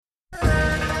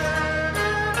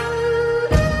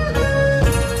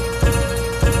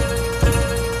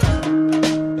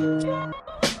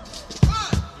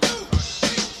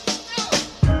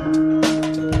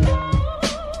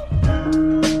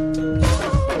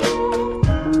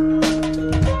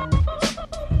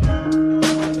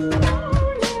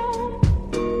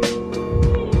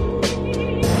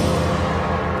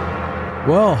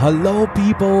Well, hello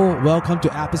people. Welcome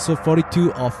to episode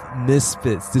 42 of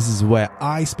Misfits. This is where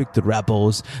I speak to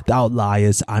rebels, the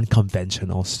outliers,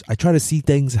 unconventionals. I try to see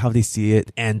things how they see it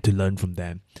and to learn from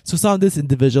them. So some of these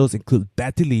individuals include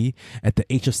Betty Lee. At the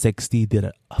age of 60, did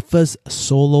a first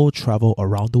solo travel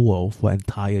around the world for an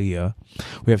entire year.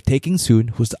 We have Taking Soon,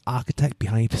 who's the architect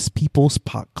behind People's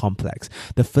Park Complex,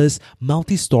 the first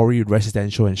multi-story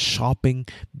residential and shopping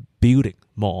building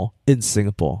mall in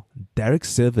Singapore. Derek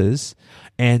Silvers,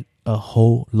 and a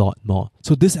whole lot more.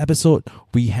 So this episode,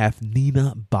 we have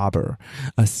Nina Barber.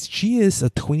 She is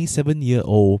a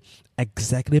 27-year-old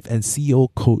executive and CEO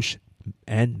coach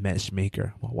and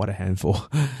matchmaker. Wow, what a handful.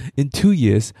 In 2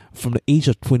 years, from the age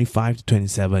of 25 to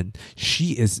 27,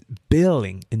 she is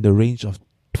billing in the range of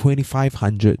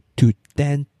 $2,500 to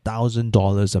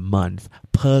 $10,000 a month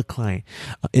per client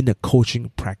in the coaching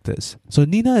practice. So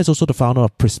Nina is also the founder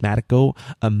of Prismatico,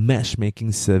 a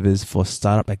matchmaking service for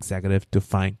startup executives to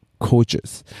find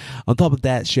coaches. On top of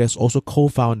that, she has also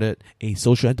co-founded a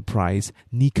social enterprise,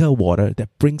 Nika Water,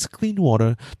 that brings clean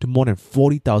water to more than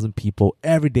 40,000 people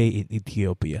every day in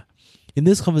Ethiopia. In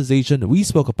this conversation, we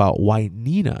spoke about why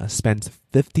Nina spends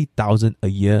 $50,000 a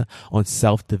year on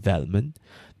self-development,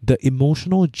 the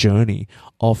emotional journey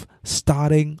of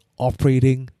starting,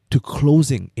 operating, to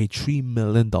closing a $3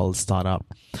 million startup,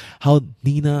 how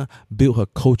Nina built her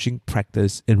coaching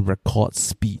practice in record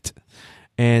speed.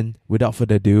 And without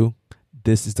further ado,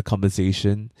 this is the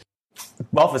conversation.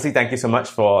 Well, firstly, thank you so much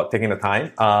for taking the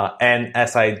time. And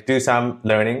as I do some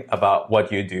learning about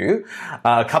what you do,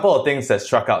 a couple of things that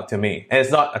struck out to me. And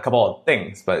it's not a couple of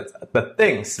things, but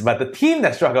the theme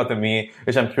that struck out to me,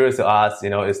 which I'm curious to ask,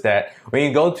 is that when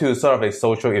you go to sort of a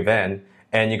social event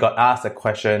and you got asked a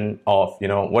question of,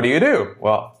 what do you do?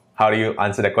 Well, how do you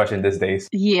answer that question these days?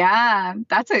 Yeah,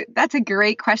 that's a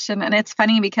great question. And it's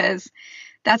funny because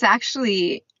that's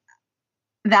a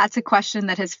question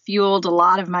that has fueled a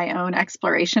lot of my own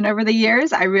exploration over the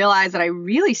years. I realized that I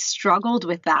really struggled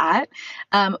with that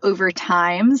over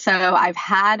time. So I've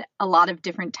had a lot of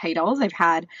different titles. I've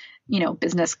had,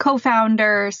 business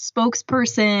co-founder,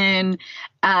 spokesperson,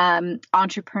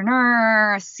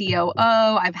 entrepreneur, COO.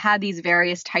 I've had these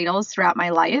various titles throughout my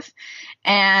life.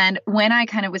 And when I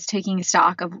kind of was taking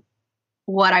stock of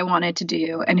what I wanted to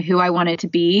do and who I wanted to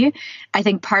be, I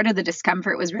think part of the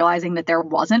discomfort was realizing that there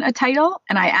wasn't a title.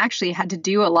 And I actually had to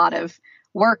do a lot of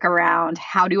work around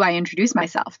how do I introduce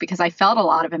myself, because I felt a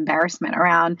lot of embarrassment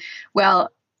around,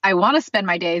 well, I want to spend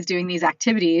my days doing these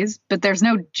activities, but there's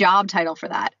no job title for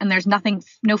that. And there's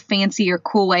no fancy or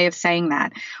cool way of saying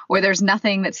that, or there's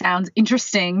nothing that sounds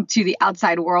interesting to the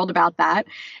outside world about that.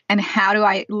 And how do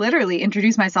I literally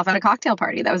introduce myself at a cocktail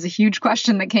party? That was a huge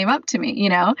question that came up to me,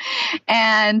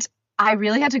 and I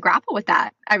really had to grapple with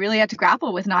that. I really had to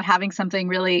grapple with not having something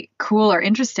really cool or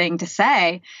interesting to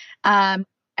say, and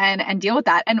deal with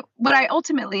that. And what I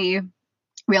ultimately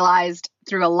realized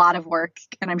through a lot of work,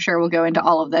 and I'm sure we'll go into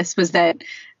all of this, was that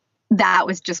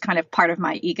was just kind of part of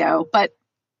my ego.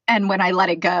 And when I let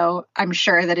it go, I'm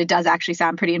sure that it does actually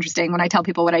sound pretty interesting when I tell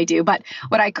people what I do. But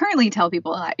what I currently tell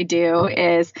people I do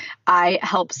is I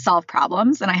help solve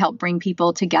problems and I help bring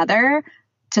people together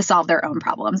to solve their own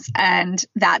problems. And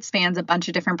that spans a bunch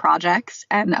of different projects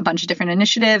and a bunch of different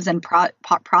initiatives and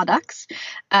products.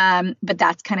 But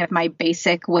that's kind of my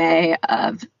basic way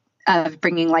of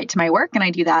bringing light to my work. And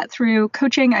I do that through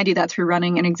coaching. I do that through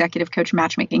running an executive coach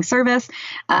matchmaking service.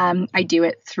 I do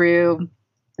it through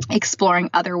exploring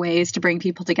other ways to bring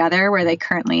people together where they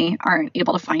currently aren't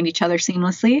able to find each other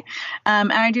seamlessly.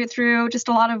 And I do it through just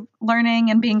a lot of learning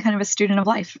and being kind of a student of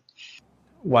life.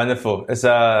 Wonderful. It's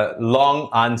a long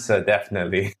answer,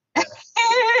 definitely.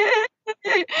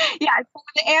 Yeah.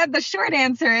 And the short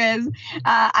answer is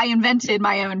I invented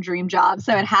my own dream job.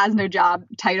 So it has no job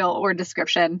title or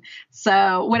description.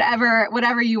 So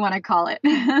whatever you want to call it.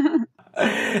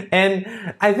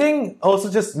 And I think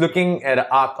also just looking at the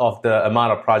arc of the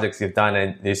amount of projects you've done,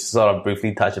 and you sort of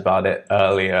briefly touched about it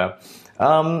earlier.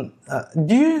 Do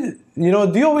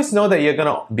you always know that you're going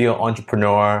to be an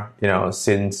entrepreneur,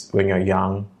 since when you're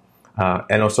young?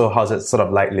 And also, how's it sort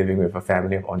of like living with a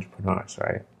family of entrepreneurs,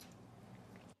 right?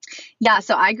 Yeah,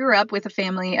 so I grew up with a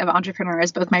family of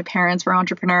entrepreneurs. Both my parents were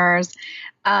entrepreneurs.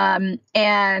 And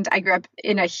I grew up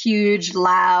in a huge,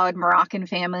 loud Moroccan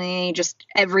family. Just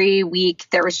every week,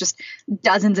 there was just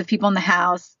dozens of people in the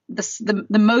house. The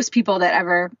most people that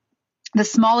ever, the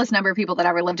smallest number of people that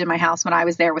ever lived in my house when I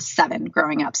was there was 7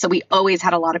 growing up. So we always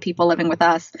had a lot of people living with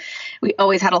us. We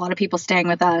always had a lot of people staying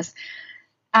with us.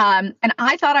 And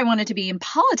I thought I wanted to be in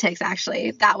politics,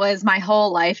 actually. That was my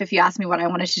whole life. If you asked me what I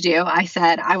wanted to do, I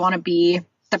said, I want to be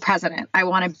the president. I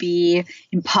want to be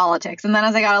in politics. And then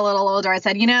as I got a little older, I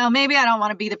said, maybe I don't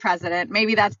want to be the president.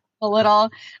 Maybe that's a little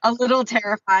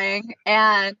terrifying.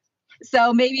 And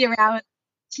so maybe around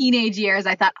teenage years,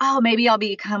 I thought, oh, maybe I'll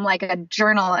become like a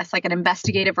journalist, like an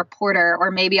investigative reporter,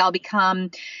 or maybe I'll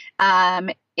become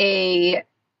a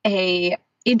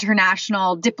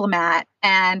international diplomat.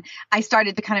 And I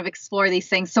started to kind of explore these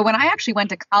things. So when I actually went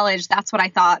to college, that's what I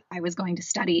thought I was going to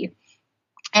study.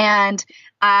 And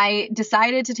I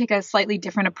decided to take a slightly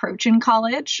different approach in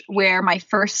college, where my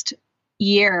first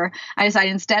year, I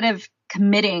decided instead of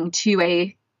committing to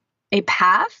a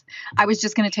path, I was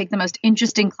just going to take the most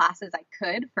interesting classes I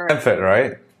could for Stanford,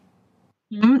 right?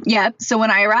 Yeah. So when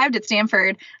I arrived at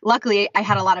Stanford, luckily I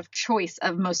had a lot of choice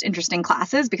of most interesting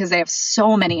classes because they have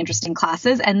so many interesting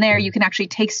classes. And there you can actually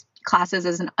take classes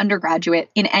as an undergraduate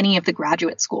in any of the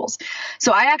graduate schools.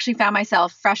 So I actually found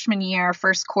myself freshman year,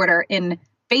 first quarter in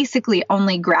basically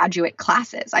only graduate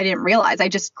classes. I didn't realize. I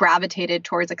just gravitated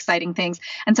towards exciting things.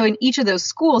 And so in each of those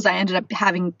schools, I ended up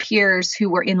having peers who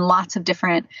were in lots of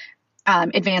different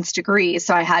advanced degrees.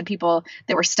 So I had people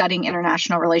that were studying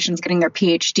international relations, getting their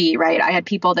PhD, right? I had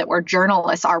people that were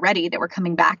journalists already that were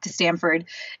coming back to Stanford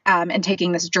and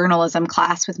taking this journalism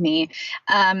class with me.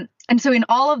 And so in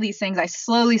all of these things, I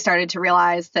slowly started to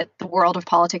realize that the world of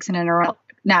politics and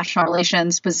international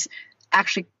relations was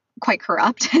actually quite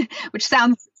corrupt, which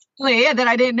sounds silly that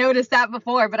I didn't notice that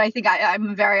before, but I think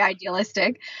I'm very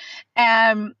idealistic.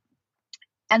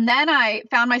 And then I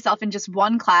found myself in just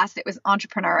one class that was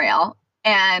entrepreneurial.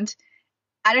 And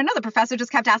I don't know, the professor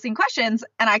just kept asking questions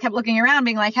and I kept looking around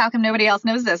being like, how come nobody else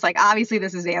knows this? Like, obviously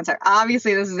this is the answer.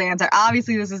 Obviously this is the answer.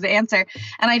 Obviously this is the answer.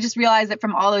 And I just realized that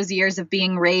from all those years of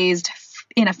being raised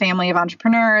in a family of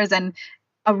entrepreneurs and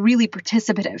a really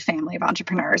participative family of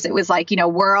entrepreneurs, it was like,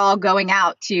 we're all going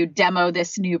out to demo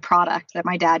this new product that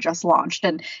my dad just launched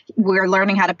and we're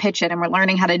learning how to pitch it and we're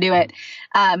learning how to do it.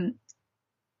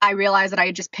 I realized that I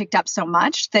had just picked up so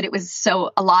much that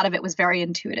a lot of it was very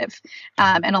intuitive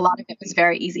and a lot of it was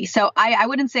very easy. So I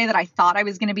wouldn't say that I thought I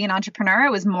was going to be an entrepreneur.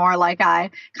 It was more like I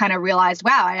kind of realized,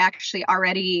 wow, I actually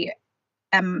already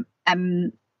am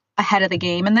ahead of the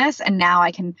game in this. And now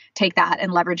I can take that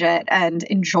and leverage it and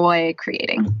enjoy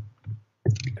creating.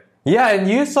 Yeah, and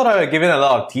you sort of given a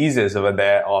lot of teasers over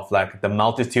there of like the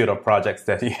multitude of projects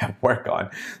that you have worked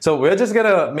on. So we're just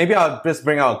maybe I'll just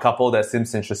bring out a couple that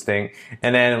seems interesting,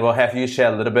 and then we'll have you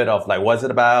share a little bit of like what's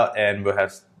it about, and we'll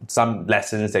have some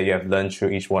lessons that you have learned through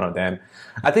each one of them.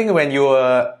 I think when you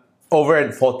were over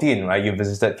at 14, right, you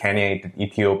visited Kenya,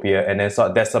 Ethiopia, and then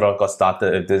that sort of got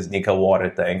started with this Nika water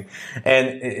thing. And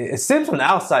it seems from the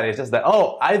outside, it's just like,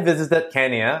 oh, I visited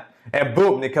Kenya, and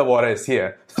boom, Nika water is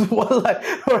here.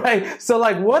 Right? So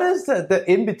like, what is the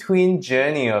in-between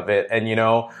journey of it? And,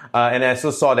 and I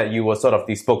also saw that you were sort of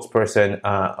the spokesperson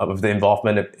of the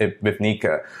involvement with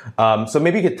Nika. So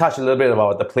maybe you could touch a little bit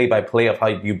about the play-by-play of how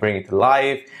you bring it to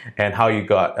life and how you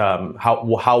got,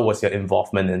 how was your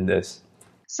involvement in this?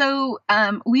 So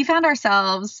we found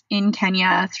ourselves in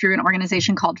Kenya through an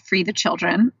organization called Free the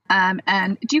Children.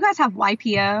 And do you guys have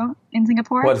YPO in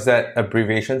Singapore? What is that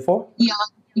abbreviation for?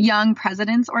 Young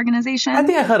Presidents Organization. I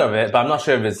think I heard of it, but I'm not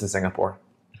sure if it's in Singapore.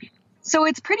 So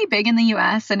it's pretty big in the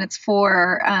US, and it's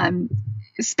for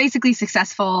it's basically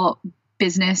successful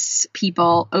business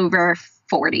people over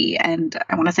 40. And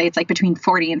I want to say it's like between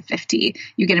 40 and 50.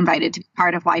 You get invited to be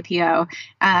part of YPO,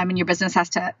 and your business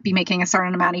has to be making a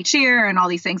certain amount each year and all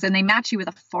these things. And they match you with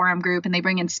a forum group and they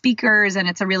bring in speakers, and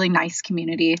it's a really nice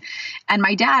community. And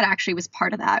my dad actually was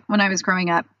part of that when I was growing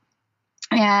up.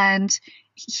 And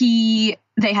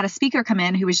they had a speaker come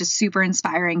in who was just super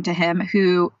inspiring to him,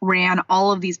 who ran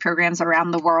all of these programs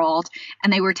around the world.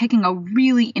 And they were taking a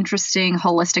really interesting,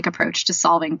 holistic approach to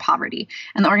solving poverty.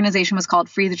 And the organization was called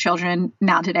Free the Children.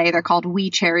 Now today, they're called We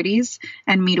Charities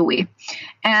and Me to We.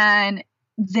 And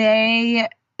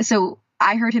so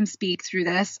I heard him speak through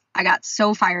this. I got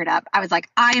so fired up. I was like,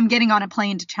 I am getting on a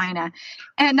plane to China.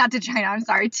 And not to China, I'm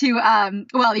sorry,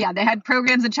 they had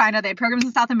programs in China. They had programs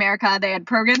in South America. They had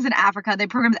programs in Africa. They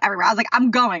had programs everywhere. I was like,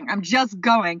 I'm just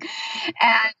going.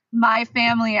 And my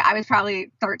family, I was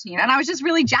probably 13 and I was just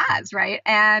really jazzed, right?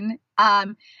 And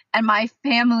my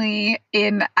family,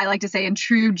 I like to say in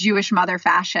true Jewish mother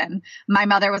fashion, my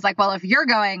mother was like, well, if you're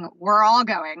going, we're all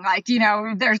going. Like,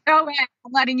 there's no way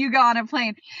I'm letting you go on a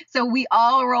plane. So we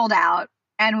all rolled out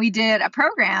and we did a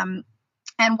program.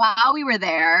 And while we were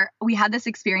there, we had this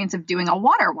experience of doing a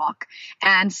water walk.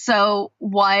 And so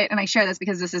and I share this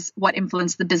because this is what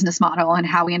influenced the business model and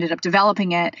how we ended up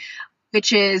developing it,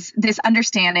 which is this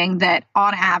understanding that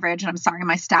on average, and I'm sorry,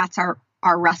 my stats are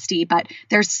rusty, but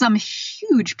there's some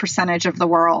huge percentage of the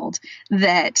world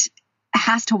that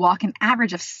has to walk an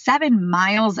average of 7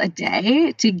 miles a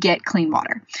day to get clean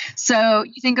water. So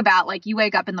you think about, like, you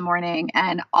wake up in the morning,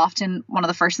 and often one of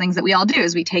the first things that we all do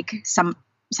is we take some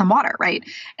water, right?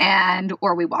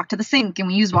 Or we walk to the sink and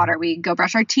we use water. We go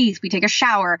brush our teeth. We take a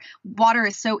shower. Water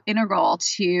is so integral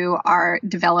to our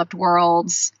developed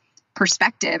world's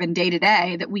perspective and day to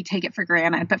day that we take it for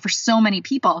granted. But for so many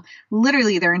people,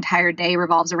 literally their entire day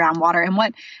revolves around water. And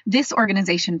what this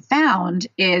organization found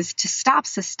is, to stop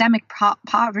systemic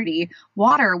poverty,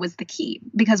 water was the key.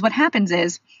 Because what happens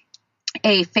is,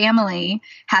 a family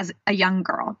has a young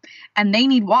girl and they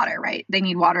need water, right? They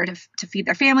need water to feed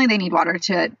their family. They need water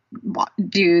to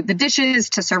do the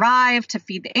dishes, to survive, to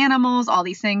feed the animals, all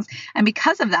these things. And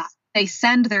because of that, they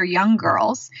send their young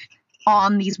girls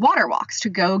on these water walks to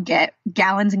go get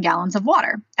gallons and gallons of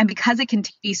water. And because it can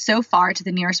be so far to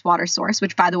the nearest water source,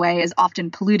 which, by the way, is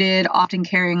often polluted, often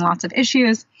carrying lots of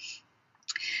issues,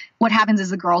 what happens is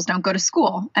the girls don't go to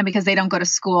school. And because they don't go to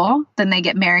school, then they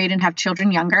get married and have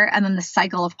children younger. And then the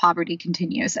cycle of poverty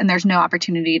continues and there's no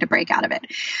opportunity to break out of it.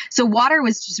 So water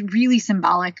was just really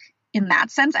symbolic in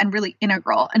that sense and really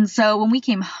integral. And so when we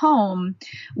came home,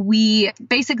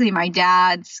 my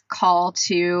dad's call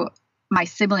to my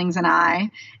siblings and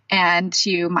I, and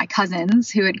to my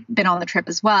cousins who had been on the trip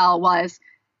as well, was,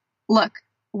 look,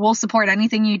 we'll support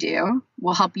anything you do.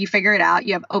 We'll help you figure it out.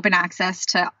 You have open access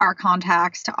to our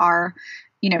contacts, to our,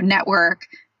 network,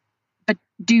 but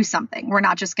do something. We're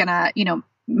not just going to,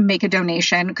 make a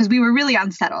donation, because we were really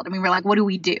unsettled and we were like, what do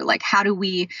we do? Like, how do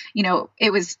we,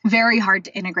 it was very hard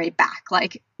to integrate back.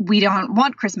 Like, we don't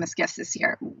want Christmas gifts this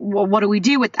year. Well, what do we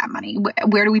do with that money?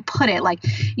 Where do we put it? Like,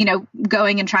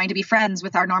 going and trying to be friends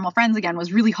with our normal friends again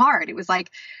was really hard. It was like,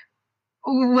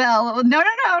 well, no,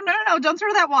 don't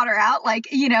throw that water out. Like,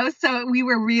 so we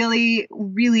were really,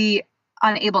 really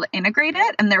unable to integrate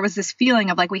it. And there was this feeling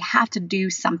of like, we have to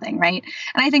do something, right?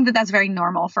 And I think that that's very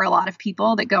normal for a lot of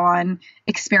people that go on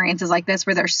experiences like this,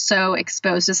 where they're so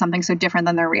exposed to something so different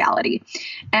than their reality.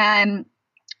 And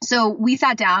so we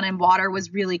sat down, and water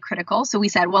was really critical. So we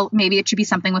said, well, maybe it should be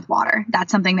something with water.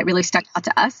 That's something that really stuck out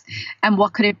to us. And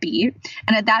what could it be?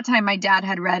 And at that time, my dad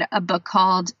had read a book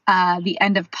called The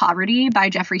End of Poverty by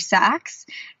Jeffrey Sachs.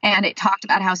 And it talked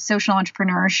about how social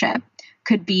entrepreneurship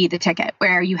could be the ticket,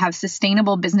 where you have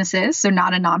sustainable businesses. So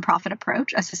not a nonprofit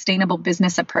approach, a sustainable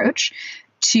business approach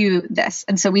to this.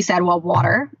 And so we said, well,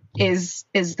 water is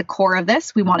the core of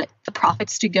this. We want the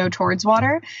profits to go towards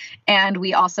water. And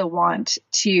we also want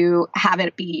to have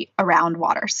it be around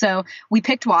water. So we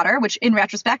picked water, which in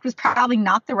retrospect was probably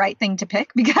not the right thing to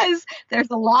pick, because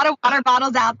there's a lot of water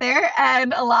bottles out there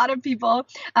and a lot of people.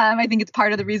 I think it's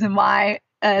part of the reason why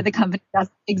the company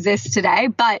doesn't exist today.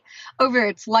 But over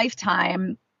its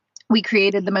lifetime, we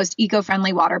created the most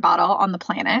eco-friendly water bottle on the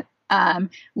planet.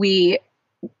 We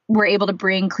were able to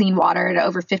bring clean water to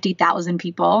over 50,000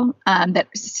 people that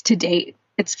to date,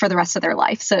 it's for the rest of their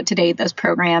life. So to date, those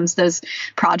programs, those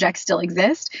projects still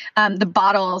exist. The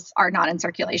bottles are not in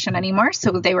circulation anymore.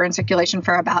 So they were in circulation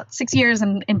for about 6 years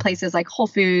in places like Whole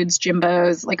Foods,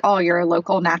 Jimbo's, like all your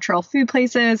local natural food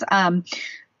places.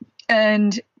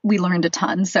 And we learned a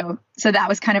ton. So that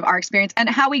was kind of our experience. And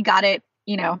how we got it,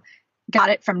 got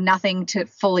it from nothing to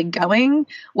fully going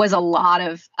was a lot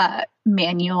of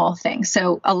manual things.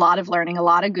 So a lot of learning, a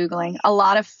lot of Googling, a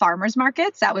lot of farmers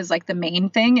markets. That was like the main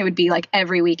thing. It would be like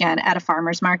every weekend at a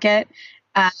farmer's market,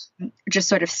 just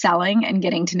sort of selling and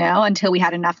getting to know until we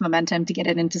had enough momentum to get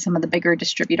it into some of the bigger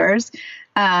distributors.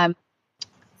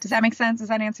 Does that make sense? Does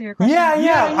that answer your question?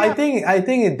 Yeah. I think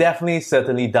it definitely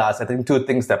certainly does. I think two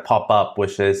things that pop up,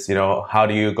 which is, how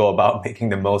do you go about making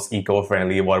the most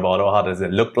eco-friendly water bottle? How does it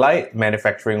look like,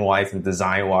 manufacturing-wise and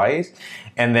design-wise?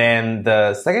 And then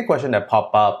the second question that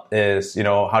pop up is,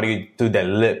 how do you do that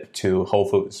lip to Whole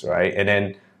Foods, right? And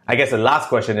then I guess the last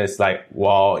question is like,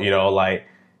 well,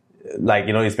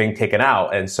 it's being taken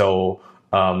out. And so,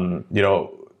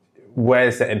 where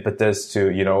is the impetus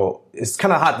to, it's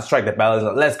kind of hard to strike the balance.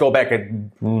 Let's go back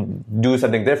and do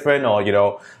something different,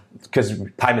 or, because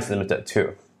time is limited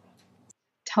too.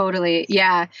 Totally.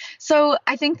 Yeah. So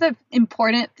I think the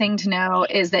important thing to know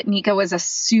is that Nika was a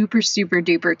super, super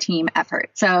duper team effort.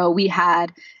 So we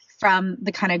had, from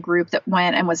the kind of group that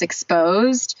went and was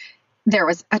exposed, there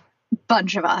was a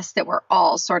bunch of us that were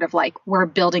all sort of like, we're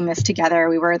building this together.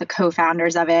 We were the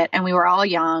co-founders of it, and we were all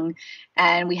young,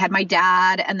 and we had my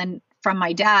dad. And then from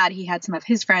my dad, he had some of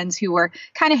his friends who were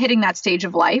kind of hitting that stage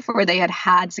of life where they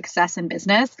had success in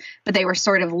business, but they were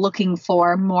sort of looking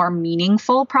for more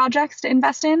meaningful projects to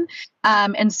invest in.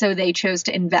 And so they chose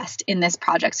to invest in this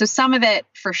project. So some of it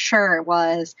for sure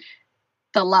was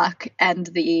the luck and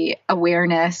the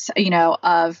awareness,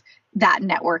 of that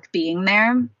network being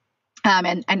there.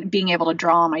 And being able to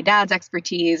draw on my dad's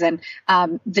expertise, and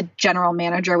the general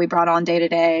manager we brought on day to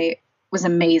day was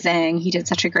amazing. He did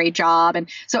such a great job. And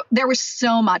so there was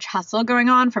so much hustle going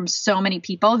on from so many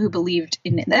people who believed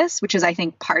in this, which is, I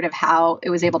think, part of how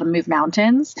it was able to move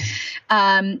mountains.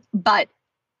 But,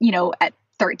 at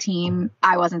 13,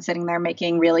 I wasn't sitting there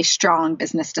making really strong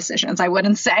business decisions, I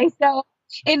wouldn't say. So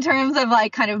in terms of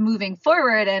like kind of moving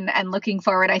forward and looking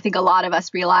forward, I think a lot of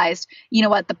us realized,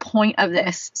 what the point of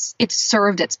this, it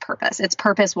served its purpose. Its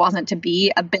purpose wasn't to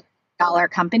be a $1 billion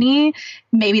company.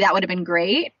 Maybe that would have been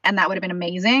great and that would have been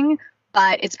amazing,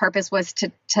 but its purpose was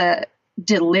to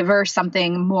deliver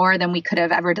something more than we could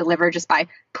have ever delivered just by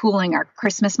pooling our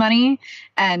Christmas money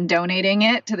and donating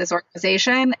it to this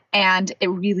organization. And it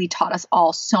really taught us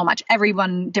all so much,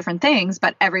 everyone different things,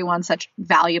 but everyone such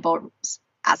valuable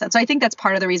assets. So I think that's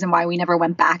part of the reason why we never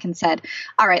went back and said,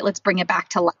 all right, let's bring it back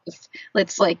to life.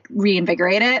 Let's like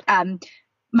reinvigorate it.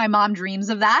 My mom dreams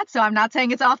of that, so I'm not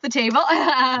saying it's off the table.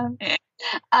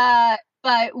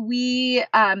 But we,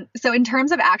 so in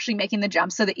terms of actually making the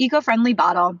jump, so the eco-friendly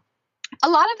bottle, a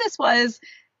lot of this was,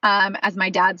 as my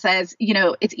dad says,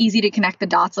 it's easy to connect the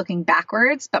dots looking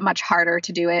backwards, but much harder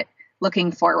to do it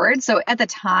looking forward. So at the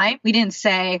time, we didn't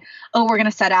say, oh, we're going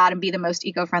to set out and be the most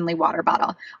eco-friendly water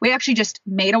bottle. We actually just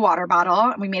made a water bottle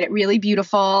and we made it really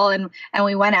beautiful. And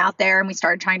we went out there and we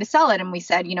started trying to sell it. And we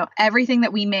said, everything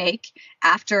that we make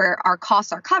after our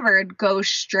costs are covered goes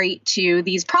straight to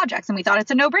these projects. And we thought it's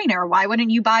a no-brainer. Why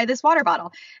wouldn't you buy this water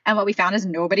bottle? And what we found is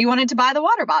nobody wanted to buy the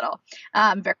water bottle.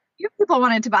 Very few people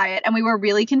wanted to buy it. And we were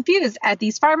really confused at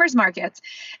these farmers markets.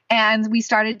 And we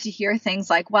started to hear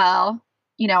things like, well,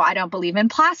 I don't believe in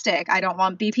plastic. I don't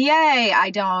want BPA. I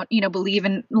don't, believe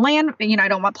in land. I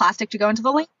don't want plastic to go into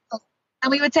the landfill. And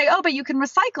we would say, oh, but you can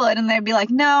recycle it. And they'd be like,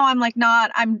 no, I'm like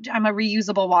not. I'm a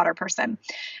reusable water person.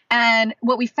 And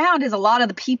what we found is a lot of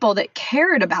the people that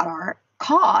cared about our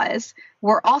cause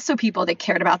were also people that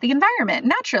cared about the environment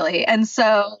naturally. And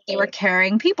so they were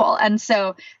caring people. And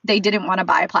so they didn't want to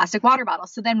buy a plastic water bottle.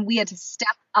 So then we had to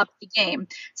step up the game.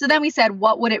 So then we said,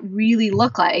 what would it really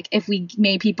look like if we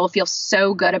made people feel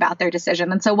so good about their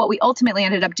decision? And so what we ultimately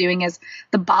ended up doing is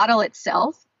the bottle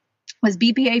itself was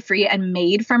BPA free and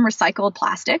made from recycled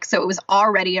plastic. So it was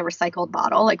already a recycled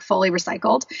bottle, like fully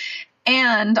recycled.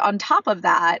 And on top of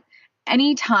that,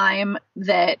 anytime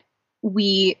that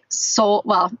we sold,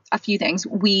 well, a few things.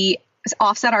 We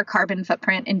offset our carbon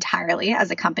footprint entirely as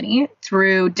a company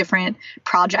through different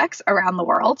projects around the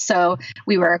world. So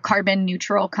we were a carbon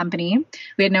neutral company.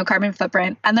 We had no carbon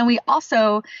footprint. And then we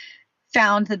also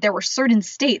found that there were certain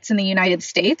states in the United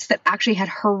States that actually had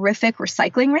horrific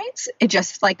recycling rates. It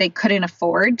just like they couldn't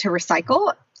afford to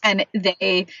recycle and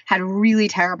they had really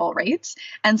terrible rates.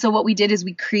 And so what we did is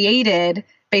we created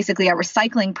basically a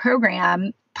recycling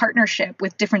program partnership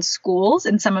with different schools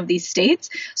in some of these states.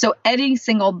 So any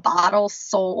single bottle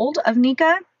sold of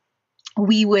Nika,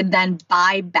 we would then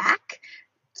buy back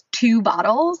 2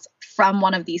 bottles from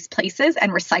one of these places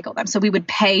and recycle them. So we would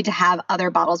pay to have other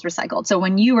bottles recycled. So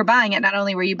when you were buying it, not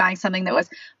only were you buying something that was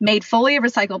made fully of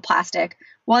recycled plastic,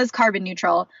 was carbon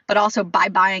neutral, but also by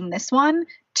buying this one,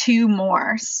 2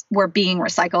 more were being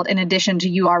recycled in addition to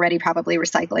you already probably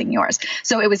recycling yours.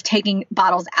 So it was taking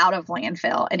bottles out of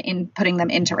landfill and putting them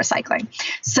into recycling.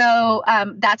 So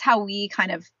that's how we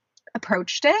kind of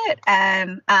approached it.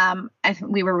 And I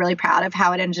think we were really proud of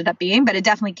how it ended up being, but it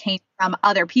definitely came from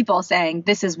other people saying,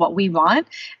 this is what we want,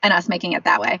 and us making it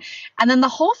that way. And then the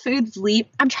Whole Foods leap,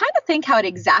 I'm trying to think how it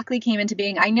exactly came into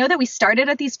being. I know that we started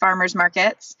at these farmers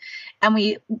markets and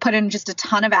we put in just a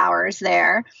ton of hours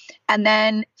there. And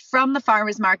then from the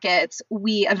farmers markets,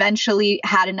 we eventually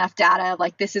had enough data of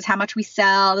like, this is how much we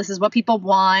sell. This is what people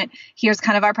want. Here's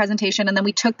kind of our presentation. And then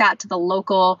we took that to the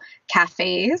local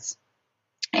cafes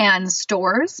and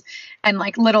stores and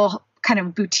like little kind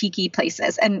of boutique-y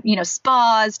places and,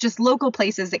 spas, just local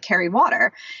places that carry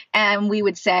water. And we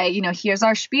would say, here's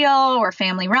our spiel. We're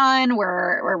family run.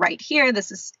 We're right here.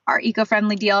 This is our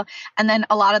eco-friendly deal. And then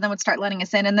a lot of them would start letting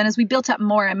us in. And then as we built up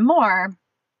more and more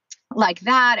like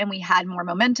that, and we had more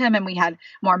momentum and we had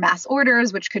more mass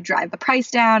orders, which could drive the price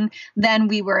down, then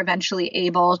we were eventually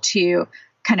able to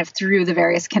kind of through the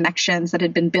various connections that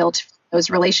had been built, those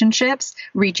relationships,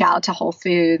 reach out to Whole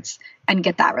Foods and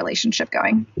get that relationship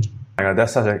going. Oh my God,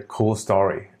 that's such a cool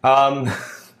story.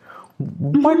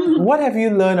 What have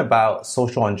you learned about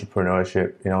social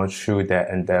entrepreneurship, through that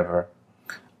endeavor?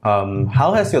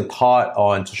 How has your thought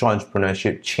on social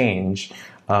entrepreneurship changed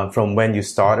from when you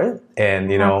started,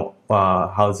 and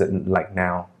how is it like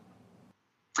now?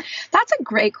 That's a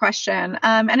great question.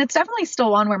 And it's definitely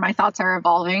still one where my thoughts are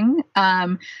evolving.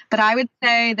 But I would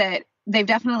say that they've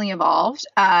definitely evolved.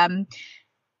 I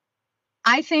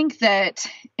think that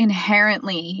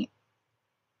inherently,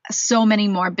 so many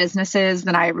more businesses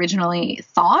than I originally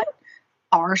thought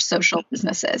are social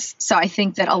businesses. So I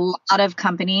think that a lot of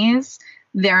companies,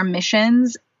 their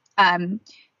missions,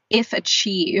 if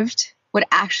achieved, would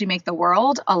actually make the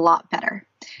world a lot better.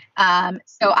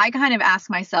 So I kind of ask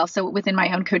myself, so within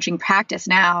my own coaching practice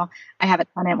now, I have a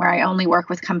tenet where I only work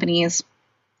with companies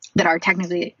that are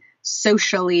technically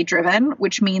socially driven,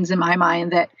 which means in my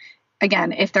mind that,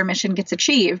 again, if their mission gets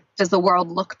achieved, does the world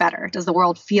look better? Does the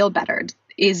world feel better?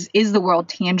 Is the world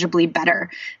tangibly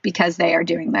better because they are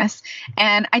doing this?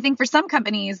 And I think for some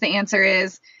companies, the answer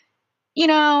is,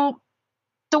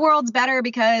 the world's better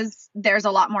because there's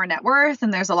a lot more net worth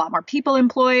and there's a lot more people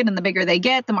employed, and the bigger they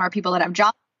get, the more people that have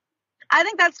jobs. I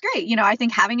think that's great. I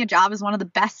think having a job is one of the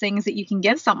best things that you can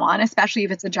give someone, especially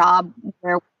if it's a job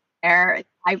where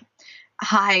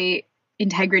high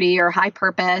integrity or high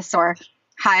purpose or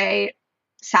high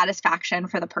satisfaction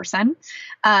for the person.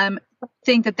 I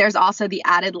think that there's also the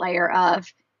added layer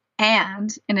of, and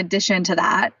in addition to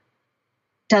that,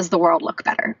 does the world look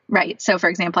better, right? So for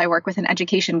example, I work with an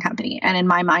education company, and in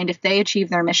my mind, if they achieve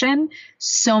their mission,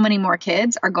 so many more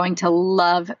kids are going to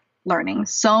love learning.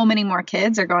 So many more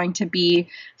kids are going to be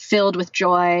filled with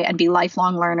joy and be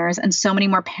lifelong learners. And so many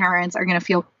more parents are going to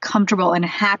feel comfortable and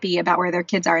happy about where their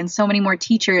kids are. And so many more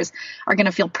teachers are going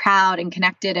to feel proud and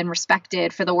connected and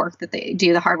respected for the work that they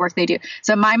do, the hard work they do.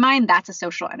 So in my mind, that's a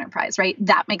social enterprise, right?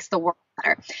 That makes the world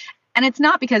better. And it's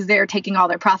not because they're taking all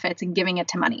their profits and giving it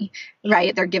to money,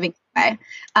 right? They're giving it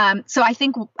away. So I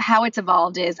think how it's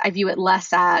evolved is I view it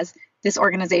less as this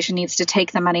organization needs to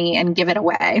take the money and give it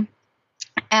away,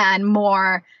 and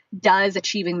more, does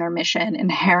achieving their mission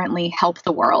inherently help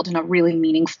the world in a really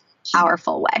meaningful,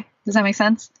 powerful way? Does that make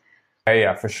sense?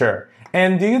 Yeah, for sure.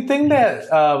 And do you think that,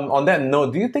 on that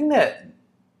note, do you think that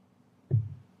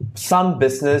some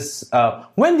business,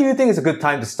 when do you think is a good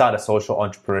time to start a social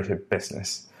entrepreneurship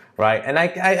business? Right. And I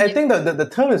think that the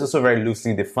term is also very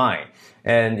loosely defined.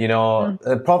 And,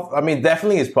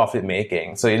 definitely is profit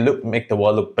making. So make the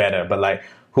world look better. But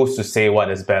who's to say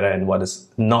what is better and what is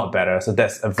not better? So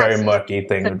that's a very murky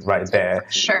thing right there.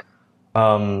 Sure.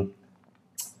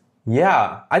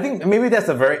 Yeah, I think maybe that's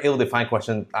a very ill-defined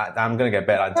question. I'm going to get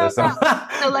bad answers.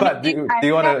 But do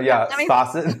you want to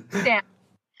start it? Yeah.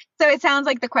 So it sounds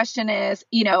like the question is,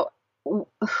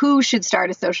 who should start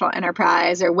a social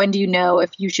enterprise, or when do you know if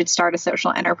you should start a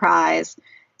social enterprise?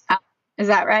 Is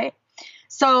that right?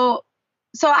 So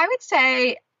I would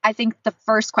say, I think the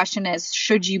first question is,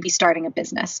 should you be starting a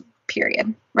business,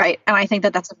 period, right? And I think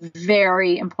that that's a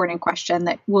very important question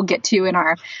that we'll get to in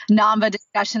our NAMBA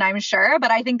discussion, I'm sure. But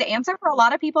I think the answer for a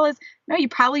lot of people is, no, you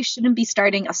probably shouldn't be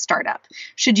starting a startup.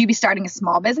 Should you be starting a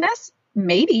small business?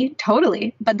 Maybe,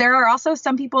 totally. But there are also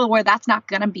some people where that's not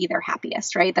going to be their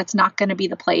happiest, right? That's not going to be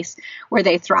the place where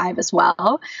they thrive as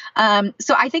well.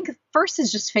 So I think first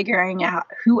is just figuring out,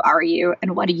 who are you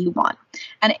and what do you want?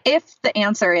 And if the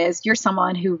answer is you're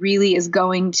someone who really is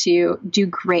going to do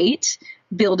great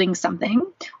building something,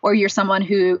 or you're someone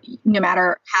who, no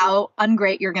matter how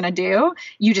ungreat you're going to do,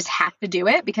 you just have to do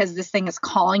it because this thing is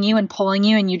calling you and pulling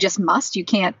you and you just must, you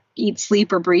can't eat,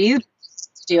 sleep, or breathe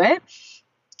to do it.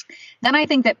 Then I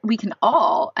think that we can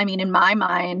all, in my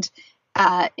mind,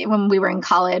 when we were in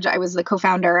college, I was the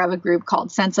co-founder of a group called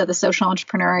SENSA, the Social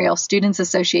Entrepreneurial Students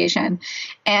Association.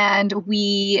 And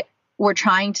we were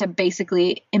trying to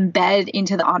basically embed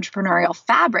into the entrepreneurial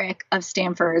fabric of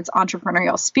Stanford's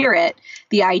entrepreneurial spirit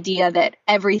the idea that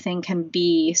everything can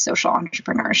be social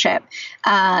entrepreneurship.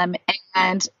 And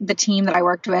the team that I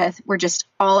worked with were just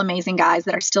all amazing guys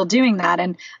that are still doing that.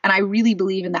 And I really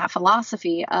believe in that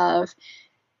philosophy of,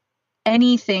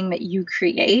 anything that you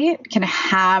create can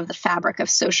have the fabric of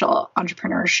social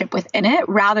entrepreneurship within it,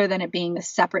 rather than it being a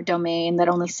separate domain that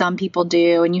only some people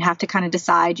do. And you have to kind of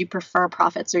decide, you prefer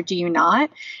profits or do you not?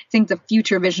 I think the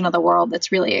future vision of the world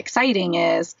that's really exciting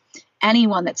is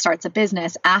anyone that starts a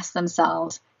business asks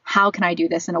themselves, how can I do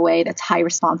this in a way that's high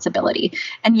responsibility?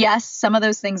 And yes, some of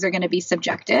those things are going to be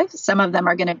subjective. Some of them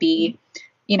are going to be,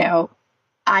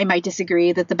 I might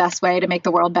disagree that the best way to make the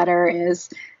world better is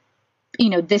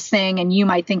this thing, and you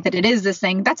might think that it is this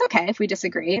thing. That's okay if we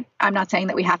disagree. I'm not saying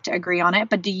that we have to agree on it,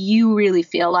 but do you really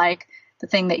feel like the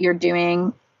thing that you're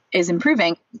doing is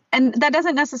improving? And that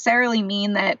doesn't necessarily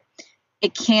mean that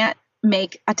it can't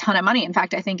make a ton of money. In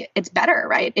fact, I think it's better,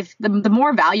 right? If the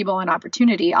more valuable an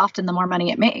opportunity, often the more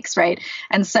money it makes, right?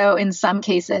 And so in some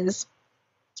cases,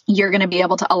 you're going to be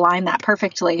able to align that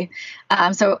perfectly.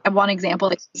 So one example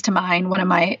that comes to mind, one of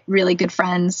my really good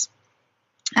friends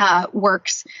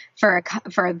works for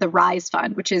the Rise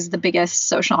Fund, which is the biggest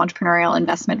social entrepreneurial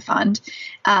investment fund.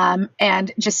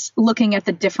 And just looking at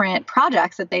the different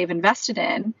projects that they've invested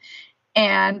in,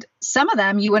 and some of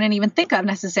them you wouldn't even think of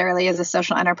necessarily as a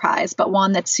social enterprise, but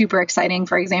one that's super exciting,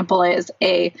 for example, is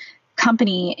a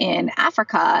company in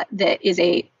Africa that is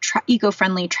a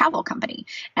eco-friendly travel company,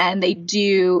 and they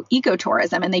do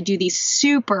ecotourism, and they do these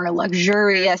super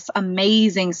luxurious,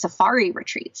 amazing safari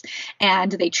retreats,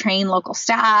 and they train local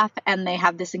staff, and they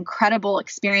have this incredible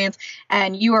experience.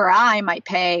 And you or I might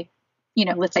pay,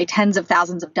 let's say tens of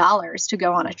thousands of dollars to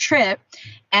go on a trip,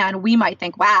 and we might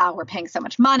think, wow, we're paying so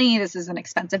much money, this is an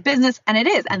expensive business, and it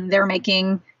is, and they're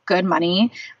making good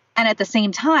money. And at the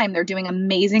same time, they're doing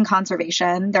amazing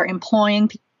conservation. They're employing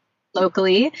people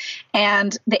locally,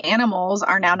 and the animals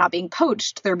are now not being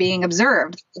poached. They're being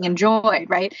observed, being enjoyed,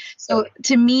 right? So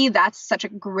to me, that's such a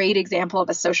great example of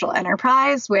a social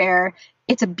enterprise where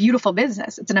it's a beautiful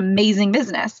business. It's an amazing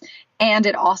business. And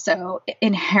it also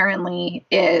inherently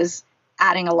is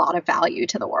adding a lot of value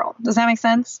to the world. Does that make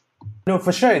sense? No,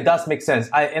 for sure, it does make sense.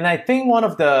 I think one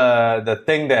of the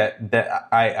thing that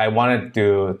I wanted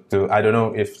to I don't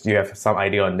know if you have some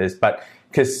idea on this, but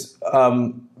because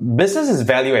business is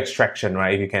value extraction,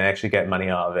 right? If you can actually get money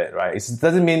out of it, right? It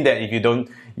doesn't mean that if you don't,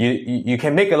 you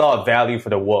can make a lot of value for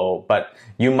the world, but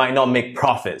you might not make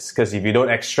profits, because if you don't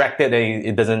extract it, then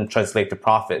it doesn't translate to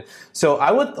profit. So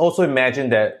I would also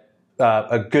imagine that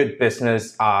a good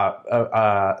business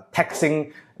are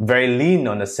taxing very lean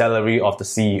on the salary of the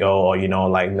CEO, or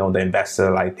the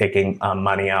investor, taking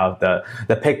money out of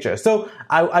the picture. So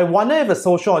I wonder if the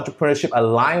social entrepreneurship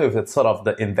align with the sort of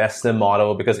the investor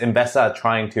model, because investors are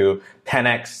trying to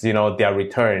 10x their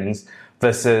returns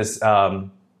versus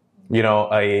you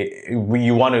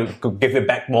want to give it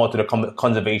back more to the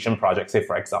conservation project, say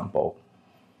for example.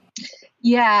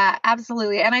 Yeah,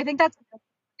 absolutely, and I think that's.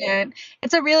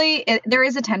 There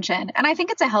is a tension, and I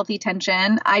think it's a healthy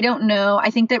tension. I don't know.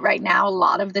 I think that right now a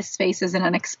lot of this space is in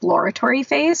an exploratory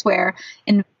phase where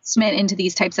investment into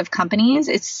these types of companies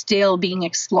is still being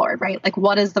explored, right? Like,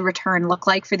 what does the return look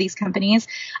like for these companies?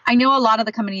 I know a lot of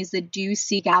the companies that do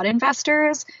seek out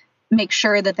investors make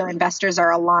sure that their investors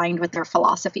are aligned with their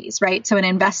philosophies, right? So an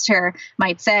investor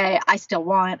might say, I still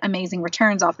want amazing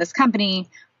returns off this company,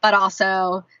 but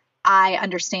also I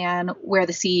understand where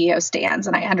the CEO stands,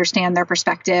 and I understand their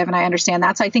perspective, and I understand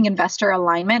that. So I think investor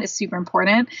alignment is super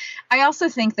important. I also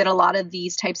think that a lot of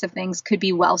these types of things could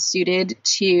be well suited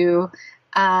to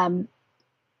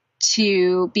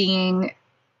being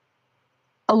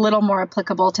a little more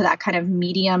applicable to that kind of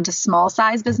medium to small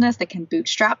size business that can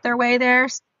bootstrap their way there,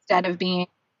 instead of being,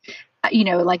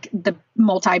 like the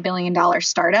multi-billion-dollar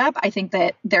startup. I think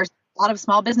that there's a lot of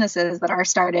small businesses that are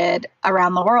started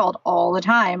around the world all the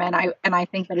time. And I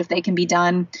think that if they can be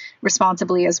done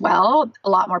responsibly as well, a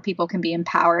lot more people can be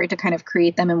empowered to kind of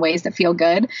create them in ways that feel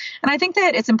good. And I think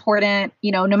that it's important,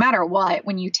 no matter what,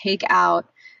 when you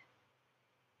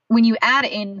add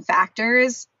in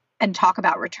factors and talk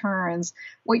about returns,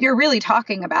 what you're really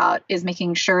talking about is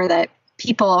making sure that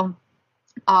people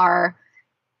are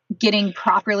getting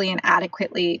properly and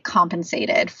adequately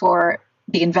compensated for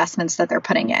the investments that they're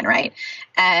putting in, right?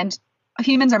 And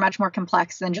humans are much more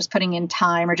complex than just putting in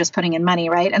time or just putting in money,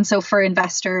 right? And so for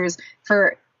investors,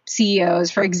 for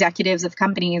CEOs, for executives of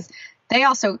companies, they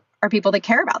also are people that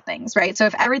care about things, right? So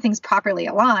if everything's properly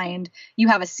aligned, you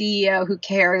have a CEO who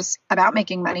cares about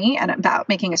making money and about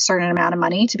making a certain amount of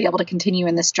money to be able to continue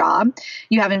in this job.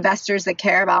 You have investors that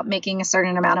care about making a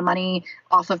certain amount of money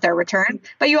off of their return,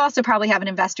 but you also probably have an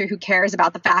investor who cares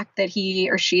about the fact that he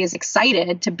or she is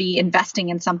excited to be investing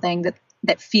in something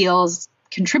that feels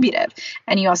contributive.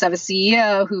 And you also have a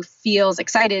CEO who feels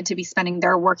excited to be spending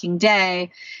their working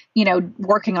day,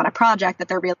 working on a project that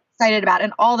they're really excited about.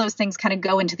 And all those things kind of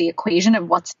go into the equation of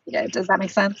what's needed. Does that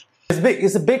make sense?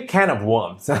 It's a big can of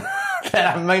worms.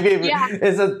 That maybe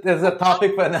is a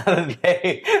topic for another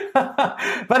day.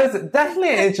 But it's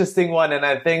definitely an interesting one, and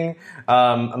I think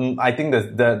I think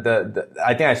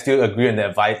I still agree on the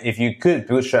advice. If you could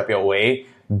bootstrap your way,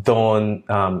 don't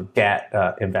get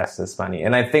investors' money.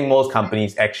 And I think most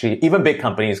companies, actually, even big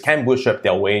companies, can bootstrap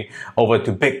their way over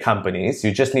to big companies.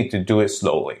 You just need to do it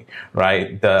slowly,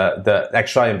 right? The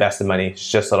extra investor money is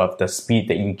just sort of the speed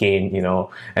that you gain,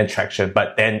 and traction.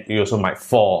 But then you also might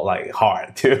fall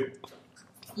hard too.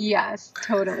 Yes,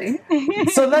 totally.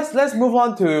 So let's move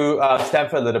on to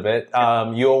Stanford a little bit.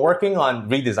 You're working on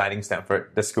redesigning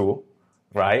Stanford, the school,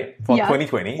 right? For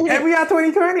 2020. And we are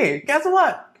 2020. Guess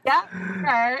what?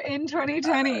 Yeah, in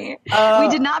 2020. We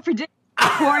did not predict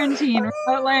quarantine,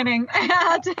 remote learning.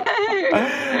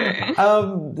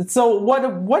 So what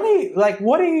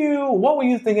were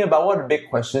you thinking about? What are the big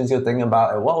questions you're thinking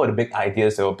about, and what were the big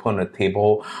ideas that were put on the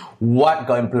table? What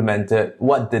got implemented,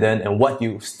 what didn't, and what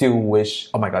you still wish?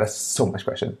 Oh my God, that's so much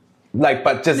question.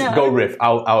 But just go riff.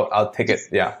 I'll take it.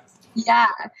 Yeah. Yeah.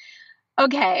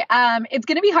 Okay. It's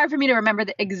going to be hard for me to remember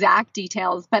the exact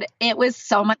details, but it was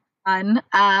so much fun.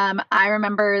 I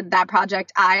remember that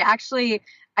project.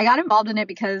 I got involved in it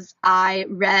because I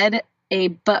read a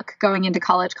book going into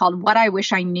college called What I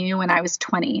Wish I Knew When I Was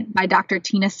 20 by Dr.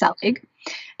 Tina Selig.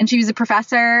 And she was a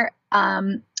professor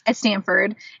at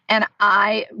Stanford. And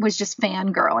I was just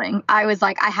fangirling. I was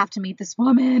like, I have to meet this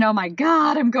woman. Oh my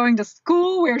God, I'm going to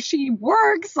school where she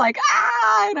works.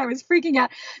 And I was freaking out.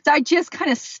 So I just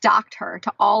kind of stalked her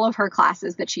to all of her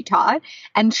classes that she taught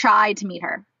and tried to meet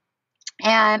her.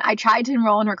 And I tried to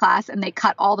enroll in her class and they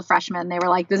cut all the freshmen. They were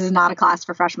like, this is not a class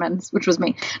for freshmen, which was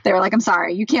me. They were like, I'm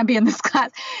sorry, you can't be in this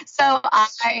class.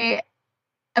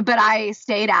 But I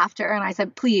stayed after and I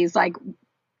said, please,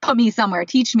 put me somewhere,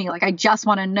 teach me. I just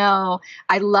want to know.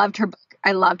 I loved her book.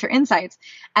 I loved her insights.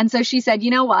 And so she said, you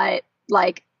know what?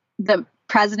 The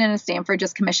president of Stanford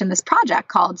just commissioned this project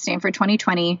called Stanford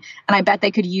 2020. And I bet they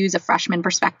could use a freshman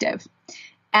perspective.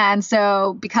 And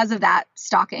so because of that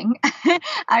stalking,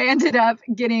 I ended up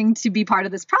getting to be part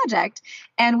of this project.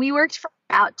 And we worked for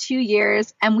about 2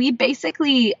 years and we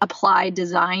basically applied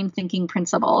design thinking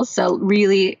principles. So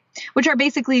which are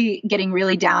basically getting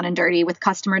really down and dirty with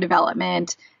customer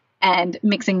development and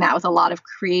mixing that with a lot of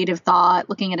creative thought,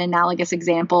 looking at analogous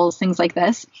examples, things like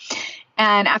this.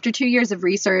 And after 2 years of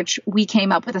research, we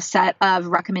came up with a set of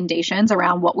recommendations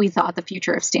around what we thought the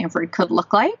future of Stanford could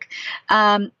look like.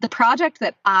 The project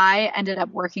that I ended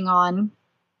up working on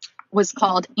was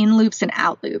called In Loops and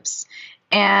Out Loops.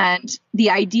 And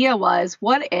the idea was,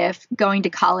 what if going to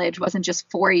college wasn't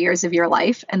just 4 years of your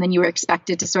life and then you were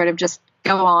expected to sort of just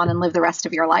go on and live the rest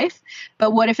of your life?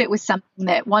 But what if it was something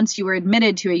that once you were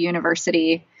admitted to a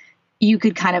university, you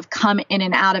could kind of come in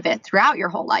and out of it throughout your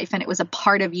whole life. And it was a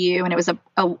part of you and it was a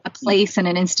place and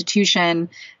an institution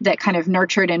that kind of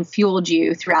nurtured and fueled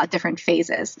you throughout different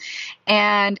phases.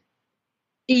 And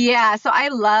yeah, so I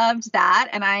loved that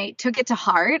and I took it to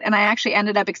heart and I actually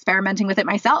ended up experimenting with it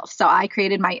myself. So I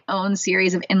created my own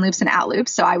series of in loops and out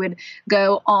loops. So I would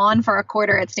go on for a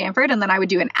quarter at Stanford and then I would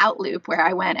do an out loop where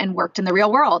I went and worked in the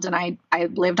real world and I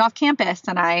lived off campus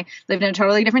and I lived in a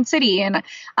totally different city and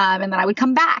then I would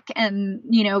come back and,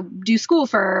 do school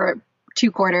for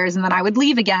 2 quarters and then I would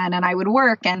leave again and I would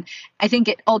work. And I think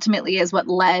it ultimately is what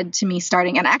led to me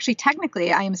starting. And actually,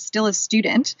 technically, I am still a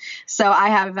student. So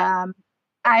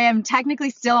I am technically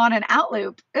still on an out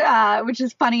loop, which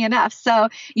is funny enough. So,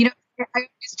 I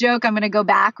always joke I'm going to go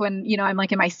back when, I'm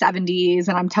in my 70s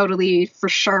and I'm totally for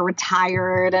sure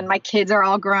retired and my kids are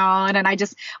all grown and I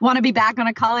just want to be back on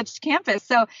a college campus.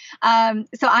 So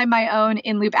I'm my own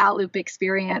in loop, out loop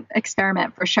experiment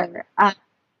for sure.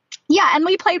 And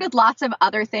we played with lots of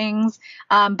other things.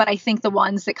 But I think the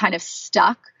ones that kind of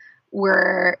stuck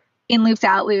were in loops,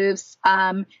 out loops,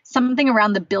 something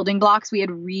around the building blocks. We had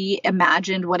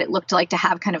reimagined what it looked like to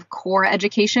have kind of core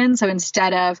education. So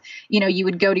instead of, you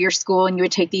would go to your school and you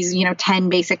would take these, 10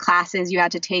 basic classes you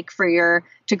had to take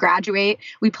to graduate.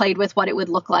 We played with what it would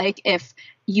look like if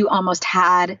you almost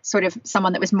had sort of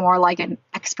someone that was more like an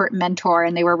expert mentor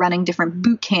and they were running different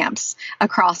boot camps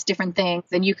across different things.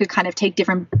 And you could kind of take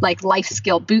different life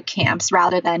skill boot camps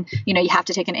rather than, you have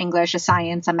to take an English, a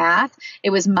science, a math. It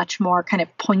was much more kind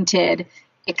of pointed,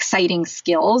 exciting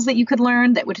skills that you could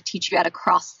learn that would teach you how to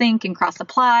cross think and cross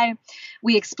apply.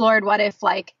 We explored what if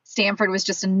Stanford was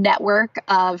just a network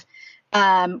of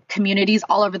communities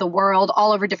all over the world,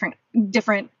 all over different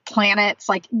planets.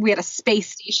 We had a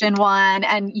space station one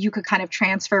and you could kind of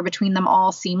transfer between them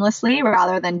all seamlessly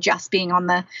rather than just being on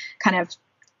the kind of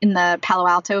in the Palo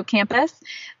Alto campus.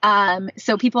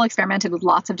 So people experimented with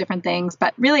lots of different things,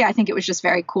 but really I think it was just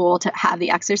very cool to have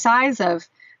the exercise of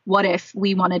what if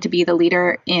we wanted to be the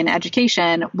leader in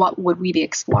education? What would we be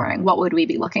exploring? What would we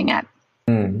be looking at?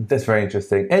 That's very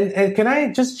interesting. And can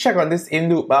I just check on this in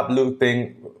loop, out loop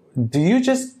thing? Do you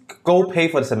just go pay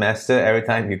for the semester every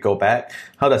time you go back?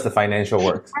 How does the financial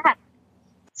work?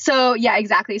 So yeah,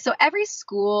 exactly. So every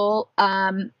school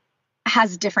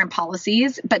has different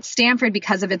policies, but Stanford,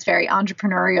 because of its very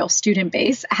entrepreneurial student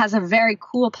base, has a very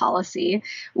cool policy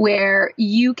where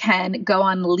you can go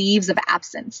on leaves of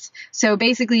absence. So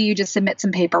basically you just submit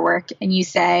some paperwork and you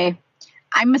say,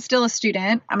 I'm still a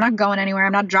student. I'm not going anywhere.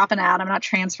 I'm not dropping out. I'm not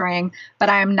transferring, but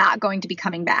I am not going to be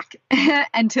coming back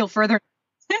until further.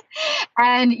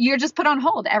 And you're just put on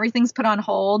hold. Everything's put on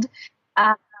hold.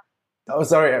 Oh,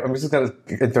 sorry, I'm just going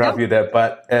to interrupt you there,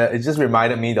 but it just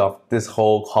reminded me of this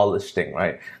whole college thing,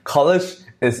 right? College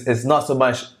is not so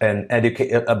much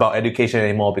about education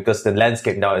anymore, because the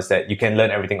landscape now is that you can learn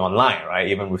everything online, right?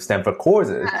 Even with Stanford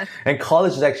courses. Yes. And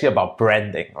college is actually about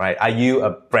branding, right? Are you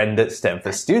a branded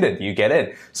Stanford student? Do you get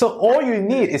in? So all you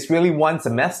need is really one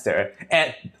semester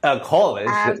at a college.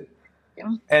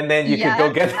 And then you can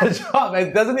go get a job.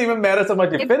 It doesn't even matter so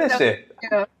much you finish it.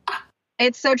 True.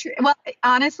 It's so true. Well,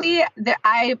 honestly,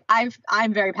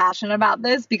 I'm very passionate about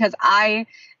this because I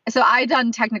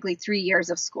done technically 3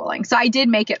 years of schooling. So I did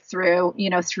make it through,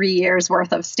 3 years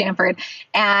worth of Stanford,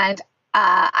 and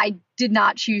I did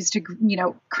not choose to,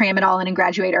 cram it all in and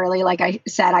graduate early. Like I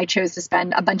said, I chose to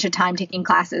spend a bunch of time taking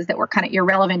classes that were kind of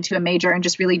irrelevant to a major and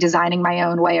just really designing my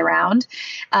own way around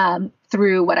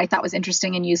through what I thought was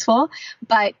interesting and useful.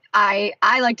 But I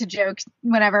like to joke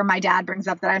whenever my dad brings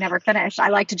up that I never finished. I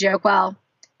like to joke, well,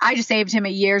 I just saved him a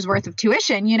year's worth of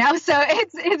tuition, so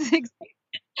it's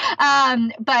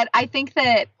but I think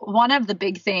that one of the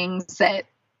big things that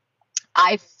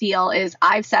I feel is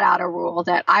I've set out a rule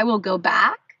that I will go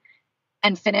back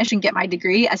and finish and get my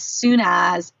degree as soon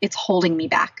as it's holding me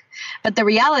back. But the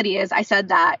reality is I said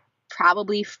that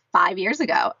probably 5 years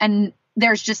ago, and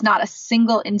there's just not a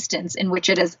single instance in which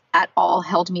it has at all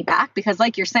held me back, because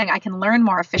like you're saying, I can learn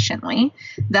more efficiently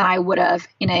than I would have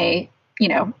in a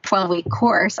 12-week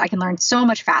course. I can learn so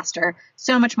much faster,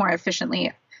 so much more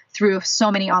efficiently through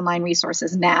so many online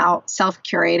resources now,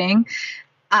 self-curating.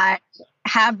 I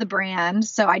have the brand,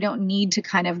 so I don't need to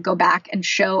kind of go back and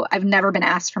show. I've never been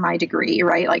asked for my degree,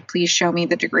 right? Like, please show me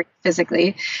the degree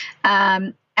physically.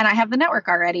 And I have the network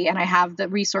already, and I have the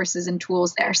resources and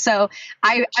tools there. So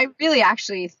I really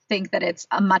actually think that it's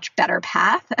a much better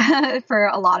path for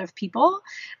a lot of people,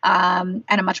 and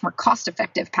a much more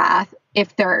cost-effective path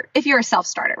if you're a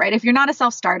self-starter, right? If you're not a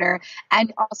self-starter,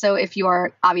 and also if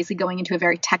you're obviously going into a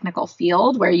very technical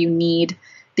field where you need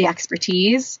the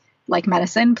expertise, like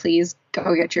medicine, please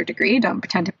go get your degree. Don't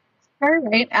pretend to be a doctor,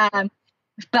 right?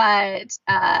 But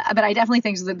I definitely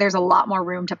think that there's a lot more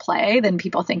room to play than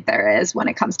people think there is when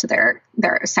it comes to their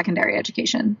secondary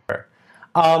education.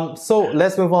 So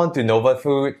let's move on to Nova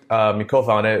Food. You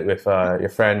co-founded with your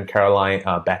friend Caroline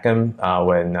Beckham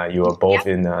when you were both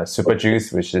in Super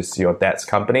Juice, which is your dad's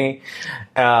company.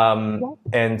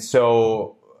 And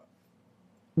so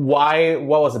what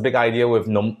was the big idea with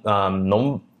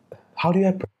how do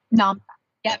you Nampa.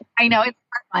 Yeah, I know it's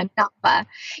hard one. Nampa.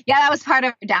 Yeah, that was part of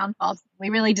our downfall. We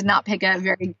really did not pick a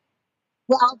very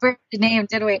well-branded name,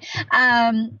 did we?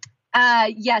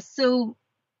 Yes. So,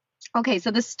 okay.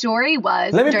 So the story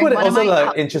was. Let me put it also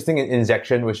an interesting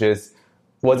interjection, which is,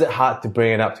 was it hard to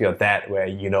bring it up to your dad, where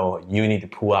you need to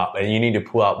pull up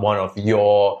one of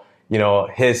your,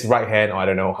 his right hand, or I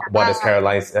don't know what is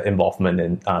Caroline's involvement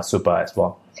in Super as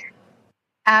well.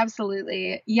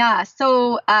 Absolutely. Yeah.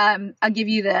 So I'll give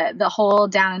you the whole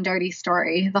down and dirty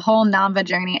story, the whole Nampa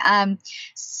journey.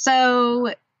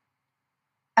 So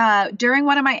during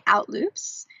one of my out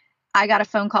loops, I got a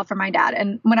phone call from my dad.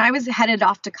 And when I was headed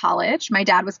off to college, my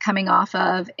dad was coming off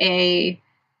of my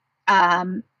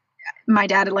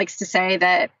dad likes to say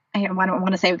that, I don't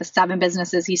want to say, of the 7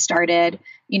 businesses he started,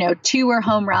 2 were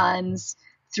home runs,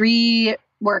 3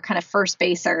 were kind of first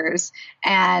basers,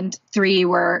 and 3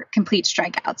 were complete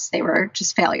strikeouts. They were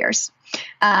just failures.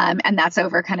 And that's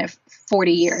over kind of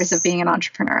 40 years of being an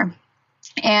entrepreneur.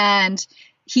 And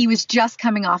he was just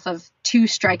coming off of 2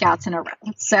 strikeouts in a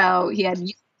row. So he had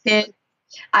kids.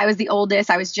 I was the oldest.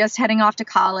 I was just heading off to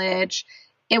college.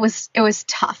 It was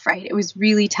tough, right? It was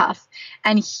really tough.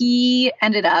 And he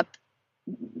ended up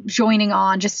joining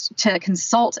on just to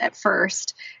consult at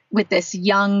first with this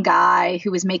young guy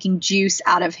who was making juice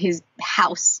out of his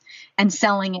house and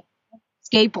selling it on a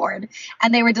skateboard.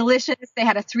 And they were delicious. They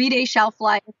had a 3-day shelf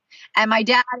life. And my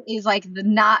dad is like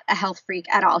not a health freak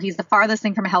at all. He's the farthest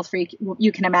thing from a health freak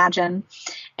you can imagine.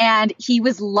 And he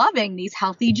was loving these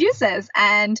healthy juices.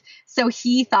 And so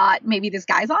he thought, maybe this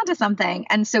guy's onto something.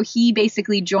 And so he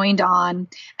basically joined on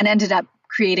and ended up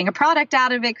creating a product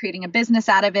out of it, creating a business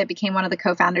out of it, became one of the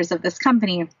co-founders of this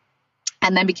company,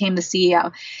 and then became the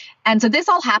CEO. And so this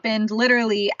all happened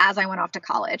literally as I went off to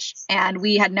college, and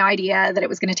we had no idea that it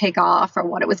was going to take off or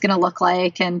what it was going to look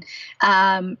like. And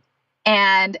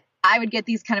I would get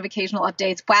these kind of occasional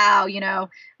updates. Wow,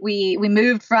 we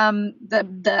moved from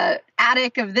the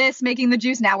attic of this making the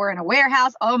juice. Now we're in a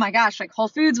warehouse. Oh my gosh, like Whole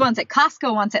Foods wants it,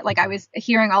 Costco wants it. Like I was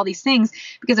hearing all these things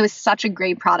because it was such a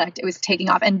great product. It was taking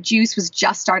off, and juice was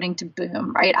just starting to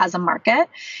boom, right, as a market.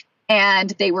 And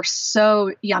they were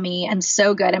so yummy and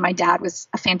so good. And my dad was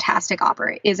a fantastic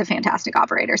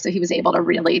operator. So he was able to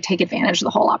really take advantage of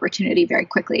the whole opportunity very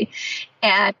quickly.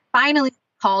 And finally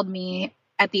called me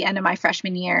at the end of my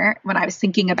freshman year when I was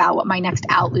thinking about what my next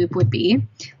out loop would be,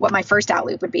 what my first out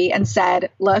loop would be, and said,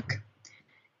 look,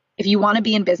 if you want to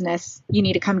be in business, you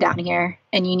need to come down here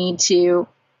and you need to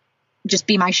just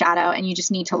be my shadow and you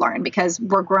just need to learn because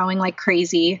we're growing like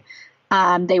crazy.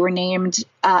 They were named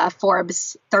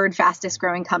Forbes' third fastest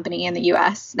growing company in the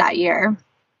US that year.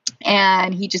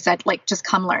 And he just said, like, just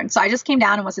come learn. So I just came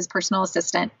down and was his personal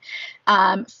assistant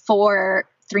for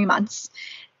 3 months.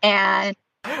 And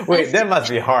wait, that must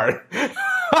be hard.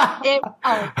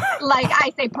 Like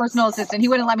I say, personal assistant. He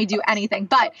wouldn't let me do anything,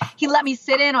 but he let me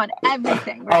sit in on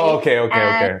everything. Right? Oh,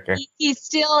 okay. He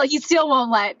still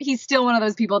won't let. He's still one of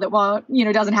those people that won't,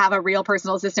 doesn't have a real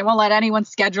personal assistant. Won't let anyone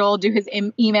schedule, do his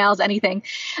emails, anything.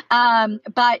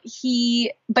 But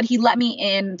he let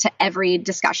me into every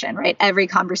discussion, right? Every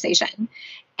conversation,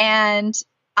 and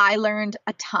I learned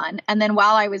a ton. And then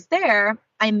while I was there,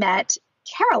 I met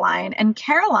Caroline, and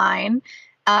Caroline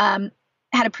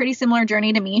had a pretty similar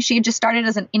journey to me. She had just started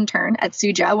as an intern at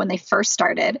Suja when they first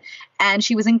started, and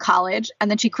she was in college.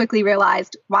 And then she quickly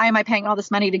realized, why am I paying all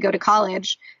this money to go to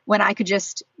college when I could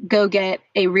just go get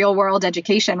a real world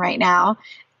education right now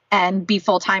and be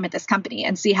full time at this company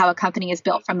and see how a company is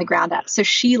built from the ground up. So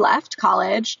she left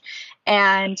college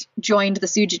and joined the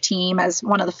Suja team as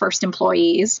one of the first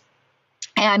employees,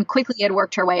 and quickly had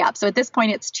worked her way up. So at this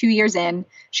point, it's 2 years in.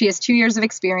 She has 2 years of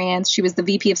experience. She was the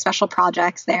VP of special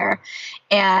projects there,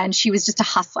 and she was just a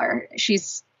hustler. She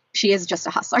is just a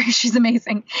hustler. She's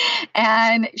amazing.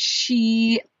 And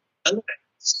she's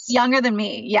younger than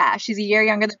me. Yeah, she's a year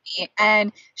younger than me.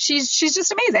 And she's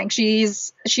just amazing.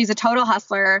 She's a total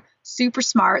hustler, super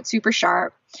smart, super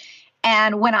sharp.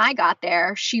 And when I got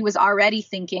there, she was already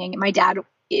thinking, my dad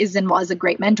is and was a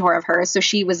great mentor of hers. So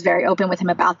she was very open with him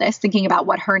about this, thinking about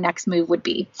what her next move would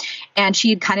be. And she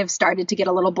had kind of started to get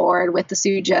a little bored with the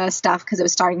Suja stuff because it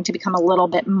was starting to become a little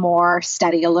bit more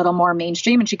steady, a little more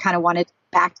mainstream. And she kind of wanted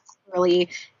back to early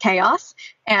chaos.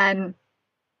 And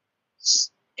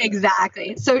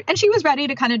exactly. So, and she was ready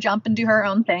to kind of jump and do her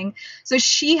own thing. So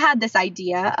she had this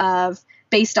idea of,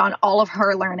 based on all of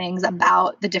her learnings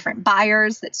about the different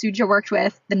buyers that Suja worked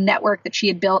with, the network that she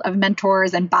had built of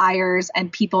mentors and buyers and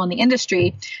people in the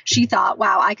industry, she thought,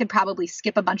 wow, I could probably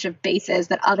skip a bunch of bases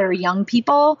that other young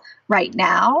people right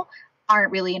now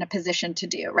aren't really in a position to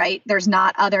do, right? There's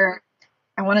not other,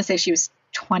 I want to say she was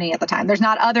 20 at the time. There's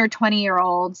not other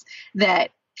 20-year-olds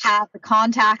that have the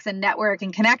contacts and network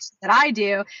and connections that I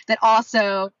do that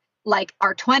also like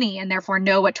are 20 and therefore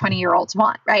know what 20-year-olds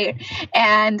want, right?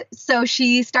 And so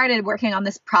she started working on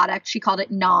this product. She called it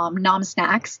Nom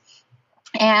Snacks.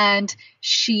 And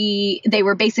they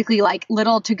were basically like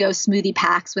little to-go smoothie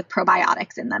packs with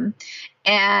probiotics in them.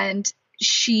 And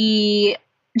she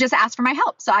just asked for my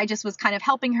help. So I just was kind of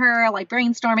helping her, like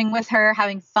brainstorming with her,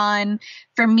 having fun.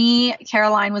 For me,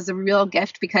 Caroline was a real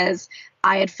gift because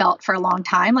I had felt for a long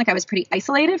time like I was pretty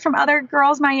isolated from other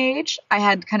girls my age. I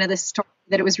had kind of this story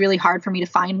that it was really hard for me to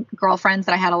find girlfriends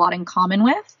that I had a lot in common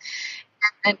with.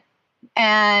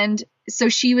 And so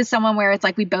she was someone where it's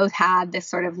like we both had this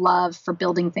sort of love for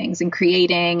building things and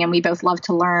creating, and we both loved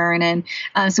to learn. And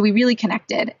so we really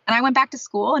connected. And I went back to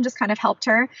school and just kind of helped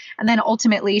her. And then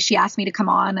ultimately she asked me to come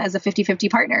on as a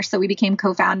 50-50 partner. So we became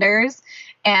co-founders.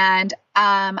 And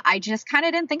I just kind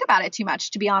of didn't think about it too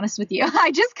much, to be honest with you.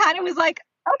 I just kind of was like,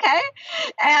 okay.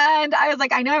 And I was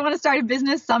like, I know I want to start a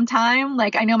business sometime.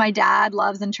 Like, I know my dad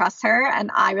loves and trusts her,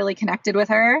 and I really connected with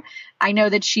her. I know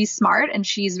that she's smart and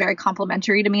she's very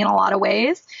complimentary to me in a lot of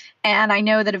ways. And I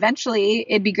know that eventually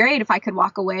it'd be great if I could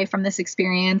walk away from this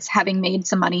experience having made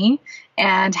some money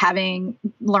and having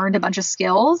learned a bunch of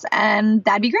skills, and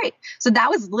that'd be great. So that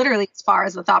was literally as far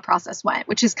as the thought process went,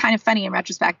 which is kind of funny in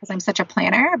retrospect because I'm such a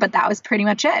planner, but that was pretty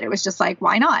much it. It was just like,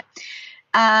 why not?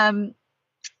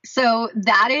 So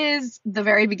that is the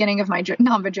very beginning of my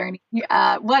Namba journey.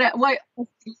 What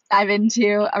dive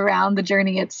into around the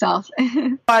journey itself?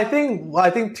 I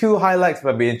think two highlights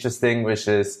might be interesting, which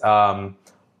is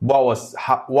what was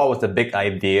the big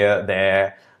idea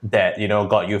there that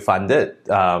got you funded,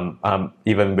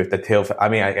 even with the Thiel. I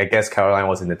mean, I guess Caroline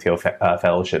was in the Thiel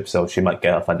fellowship, so she might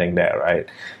get her funding there, right?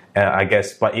 I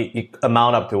guess, but it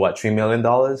amount up to what, $3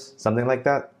 million, something like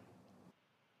that.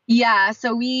 Yeah,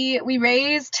 so we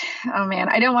raised, oh man,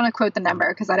 I don't want to quote the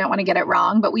number because I don't want to get it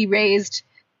wrong, but we raised,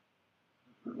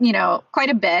 quite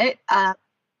a bit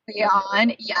early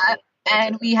on. Yeah.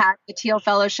 And we had the Thiel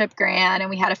Fellowship grant and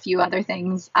we had a few other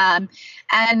things. And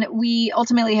we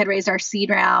ultimately had raised our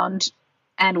seed round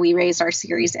and we raised our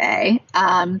Series A.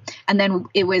 And then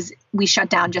we shut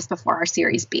down just before our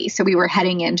Series B. So we were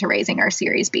heading into raising our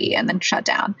Series B and then shut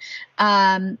down.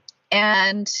 And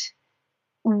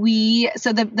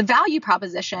the value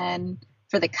proposition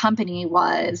for the company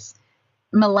was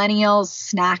millennials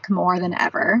snack more than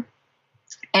ever.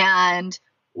 And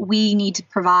we need to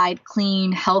provide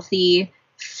clean, healthy,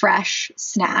 fresh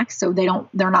snacks. So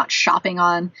they're not shopping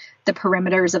on the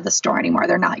perimeters of the store anymore.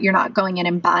 You're not going in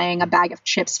and buying a bag of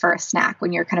chips for a snack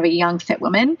when you're kind of a young, fit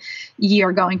woman.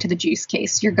 You're going to the juice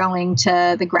case. You're going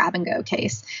to the grab and go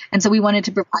case. And so we wanted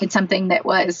to provide something that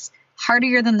was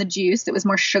heartier than the juice, that was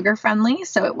more sugar friendly.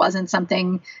 So it wasn't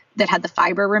something that had the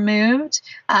fiber removed.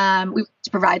 We wanted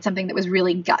to provide something that was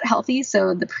really gut healthy.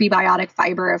 So the prebiotic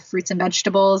fiber of fruits and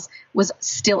vegetables was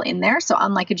still in there. So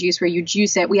unlike a juice where you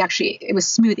juice it, it was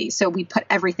smoothie. So we put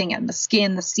everything in, the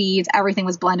skin, the seeds, everything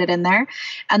was blended in there.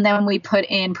 And then we put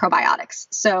in probiotics.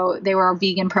 So they were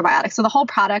vegan probiotics. So the whole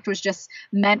product was just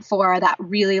meant for that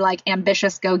really like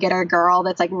ambitious go-getter girl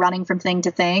that's like running from thing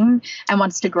to thing and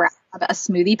wants to grab a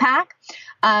smoothie pack.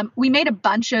 We made a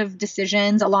bunch of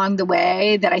decisions along the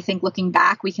way that I think looking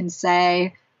back, we can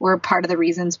say were part of the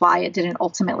reasons why it didn't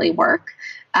ultimately work.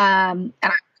 And I'm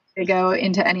not going to go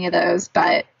into any of those,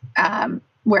 but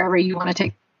wherever you want to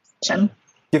take action.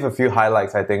 Give a few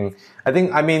highlights, I think,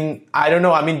 I mean, I don't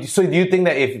know. I mean, so do you think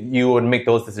that if you would make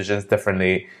those decisions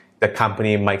differently, the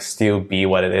company might still be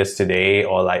what it is today,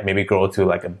 or like maybe grow to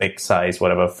like a big size,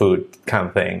 whatever food kind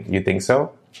of thing? You think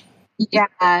so?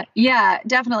 Yeah,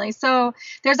 definitely. So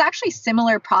there's actually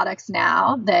similar products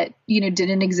now that,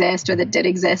 didn't exist or that did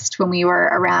exist when we were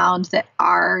around that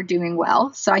are doing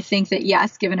well. So I think that,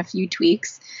 yes, given a few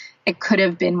tweaks, it could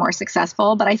have been more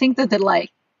successful. But I think that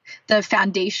the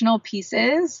foundational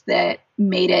pieces that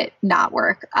made it not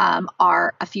work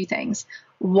are a few things.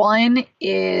 One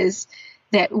is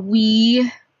that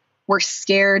we were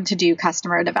scared to do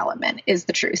customer development, is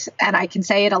the truth. And I can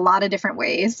say it a lot of different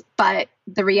ways, but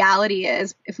the reality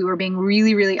is, if we were being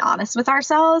really, really honest with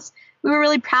ourselves, we were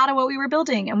really proud of what we were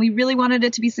building and we really wanted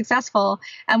it to be successful,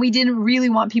 and we didn't really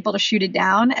want people to shoot it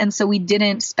down. And so we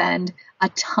didn't spend a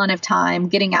ton of time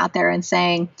getting out there and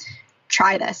saying,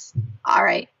 try this. All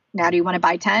right, now do you want to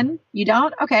buy 10? You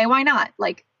don't? Okay, why not?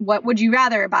 Like, what would you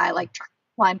rather buy? Like, try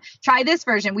one, try this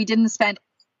version. We didn't spend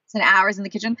and hours in the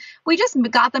kitchen. We just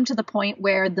got them to the point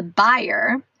where the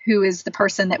buyer, who is the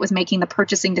person that was making the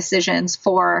purchasing decisions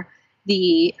for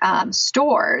the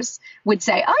stores, would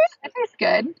say, oh yeah, that tastes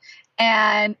good.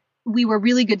 And we were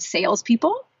really good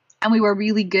salespeople and we were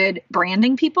really good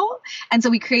branding people. And so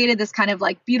we created this kind of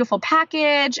like beautiful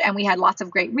package, and we had lots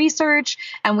of great research,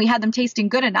 and we had them tasting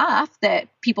good enough that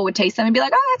people would taste them and be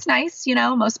like, oh, that's nice.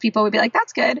 Most people would be like,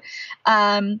 that's good.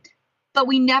 But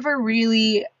we never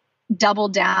really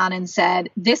doubled down and said,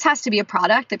 this has to be a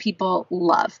product that people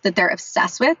love, that they're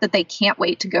obsessed with, that they can't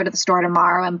wait to go to the store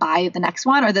tomorrow and buy the next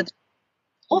one, or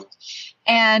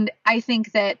and I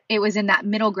think that it was in that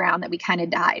middle ground that we kind of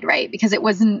died, right? Because it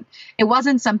wasn't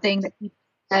something that people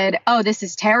said, oh, this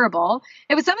is terrible.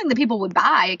 It was something that people would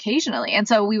buy occasionally. And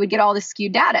so we would get all this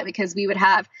skewed data because we would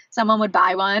have someone would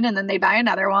buy one and then they'd buy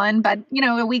another one, but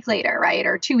a week later, right?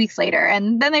 Or 2 weeks later.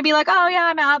 And then they'd be like, oh yeah,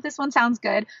 I'm out. This one sounds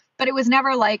good. But it was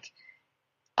never like,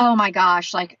 oh my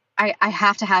gosh, like I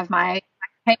have to have my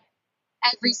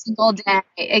every single day.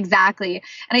 Exactly.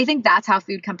 And I think that's how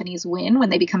food companies win, when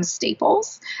they become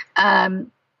staples. And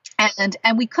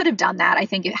we could have done that, I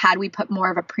think, had we put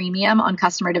more of a premium on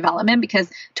customer development, because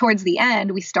towards the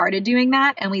end we started doing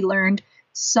that and we learned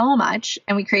so much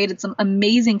and we created some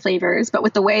amazing flavors. But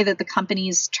with the way that the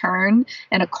companies turn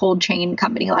in a cold chain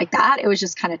company like that, it was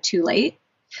just kind of too late.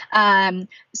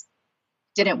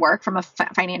 Didn't work from a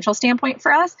financial standpoint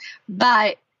for us,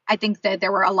 but I think that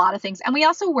there were a lot of things. And we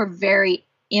also were very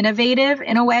innovative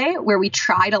in a way where we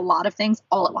tried a lot of things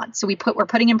all at once. So we're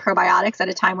putting in probiotics at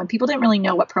a time when people didn't really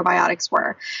know what probiotics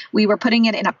were. We were putting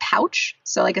it in a pouch,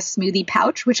 so like a smoothie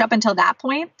pouch, which up until that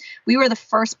point, we were the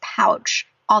first pouch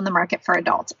on the market for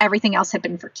adults. Everything else had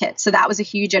been for kids. So that was a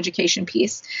huge education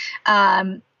piece.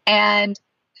 And then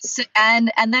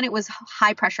it was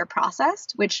high pressure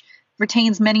processed, which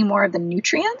retains many more of the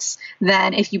nutrients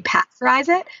than if you pasteurize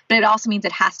it, but it also means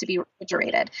it has to be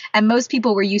refrigerated. And most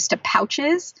people were used to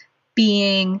pouches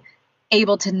being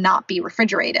able to not be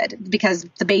refrigerated because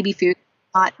the baby food,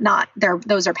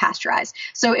 those are pasteurized.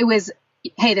 So it was,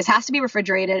 hey, this has to be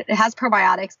refrigerated. It has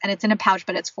probiotics and it's in a pouch,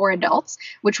 but it's for adults,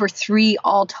 which were 3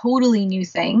 all totally new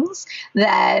things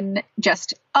than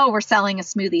just, oh, we're selling a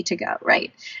smoothie to go,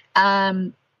 right?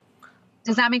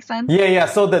 Does that make sense? Yeah.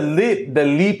 So the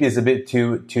leap is a bit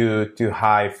too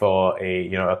high for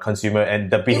a consumer, and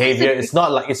the behavior it's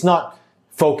not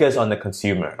focus on the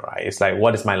consumer, right? It's like,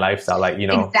 what is my lifestyle like, you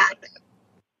know?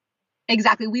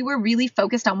 Exactly. We were really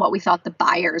focused on what we thought the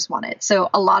buyers wanted. So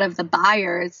a lot of the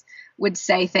buyers would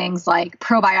say things like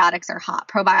probiotics are hot.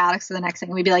 Probiotics are the next thing.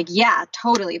 We'd be like, yeah,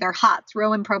 totally. They're hot.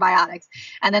 Throw in probiotics.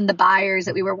 And then the buyers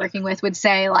that we were working with would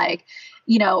say like,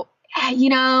 we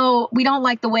don't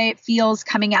like the way it feels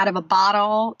coming out of a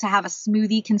bottle to have a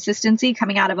smoothie consistency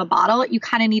coming out of a bottle. You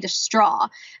kind of need a straw.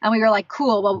 And we were like,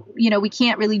 cool. Well, we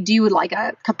can't really do like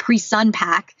a Capri Sun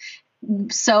pack.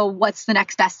 So what's the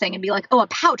next best thing? And be like, oh, a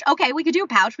pouch. Okay, we could do a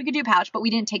pouch. But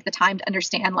we didn't take the time to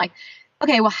understand like,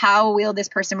 okay, well, how will this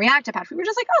person react to pouch? We were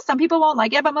just like, oh, some people won't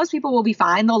like it, but most people will be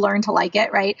fine. They'll learn to like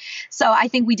it, right? So I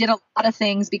think we did a lot of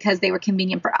things because they were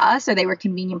convenient for us or they were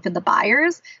convenient for the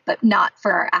buyers, but not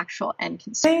for our actual end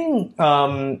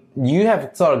consumer. You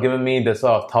have sort of given me the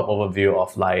sort of top overview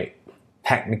of like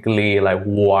technically like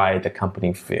why the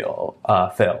company failed,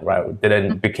 right?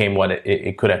 Didn't became what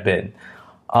it could have been.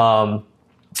 What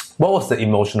was the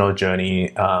emotional journey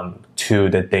to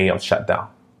the day of shutdown?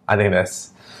 I think that's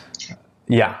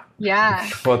yeah.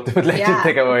 Well, let you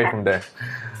take away from there.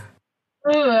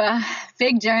 Ooh,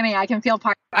 big journey. I can feel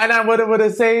part. And I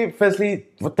would say, firstly,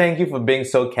 thank you for being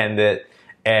so candid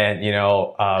and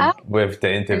with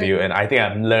the interview. And I think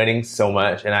I'm learning so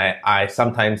much. And I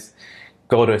sometimes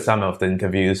go to some of the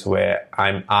interviews where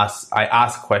I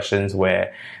ask questions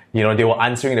where they were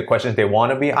answering the questions they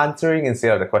want to be answering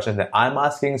instead of the questions that I'm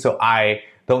asking. So I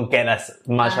don't get as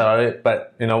much out of it.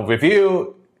 But with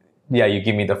you. Yeah, you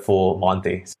give me the full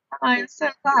Monty. I'm so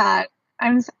glad.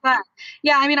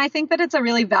 Yeah, I mean, I think that it's a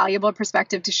really valuable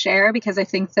perspective to share because I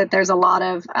think that there's a lot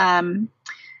of,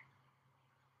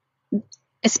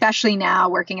 especially now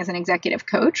working as an executive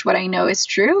coach, what I know is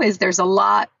true is there's a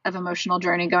lot of emotional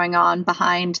journey going on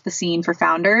behind the scene for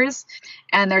founders.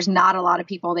 And there's not a lot of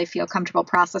people they feel comfortable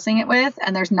processing it with.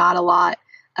 And there's not a lot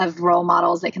of role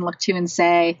models they can look to and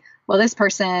say, well, this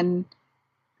person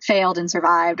failed and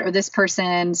survived, or this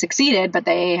person succeeded, but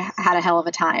they had a hell of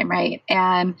a time, right?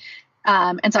 And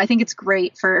so I think it's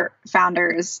great for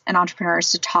founders and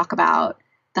entrepreneurs to talk about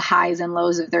the highs and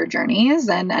lows of their journeys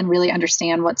and really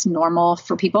understand what's normal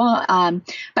for people.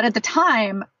 But at the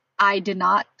time, I did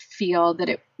not feel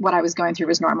that what I was going through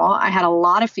was normal. I had a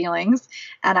lot of feelings,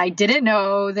 and I didn't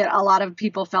know that a lot of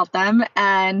people felt them,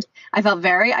 and I felt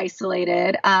very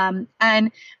isolated. And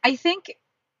I think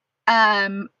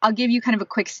I'll give you kind of a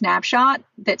quick snapshot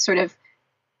that sort of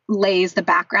lays the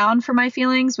background for my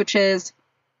feelings, which is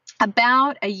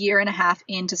about a year and a half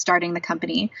into starting the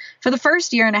company. For the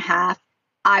first year and a half,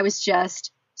 I was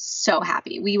just so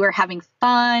happy. We were having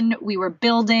fun. We were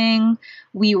building.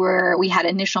 We had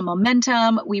initial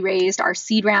momentum. We raised our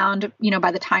seed round,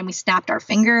 by the time we snapped our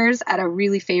fingers at a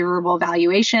really favorable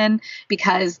valuation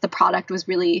because the product was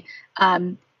really,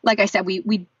 like I said,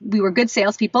 we were good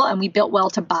salespeople and we built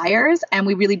well to buyers, and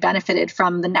we really benefited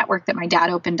from the network that my dad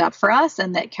opened up for us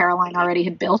and that Caroline already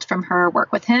had built from her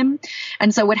work with him.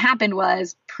 And so what happened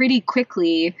was pretty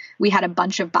quickly, we had a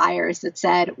bunch of buyers that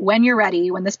said, when you're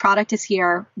ready, when this product is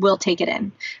here, we'll take it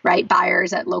in, right?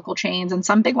 Buyers at local chains and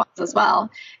some big ones as well.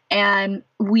 And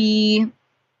we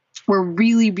were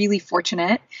really, really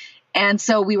fortunate. And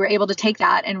so we were able to take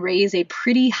that and raise a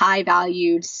pretty high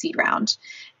valued seed round.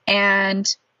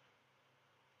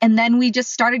 And then we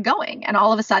just started going. And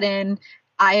all of a sudden,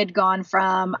 I had gone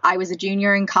from I was a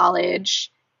junior in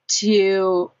college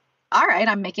to, all right,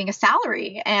 I'm making a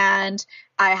salary and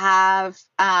I have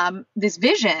this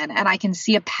vision and I can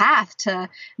see a path to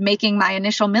making my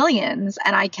initial millions,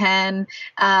 and I can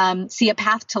see a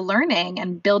path to learning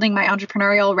and building my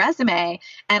entrepreneurial resume.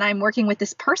 And I'm working with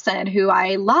this person who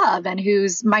I love and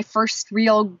who's my first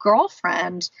real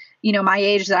girlfriend, my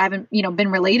age, that I haven't,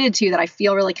 been related to, that I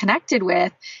feel really connected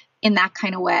with in that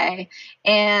kind of way.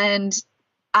 And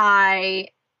I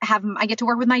get to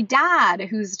work with my dad,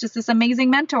 who's just this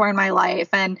amazing mentor in my life.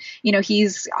 And,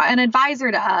 he's an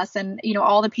advisor to us and,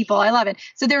 all the people I love. And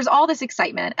so there's all this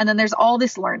excitement. And then there's all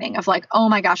this learning of like, oh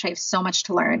my gosh, I have so much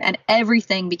to learn. And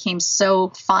everything became so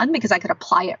fun because I could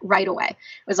apply it right away.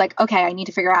 It was like, okay, I need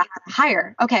to figure out how to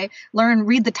hire. Okay,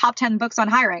 read the top 10 books on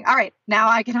hiring. All right, now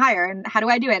I can hire. And how do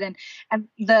I do it? And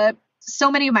so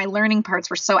many of my learning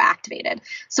parts were so activated.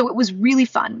 So it was really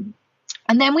fun.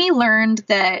 And then we learned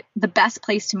that the best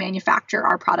place to manufacture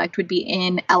our product would be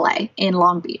in LA, in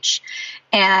Long Beach.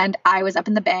 And I was up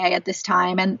in the Bay at this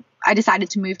time, and I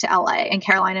decided to move to LA, and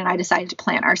Caroline and I decided to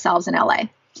plant ourselves in LA.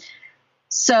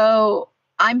 So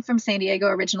I'm from San Diego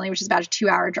originally, which is about a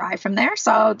 2-hour drive from there.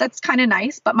 So that's kind of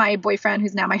nice. But my boyfriend,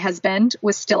 who's now my husband,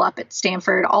 was still up at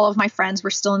Stanford. All of my friends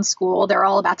were still in school. They're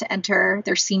all about to enter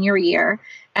their senior year.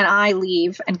 And I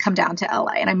leave and come down to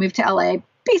LA. And I moved to LA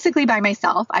basically by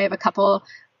myself. I have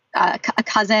a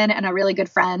cousin and a really good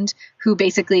friend who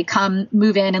basically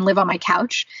move in and live on my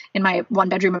couch in my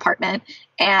 1-bedroom apartment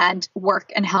and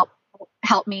work and help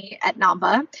me at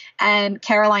Namba. And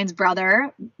Caroline's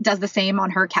brother does the same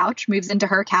on her couch, moves into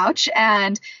her couch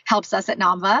and helps us at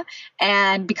Namba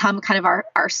and become kind of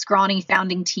our scrawny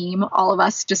founding team. All of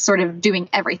us just sort of doing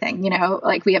everything,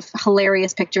 like we have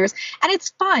hilarious pictures and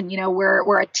it's fun.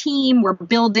 We're a team, we're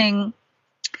building,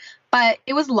 but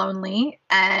it was lonely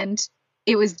and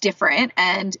it was different.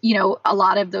 And, a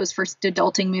lot of those first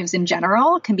adulting moves in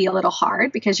general can be a little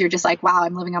hard because you're just like, wow,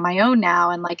 I'm living on my own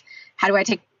now. And like, how do I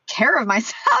take care of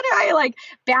myself? How do I like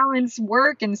balance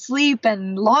work and sleep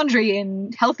and laundry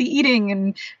and healthy eating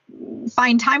and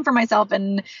find time for myself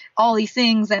and all these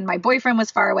things? And my boyfriend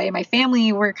was far away. My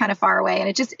family were kind of far away. And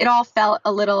it all felt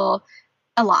a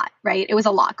lot, right? It was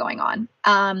a lot going on.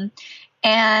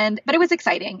 But it was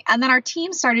exciting. And then our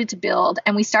team started to build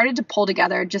and we started to pull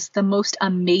together just the most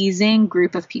amazing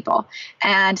group of people.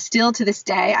 And still to this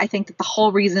day, I think that the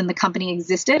whole reason the company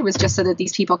existed was just so that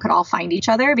these people could all find each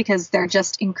other because they're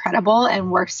just incredible and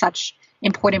we're such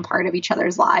important part of each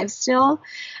other's lives still.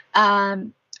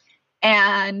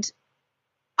 And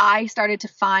I started to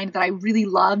find that I really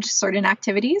loved certain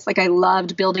activities. Like I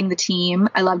loved building the team.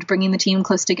 I loved bringing the team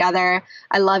close together.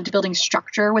 I loved building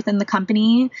structure within the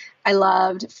company. I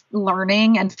loved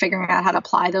learning and figuring out how to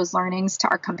apply those learnings to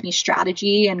our company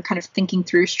strategy and kind of thinking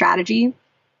through strategy.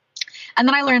 And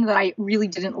then I learned that I really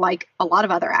didn't like a lot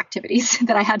of other activities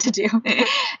that I had to do.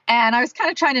 And I was kind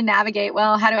of trying to navigate,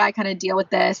 well, how do I kind of deal with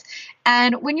this?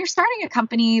 And when you're starting a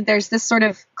company, there's this sort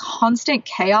of constant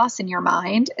chaos in your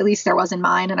mind. At least there was in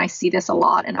mine. And I see this a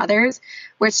lot in others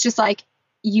where it's just like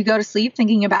you go to sleep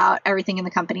thinking about everything in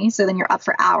the company. So then you're up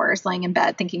for hours laying in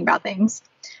bed thinking about things.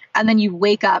 And then you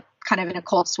wake up kind of in a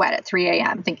cold sweat at 3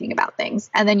 a.m. thinking about things.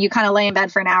 And then you kind of lay in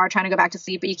bed for an hour trying to go back to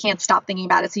sleep, but you can't stop thinking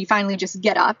about it. So you finally just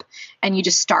get up and you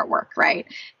just start work, right?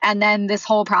 And then this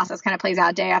whole process kind of plays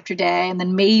out day after day. And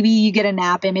then maybe you get a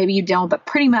nap and maybe you don't, but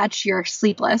pretty much you're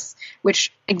sleepless,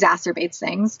 which exacerbates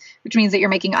things, which means that you're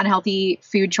making unhealthy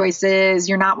food choices.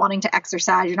 You're not wanting to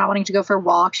exercise. You're not wanting to go for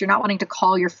walks. You're not wanting to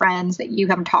call your friends that you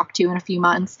haven't talked to in a few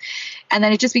months. And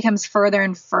then it just becomes further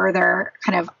and further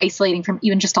kind of isolating from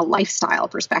even just a lifestyle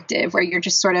perspective where you're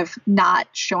just sort of not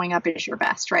showing up as your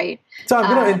best, right? So I'm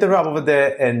going to interrupt over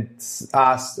there and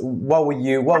ask, what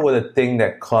were the thing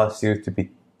that caused you to be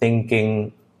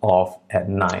thinking of at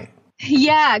night?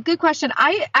 Yeah, good question.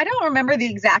 I don't remember the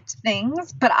exact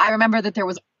things, but I remember that there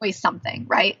was always something,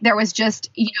 right? There was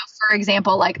just, for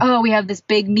example, like, oh, we have this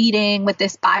big meeting with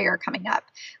this buyer coming up.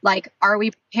 Like, are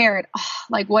we prepared? Oh,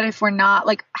 like, what if we're not?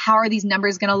 Like, how are these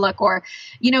numbers going to look? Or,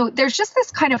 there's just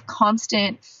this kind of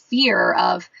constant fear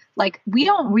of like, we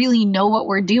don't really know what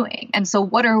we're doing. And so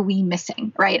what are we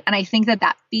missing, right? And I think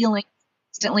that feeling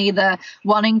constantly, the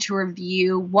wanting to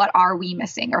review what are we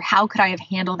missing or how could I have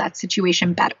handled that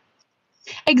situation better?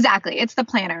 Exactly. It's the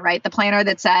planner, right? The planner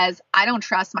that says, I don't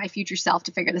trust my future self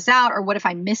to figure this out. Or what if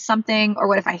I missed something? Or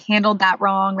what if I handled that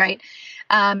wrong? Right.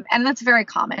 And that's very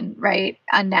common, right?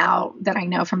 And now that I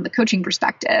know from the coaching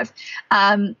perspective,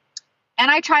 and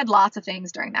I tried lots of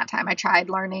things during that time. I tried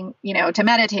learning, to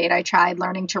meditate. I tried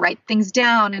learning to write things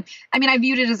down. And I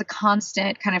viewed it as a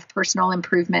constant kind of personal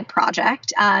improvement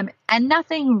project. And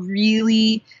nothing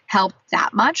really helped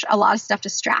that much. A lot of stuff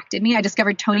distracted me. I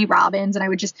discovered Tony Robbins and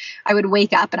I would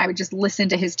wake up and I would just listen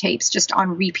to his tapes just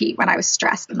on repeat when I was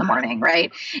stressed in the morning.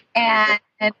 Right. And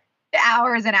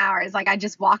hours and hours, like I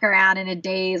just walk around in a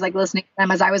daze, like listening to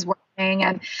them as I was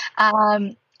working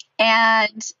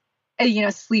and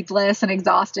sleepless and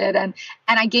exhausted. And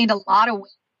I gained a lot of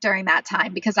weight during that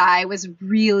time because I was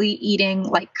really eating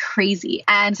like crazy.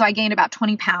 And so I gained about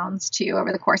 20 pounds too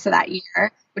over the course of that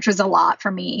year, which was a lot for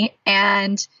me.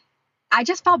 And I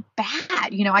just felt bad.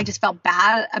 I just felt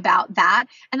bad about that.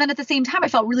 And then at the same time, I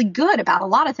felt really good about a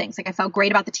lot of things. Like I felt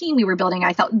great about the team we were building.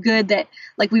 I felt good that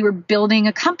like we were building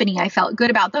a company. I felt good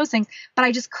about those things, but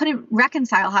I just couldn't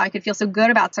reconcile how I could feel so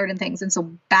good about certain things and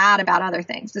so bad about other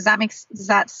things. Does that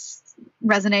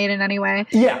resonate in any way?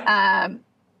 Yeah.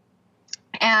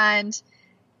 And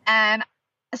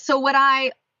so what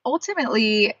I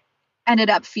ultimately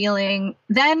ended up feeling,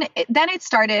 then it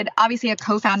started, obviously a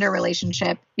co-founder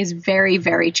relationship is very,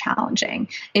 very challenging.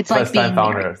 It's First like being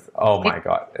time founders. Oh my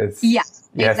God. Yeah.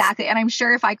 Yes. Exactly. And I'm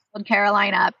sure if I called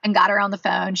Caroline up and got her on the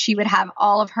phone, she would have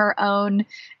all of her own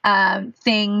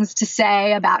things to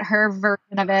say about her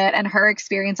version of it and her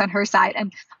experience on her side.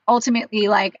 And ultimately,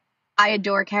 like, I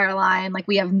adore Caroline. Like,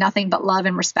 we have nothing but love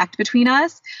and respect between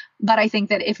us. But I think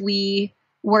that if we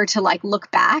were to like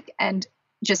look back and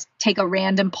just take a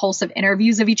random pulse of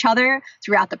interviews of each other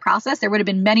throughout the process, there would have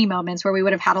been many moments where we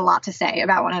would have had a lot to say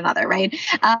about one another, right?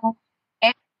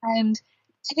 And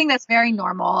I think that's very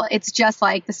normal. It's just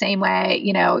like the same way,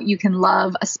 you know, you can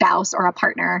love a spouse or a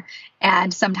partner,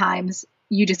 and sometimes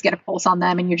you just get a pulse on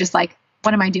them and you're just like,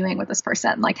 what am I doing with this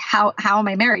person? Like, how am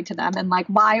I married to them? And like,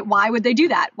 why would they do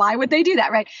that? Why would they do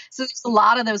that? Right. So there's a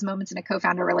lot of those moments in a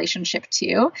co-founder relationship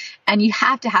too. And you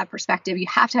have to have perspective. You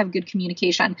have to have good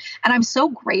communication. And I'm so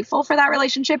grateful for that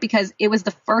relationship because it was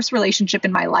the first relationship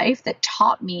in my life that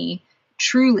taught me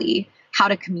truly how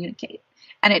to communicate.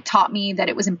 And it taught me that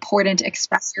it was important to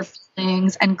express your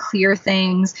feelings and clear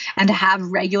things and to have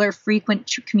regular,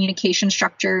 frequent communication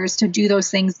structures to do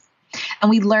those things. And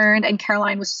we learned, and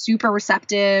Caroline was super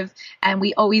receptive, and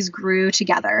we always grew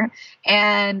together.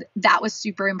 And that was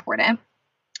super important.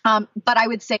 But I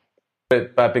would say,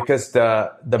 but because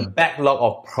the backlog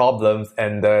of problems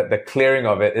and the clearing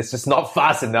of it is just not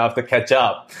fast enough to catch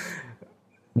up.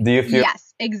 Do you feel?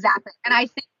 Yes, exactly. And I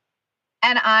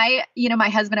think, you know, my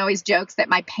husband always jokes that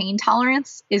my pain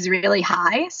tolerance is really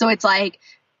high. So it's like,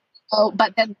 oh,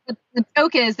 but the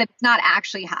joke is that it's not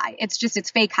actually high. It's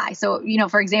fake high. So, you know,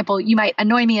 for example, you might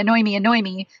annoy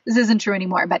me. This isn't true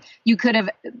anymore, but you could have,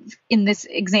 in this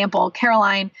example,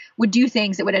 Caroline would do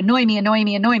things that would annoy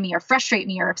me, or frustrate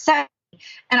me or upset me.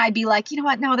 And I'd be like, you know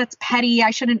what? No, that's petty.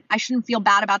 I shouldn't feel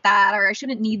bad about that, or I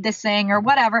shouldn't need this thing or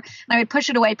whatever. And I would push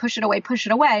it away.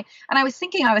 And I was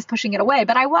thinking I was pushing it away,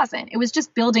 but I wasn't. It was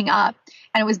just building up,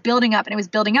 and it was building up,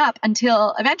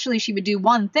 until eventually she would do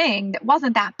one thing that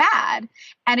wasn't that bad,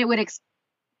 and it would,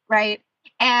 right?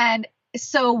 And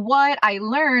so what I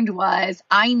learned was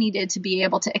I needed to be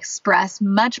able to express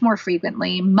much more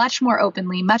frequently, much more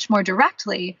openly, much more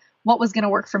directly what was going to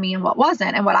work for me and what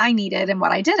wasn't, and what I needed and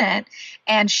what I didn't.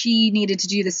 And she needed to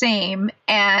do the same.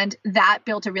 And that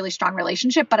built a really strong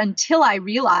relationship. But until I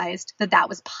realized that that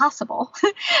was possible,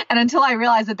 and until I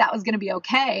realized that that was going to be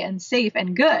okay and safe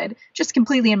and good, just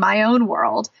completely in my own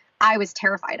world, I was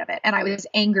terrified of it. And I was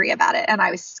angry about it. And I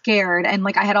was scared. And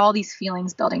like, I had all these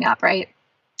feelings building up, right?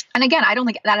 And again, I don't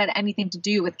think that had anything to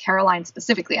do with Caroline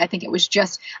specifically. I think it was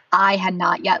just, I had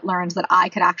not yet learned that I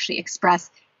could actually express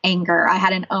anger. I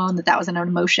hadn't owned that was an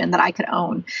emotion that I could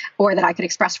own, or that I could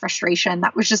express frustration.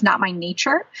 That was just not my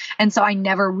nature. And so I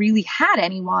never really had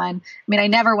anyone. I mean, I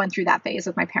never went through that phase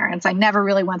with my parents. I never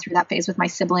really went through that phase with my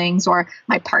siblings or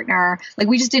my partner. Like,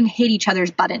 we just didn't hit each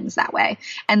other's buttons that way.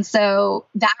 And so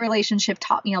that relationship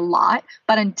taught me a lot.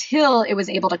 But until it was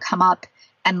able to come up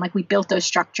and like we built those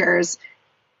structures,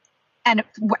 and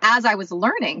as I was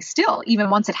learning still,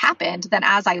 even once it happened, then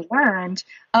as I learned,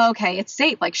 okay, it's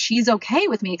safe. Like, she's okay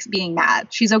with me being mad.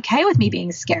 She's okay with me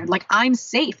being scared. Like, I'm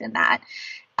safe in that.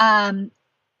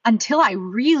 Until I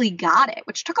really got it,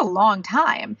 which took a long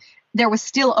time, there was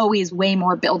still always way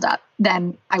more buildup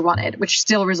than I wanted, which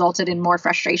still resulted in more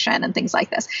frustration and things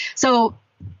like this. So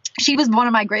she was one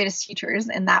of my greatest teachers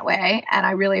in that way. And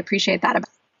I really appreciate that about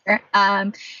her.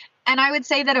 And I would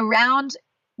say that around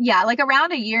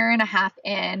a year and a half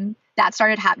in, that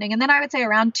started happening. And then I would say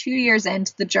around 2 years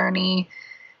into the journey,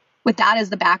 with that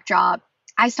as the backdrop,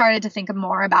 I started to think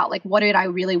more about like, what did I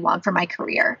really want for my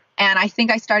career? And I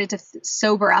think I started to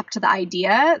sober up to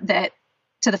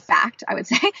the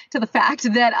fact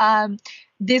that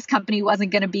this company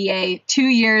wasn't going to be a 2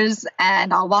 years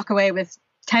and I'll walk away with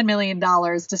 $10 million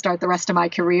to start the rest of my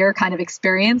career kind of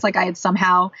experience. Like, I had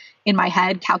somehow in my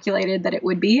head calculated that it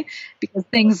would be, because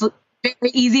things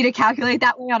very easy to calculate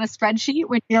that way on a spreadsheet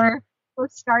when you're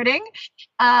first starting.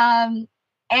 And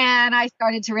I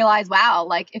started to realize, wow,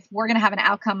 like, if we're going to have an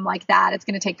outcome like that, it's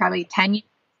going to take probably 10 years.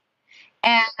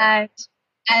 And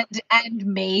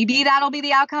maybe that'll be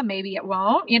the outcome. Maybe it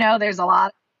won't. You know, there's a lot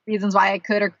of reasons why it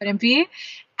could or couldn't be.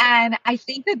 And I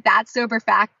think that sober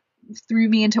fact threw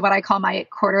me into what I call my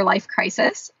quarter life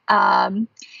crisis.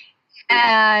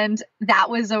 And that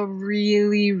was a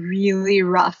really, really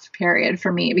rough period for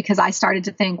me, because I started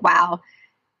to think, wow,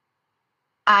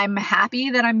 I'm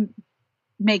happy that I'm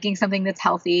making something that's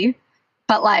healthy.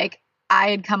 But like, I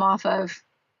had come off of,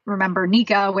 remember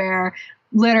Nika, where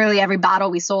literally every bottle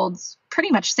we sold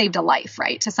pretty much saved a life,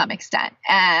 right? To some extent.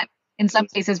 And in some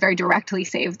cases, very directly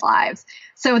saved lives.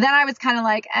 So then I was kind of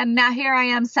like, and now here I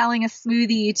am selling a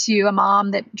smoothie to a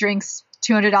mom that drinks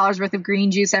 $200 worth of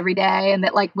green juice every day and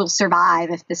that like we'll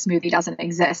survive if the smoothie doesn't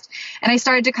exist. And I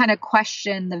started to kind of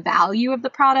question the value of the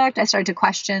product. I started to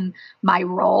question my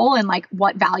role and like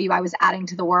what value I was adding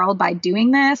to the world by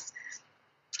doing this.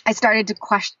 I started to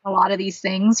question a lot of these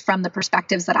things from the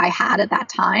perspectives that I had at that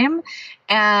time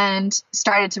and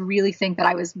started to really think that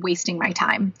I was wasting my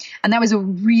time. And that was a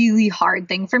really hard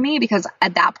thing for me because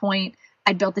at that point,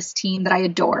 I'd built this team that I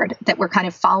adored that were kind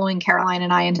of following Caroline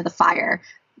and I into the fire.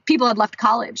 People had left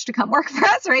college to come work for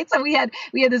us, right? So we had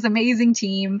this amazing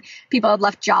team. People had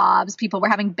left jobs. People were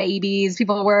having babies.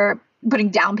 People were putting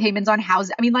down payments on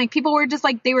houses. I mean, like people were just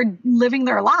like, they were living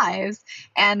their lives.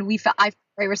 And I felt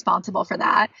very responsible for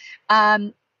that.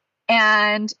 And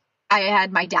I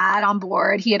had my dad on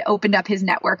board. He had opened up his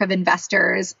network of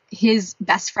investors. His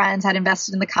best friends had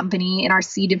invested in the company, in our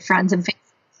seeded friends and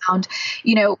family.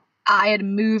 You know, I had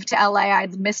moved to LA.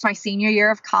 I'd missed my senior year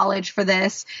of college for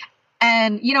this.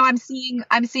 And, you know, I'm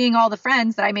seeing all the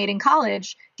friends that I made in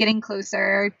college getting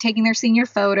closer, taking their senior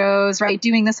photos, right?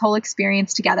 Doing this whole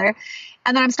experience together.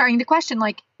 And then I'm starting to question,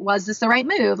 like, was this the right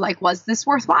move? Like, was this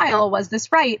worthwhile? Was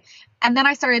this right? And then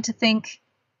I started to think,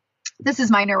 this is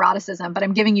my neuroticism, but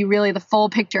I'm giving you really the full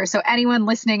picture. So anyone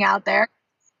listening out there,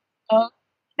 no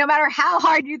matter how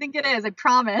hard you think it is, I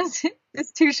promise,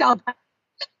 this too shall pass.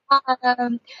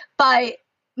 But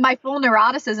my full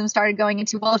neuroticism started going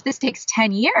into, well, if this takes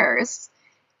 10 years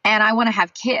and I want to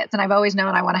have kids, and I've always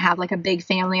known I want to have like a big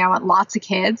family, I want lots of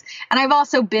kids. And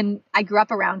I grew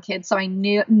up around kids, so I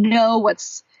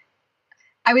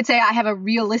I would say I have a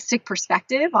realistic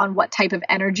perspective on what type of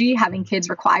energy having kids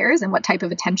requires and what type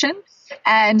of attention.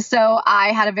 And so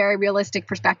I had a very realistic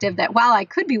perspective that while I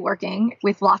could be working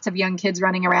with lots of young kids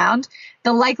running around,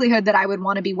 the likelihood that I would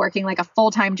want to be working like a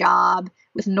full-time job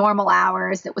with normal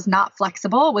hours that was not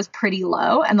flexible was pretty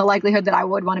low. And the likelihood that I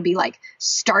would want to be like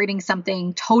starting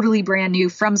something totally brand new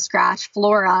from scratch,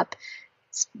 floor up,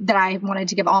 that I wanted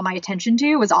to give all my attention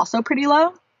to was also pretty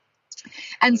low.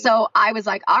 And so I was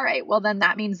like, all right, well, then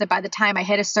that means that by the time I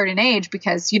hit a certain age,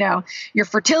 because, you know, your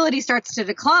fertility starts to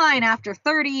decline after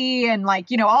 30 and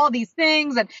like, you know, all of these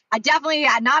things. And I definitely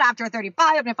not after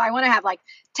 35. And if I want to have like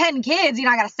 10 kids, you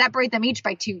know, I got to separate them each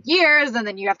by 2 years. And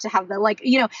then you have to have the like,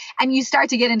 you know, and you start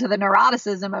to get into the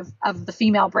neuroticism of the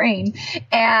female brain.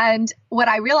 And what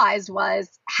I realized was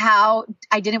how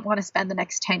I didn't want to spend the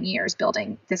next 10 years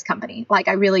building this company. Like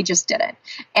I really just didn't.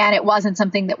 And it wasn't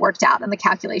something that worked out in the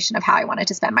calculation of how I wanted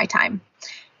to spend my time.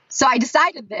 So I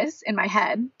decided this in my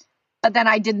head, but then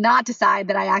I did not decide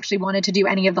that I actually wanted to do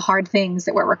any of the hard things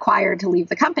that were required to leave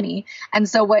the company. And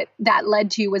so what that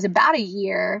led to was about a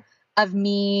year of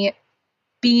me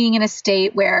being in a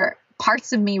state where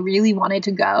parts of me really wanted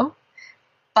to go,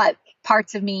 but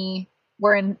parts of me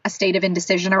were in a state of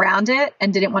indecision around it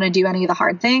and didn't want to do any of the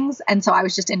hard things. And so I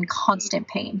was just in constant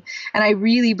pain. And I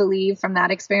really believe from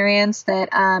that experience that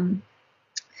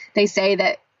they say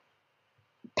that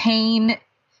pain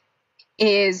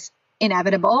is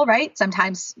inevitable, right?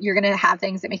 Sometimes you're going to have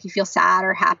things that make you feel sad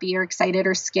or happy or excited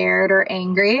or scared or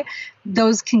angry.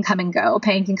 Those can come and go.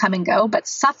 Pain can come and go, but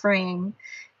suffering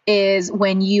is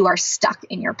when you are stuck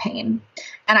in your pain.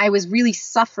 And I was really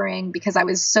suffering because I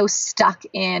was so stuck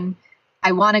in,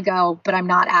 I want to go, but I'm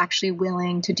not actually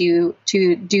willing to do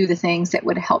the things that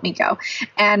would help me go.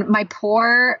 And my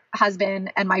poor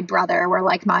husband and my brother were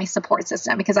like my support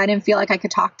system because I didn't feel like I could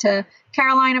talk to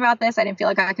Caroline about this. I didn't feel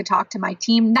like I could talk to my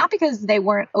team, not because they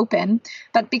weren't open,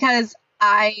 but because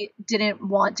I didn't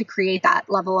want to create that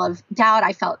level of doubt.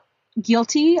 I felt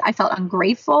guilty. I felt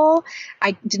ungrateful.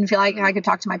 I didn't feel like I could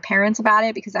talk to my parents about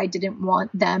it because I didn't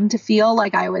want them to feel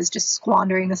like I was just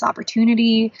squandering this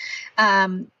opportunity.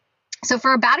 So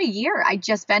for about a year, I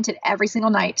just vented every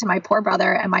single night to my poor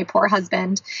brother and my poor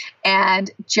husband and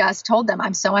just told them,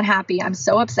 I'm so unhappy. I'm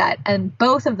so upset. And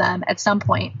both of them at some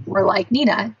point were like,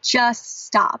 Nina, just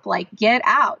stop, like, get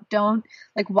out. Don't,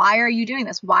 like, why are you doing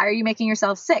this? Why are you making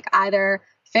yourself sick? Either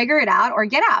figure it out or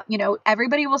get out. You know,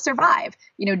 everybody will survive,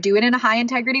 you know, do it in a high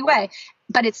integrity way.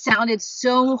 But it sounded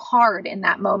so hard in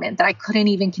that moment that I couldn't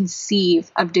even conceive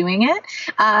of doing it.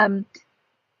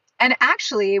 And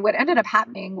actually what ended up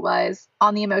happening was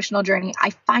on the emotional journey,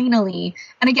 I finally,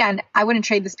 and again, I wouldn't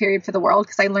trade this period for the world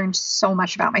because I learned so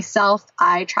much about myself.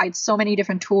 I tried so many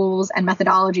different tools and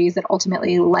methodologies that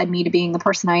ultimately led me to being the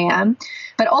person I am.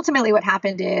 But ultimately what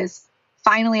happened is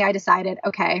finally I decided,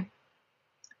 okay,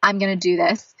 I'm going to do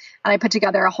this. And I put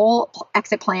together a whole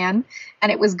exit plan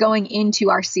and it was going into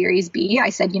our Series B.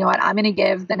 I said, you know what, I'm going to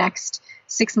give the next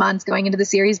 6 months going into the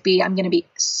Series B. I'm going to be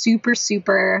super,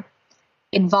 super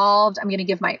involved. I'm going to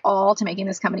give my all to making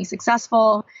this company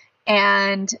successful.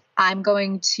 And I'm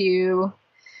going to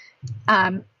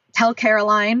tell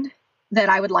Caroline that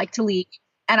I would like to leave,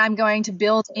 and I'm going to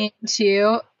build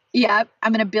into, I'm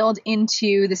going to build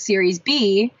into the Series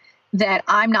B that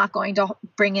I'm not going to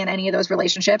bring in any of those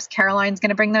relationships. Caroline's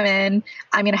going to bring them in.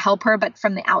 I'm going to help her, but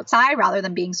from the outside, rather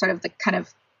than being sort of the kind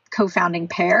of co-founding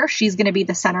pair, she's going to be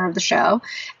the center of the show,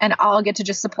 and I'll get to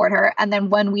just support her. And then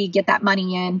when we get that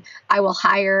money in, I will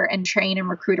hire and train and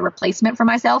recruit a replacement for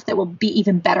myself that will be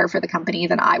even better for the company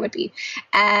than I would be.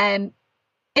 And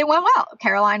it went well.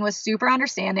 Caroline was super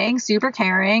understanding, super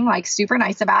caring, like super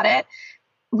nice about it.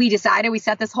 We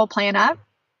set this whole plan up.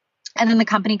 And then the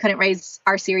company couldn't raise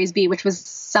our Series B, which was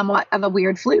somewhat of a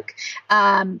weird fluke,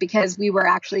 because we were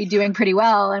actually doing pretty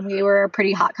well and we were a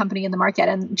pretty hot company in the market.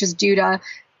 And just due to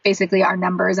basically our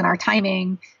numbers and our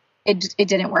timing, it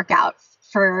didn't work out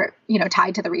for,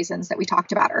 tied to the reasons that we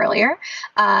talked about earlier.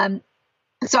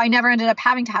 So I never ended up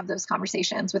having to have those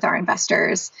conversations with our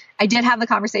investors. I did have the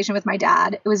conversation with my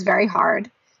dad. It was very hard.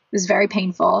 It was very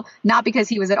painful, not because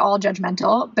he was at all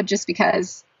judgmental, but just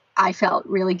because I felt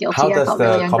really guilty. How does I felt the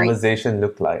really conversation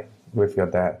look like with your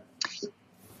dad?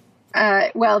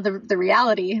 Well, the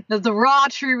reality, the raw,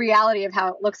 true reality of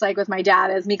how it looks like with my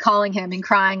dad is me calling him and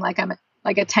crying like I'm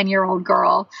like a 10-year-old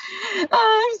girl.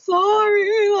 I'm sorry,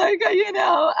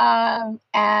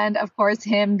 and of course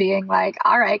him being like,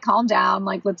 all right, calm down.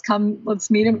 Like, let's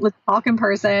meet him. Let's talk in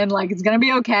person. Like, it's going to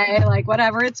be okay. Like,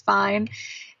 whatever, it's fine.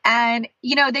 And,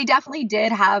 they definitely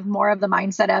did have more of the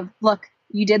mindset of, look,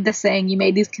 you did this thing, you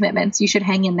made these commitments, you should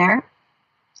hang in there.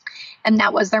 And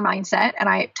that was their mindset. And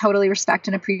I totally respect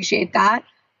and appreciate that.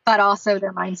 But also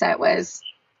their mindset was,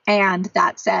 and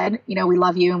that said, we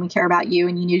love you and we care about you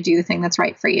and you need to do the thing that's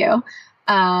right for you.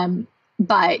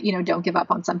 But, don't give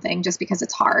up on something just because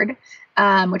it's hard,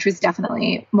 which was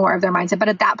definitely more of their mindset. But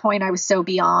at that point, I was so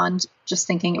beyond just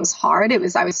thinking it was hard. I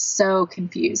was so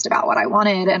confused about what I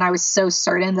wanted. And I was so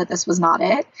certain that this was not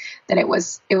it, that it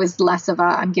was less of a,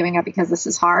 I'm giving up because this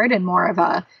is hard, and more of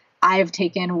a, I have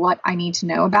taken what I need to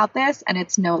know about this and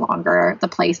it's no longer the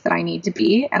place that I need to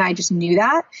be. And I just knew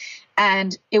that.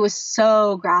 And it was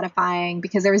so gratifying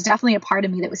because there was definitely a part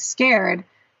of me that was scared.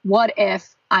 What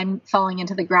if I'm falling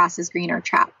into the grass is greener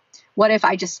trap? What if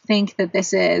I just think that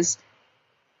this is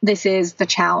the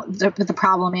challenge? The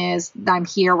problem is that I'm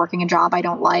here working a job I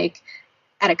don't like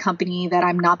at a company that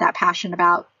I'm not that passionate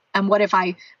about. And what if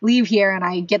I leave here and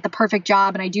I get the perfect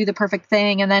job and I do the perfect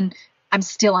thing and then I'm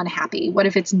still unhappy? What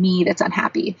if it's me that's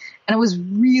unhappy? And it was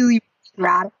really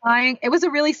gratifying. It was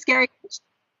a really scary question.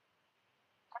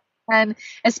 And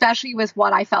especially with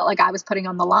what I felt like I was putting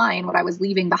on the line, what I was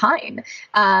leaving behind.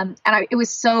 It was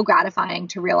so gratifying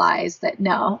to realize that,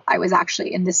 no, I was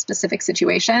actually in this specific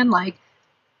situation. Like,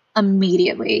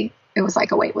 immediately, it was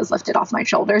like a weight was lifted off my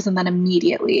shoulders. And then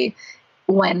immediately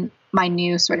when my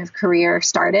new sort of career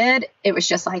started, it was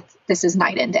just like, this is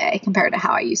night and day compared to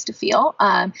how I used to feel.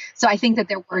 So I think that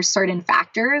there were certain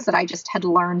factors that I just had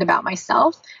learned about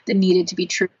myself that needed to be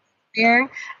true here.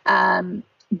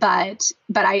 But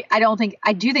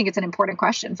I do think it's an important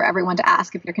question for everyone to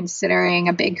ask if you're considering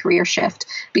a big career shift,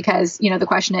 because, the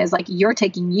question is like, you are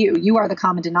the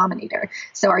common denominator.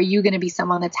 So are you going to be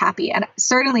someone that's happy? And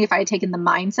certainly if I had taken the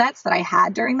mindsets that I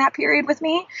had during that period with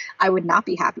me, I would not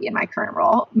be happy in my current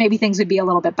role. Maybe things would be a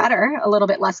little bit better, a little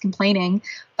bit less complaining,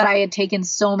 but I had taken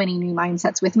so many new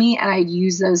mindsets with me and I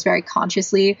used those very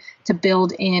consciously to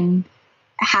build in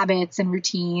habits and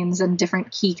routines and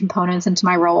different key components into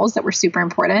my roles that were super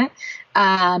important.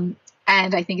 And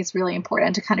I think it's really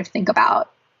important to kind of think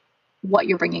about what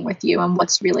you're bringing with you and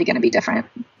what's really going to be different.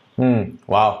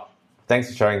 Wow. Thanks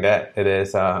for sharing that. It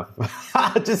is,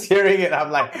 just hearing it,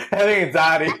 I'm like having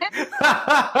anxiety.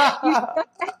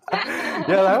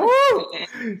 You're like, woo!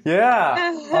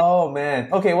 Yeah. Oh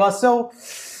man. Okay. Well, so,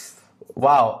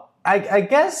 wow. I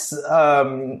guess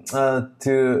how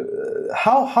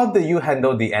do you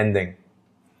handle the ending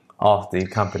of the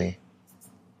company?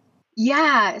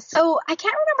 Yeah, so I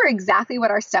can't remember exactly what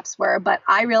our steps were, but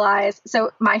I realized,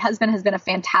 so my husband has been a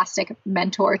fantastic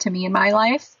mentor to me in my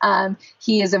life.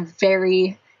 He is a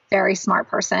very, very smart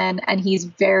person and he's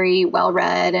very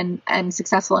well-read and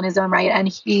successful in his own right. And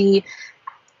he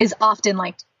is often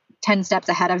like 10 steps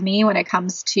ahead of me when it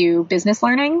comes to business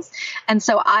learnings. And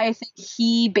so I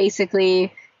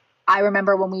think I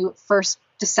remember when we first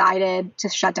decided to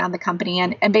shut down the company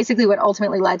and basically what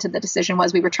ultimately led to the decision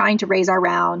was we were trying to raise our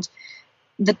round.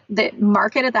 The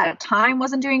market at that time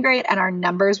wasn't doing great and our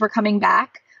numbers were coming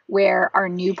back where our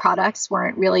new products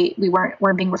weren't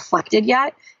being reflected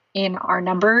yet in our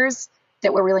numbers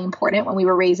that were really important when we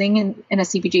were raising in a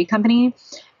CPG company.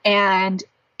 And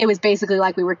it was basically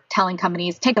like we were telling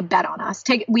companies, take a bet on us.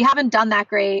 We haven't done that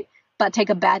great, but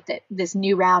take a bet that this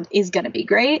new round is going to be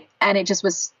great. And it just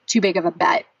was too big of a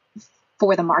bet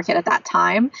for the market at that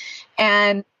time.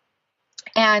 And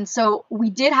so we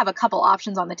did have a couple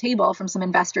options on the table from some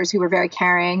investors who were very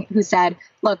caring, who said,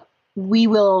 look, we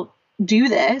will do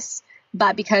this,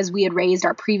 but because we had raised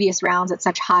our previous rounds at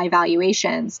such high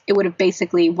valuations, it would have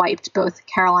basically wiped both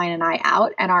Caroline and I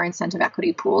out and our incentive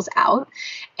equity pools out.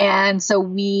 And so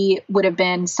we would have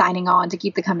been signing on to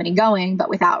keep the company going, but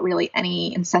without really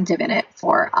any incentive in it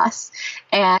for us.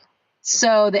 And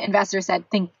so the investor said,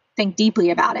 think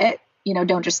deeply about it.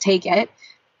 Don't just take it,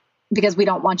 because we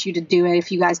don't want you to do it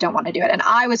if you guys don't want to do it. And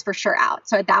I was for sure out.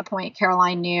 So at that point,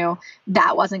 Caroline knew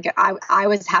that wasn't good. I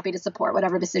was happy to support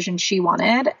whatever decision she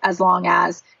wanted, as long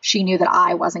as she knew that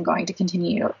I wasn't going to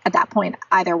continue at that point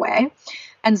either way.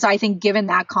 And so I think given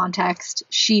that context,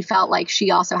 she felt like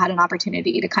she also had an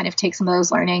opportunity to kind of take some of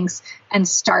those learnings and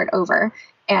start over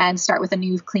and start with a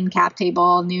new clean cap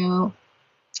table, new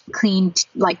clean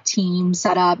team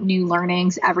set up, new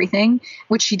learnings, everything,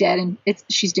 which she did. And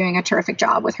she's doing a terrific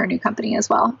job with her new company as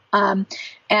well.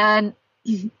 And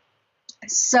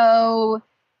so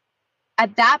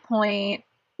at that point,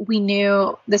 we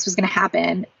knew this was going to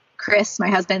happen. Chris, my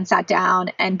husband, sat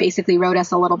down and basically wrote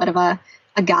us a little bit of a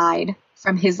guide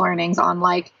from his learnings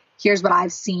on here's what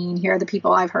I've seen. Here are the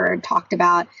people I've heard talked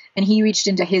about. And he reached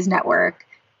into his network.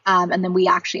 And then we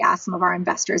actually asked some of our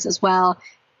investors as well,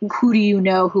 who do you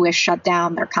know who has shut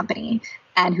down their company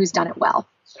and who's done it well?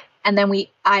 And then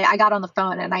I got on the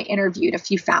phone and I interviewed a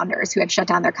few founders who had shut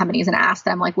down their companies and asked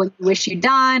them, what do you wish you'd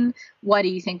done? What do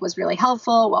you think was really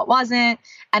helpful? What wasn't?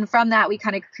 And from that, we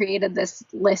kind of created this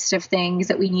list of things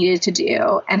that we needed to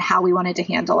do and how we wanted to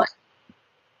handle it.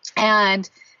 And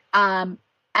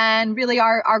really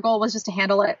our goal was just to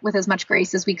handle it with as much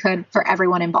grace as we could for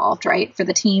everyone involved, right? For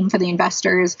the team, for the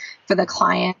investors, for the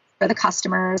client, for the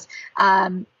customers.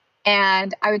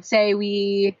 And I would say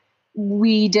we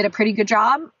did a pretty good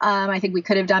job. I think we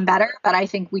could have done better, but I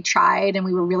think we tried and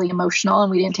we were really emotional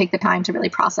and we didn't take the time to really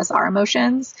process our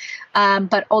emotions.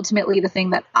 But ultimately, the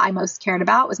thing that I most cared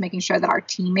about was making sure that our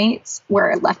teammates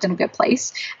were left in a good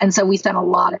place. And so we spent a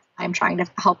lot of time trying to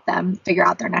help them figure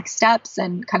out their next steps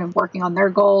and kind of working on their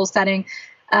goal setting.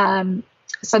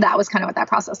 So that was kind of what that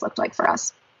process looked like for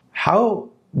us. How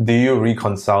do you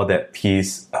reconcile that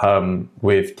piece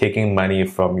with taking money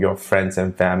from your friends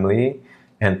and family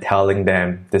and telling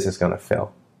them this is going to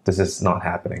fail? This is not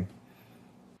happening.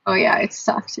 Oh yeah, it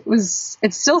sucked.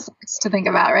 It still sucks to think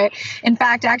about, right? In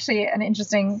fact, actually an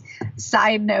interesting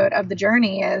side note of the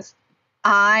journey is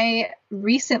I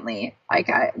recently,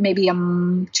 maybe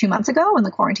 2 months ago when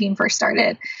the quarantine first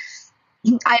started,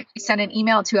 I sent an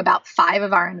email to about 5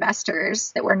 of our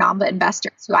investors that were Namba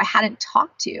investors who I hadn't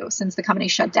talked to since the company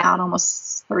shut down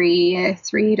almost 3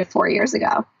 to 4 years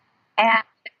ago. And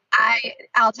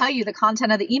I'll tell you, the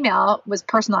content of the email was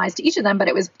personalized to each of them, but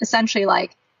it was essentially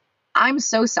I'm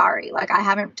so sorry. I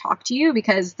haven't talked to you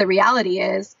because the reality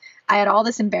is I had all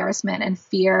this embarrassment and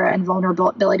fear and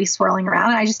vulnerability swirling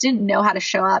around. And I just didn't know how to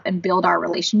show up and build our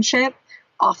relationship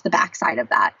off the backside of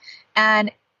that.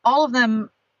 And all of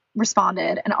them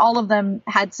responded, and all of them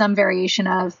had some variation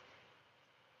of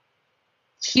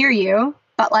hear you,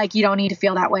 but you don't need to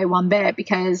feel that way one bit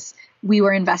because we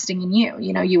were investing in you.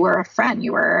 You were a friend,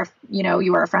 you were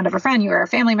a friend of a friend, you were a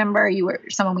family member, you were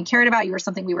someone we cared about, you were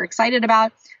something we were excited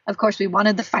about. Of course, we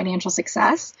wanted the financial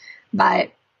success, but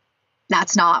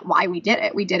that's not why we did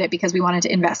it. We did it because we wanted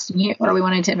to invest in you, or we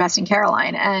wanted to invest in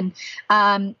Caroline. And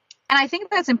I think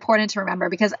that's important to remember,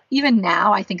 because even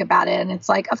now I think about it and it's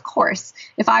of course,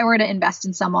 if I were to invest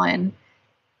in someone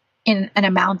in an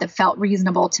amount that felt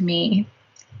reasonable to me,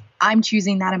 I'm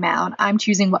choosing that amount. I'm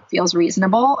choosing what feels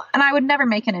reasonable. And I would never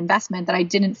make an investment that I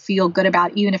didn't feel good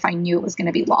about, even if I knew it was going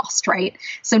to be lost, right?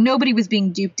 So nobody was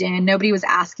being duped in. Nobody was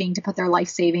asking to put their life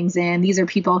savings in. These are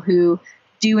people who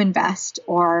do invest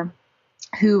or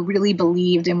who really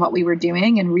believed in what we were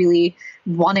doing and really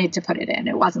wanted to put it in.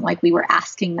 It wasn't like we were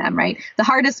asking them, right? The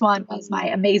hardest one was my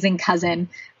amazing cousin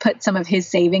put some of his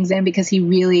savings in because he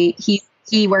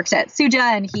works at Suja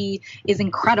and he is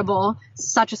incredible,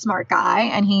 such a smart guy,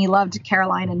 and he loved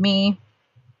Caroline and me,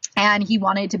 and he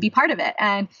wanted to be part of it.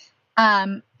 And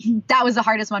that was the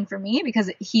hardest one for me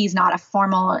because he's not a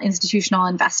formal institutional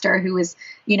investor who is,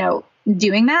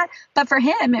 doing that. But for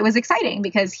him, it was exciting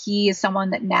because he is someone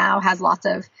that now has lots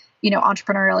of,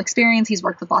 entrepreneurial experience. He's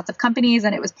worked with lots of companies,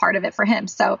 and it was part of it for him.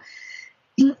 So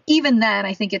even then,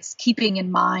 I think it's keeping in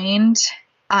mind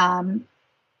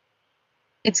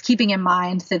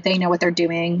that they know what they're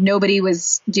doing. Nobody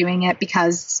was doing it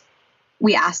because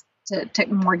we asked to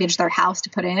mortgage their house to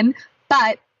put in,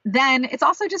 but then it's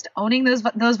also just owning those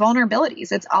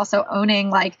vulnerabilities. It's also owning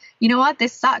like, you know what,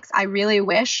 this sucks. I really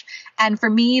wish. And for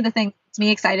me, the thing that gets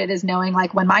me excited is knowing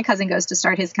like when my cousin goes to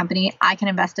start his company, I can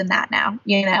invest in that now,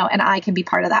 you know, and I can be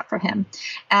part of that for him.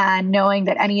 And knowing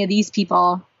that any of these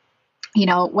people, you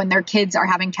know, when their kids are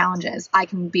having challenges, I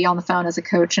can be on the phone as a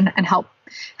coach and help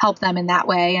them in that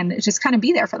way and just kind of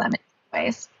be there for them in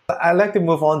ways. I'd like to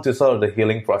move on to sort of the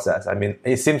healing process. I mean,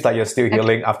 it seems like you're still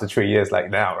healing after 3 years like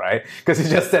now, right? Because you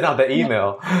just sent out the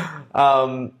email.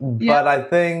 But I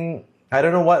think, I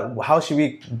don't know how should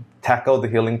we tackle the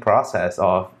healing process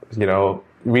of, you know,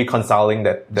 reconciling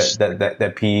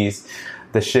that piece,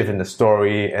 the shift in the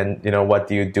story, and, you know, what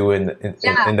do you do in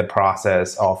the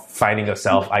process of finding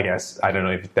yourself, I guess. I don't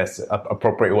know if that's an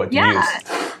appropriate word to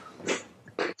use.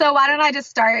 So why don't I just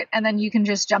start and then you can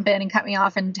just jump in and cut me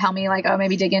off and tell me like, oh,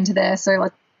 maybe dig into this or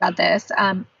let's talk about this.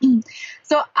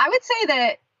 So I would say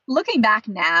that looking back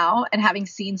now and having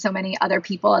seen so many other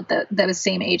people at those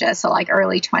same ages, so like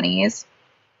early 20s,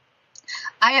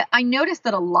 I noticed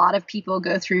that a lot of people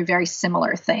go through very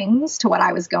similar things to what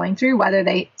I was going through, whether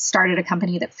they started a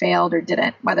company that failed or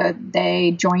didn't, whether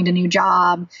they joined a new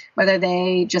job, whether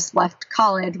they just left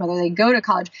college, whether they go to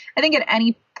college. I think at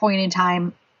any point in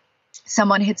time,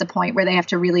 someone hits a point where they have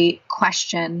to really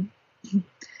question,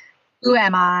 who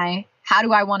am I? How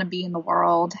do I want to be in the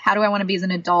world? How do I want to be as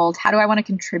an adult? How do I want to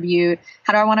contribute?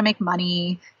 How do I want to make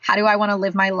money? How do I want to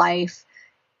live my life?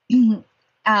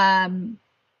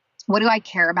 What do I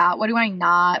care about? What do I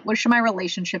not? What should my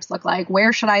relationships look like?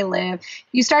 Where should I live?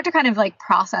 You start to kind of like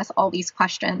process all these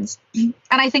questions. And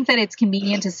I think that it's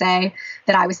convenient to say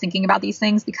that I was thinking about these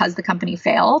things because the company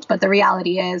failed. But the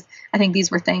reality is, I think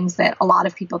these were things that a lot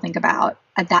of people think about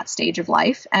at that stage of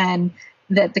life, and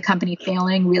that the company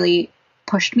failing really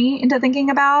pushed me into thinking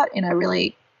about in a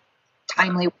really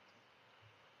timely way.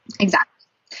 Exactly.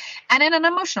 And in an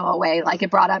emotional way, like it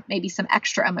brought up maybe some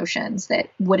extra emotions that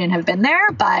wouldn't have been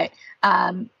there, but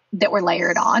that were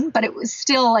layered on. But it was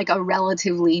still like a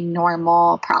relatively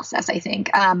normal process, I think.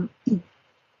 I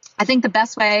think the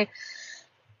best way,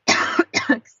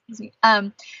 excuse me,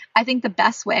 I think the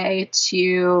best way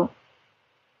to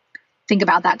think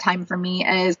about that time for me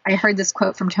is, I heard this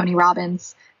quote from Tony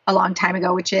Robbins a long time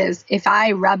ago, which is, if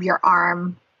I rub your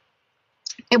arm,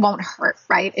 it won't hurt,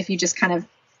 right? If you just kind of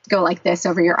go like this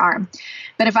over your arm.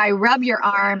 But if I rub your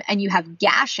arm and you have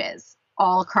gashes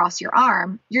all across your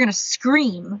arm, you're going to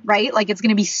scream, right? Like it's going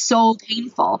to be so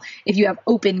painful if you have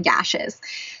open gashes.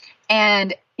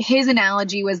 And his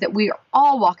analogy was that we are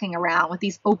all walking around with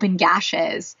these open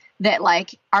gashes that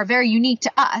like are very unique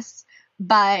to us,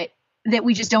 but that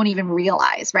we just don't even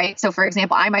realize, right? So for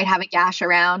example, I might have a gash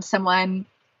around someone,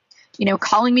 you know,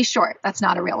 calling me short. That's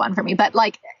not a real one for me, but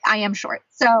like I am short.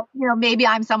 So, you know, maybe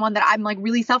I'm someone that I'm like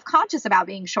really self-conscious about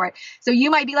being short. So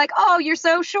you might be like, oh, you're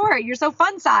so short, you're so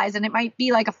fun size. And it might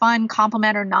be like a fun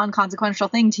compliment or non-consequential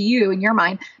thing to you in your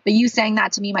mind, but you saying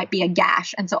that to me might be a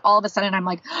gash. And so all of a sudden I'm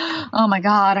like, oh my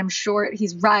God, I'm short.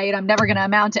 He's right. I'm never going to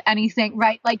amount to anything,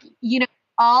 right? Like, you know,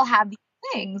 all have these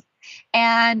things.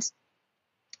 And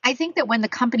I think that when the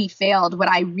company failed, what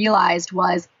I realized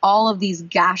was all of these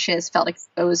gashes felt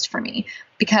exposed for me,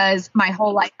 because my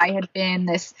whole life I had been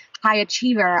this high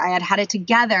achiever. I had had it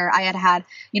together. I had,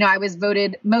 you know, I was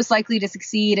voted most likely to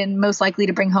succeed and most likely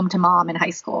to bring home to mom in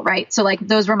high school, right? So like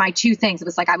those were my two things. It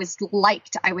was like I was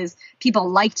liked.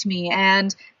 People liked me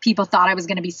and people thought I was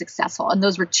going to be successful. And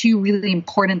those were two really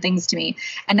important things to me.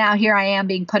 And now here I am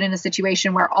being put in a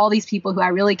situation where all these people who I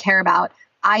really care about,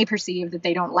 I perceive that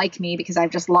they don't like me because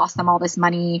I've just lost them all this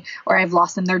money, or I've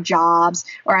lost them their jobs,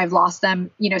 or I've lost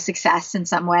them, you know, success in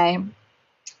some way.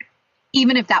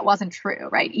 Even if that wasn't true,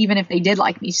 right? Even if they did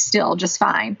like me still just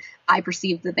fine, I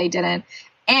perceived that they didn't.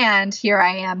 And here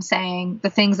I am saying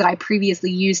the things that I previously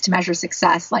used to measure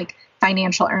success, like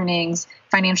financial earnings,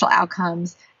 financial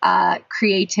outcomes,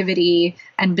 creativity,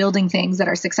 and building things that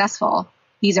are successful,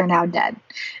 these are now dead.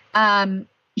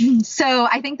 So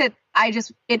I think that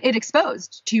it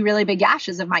exposed two really big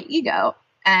gashes of my ego,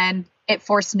 and it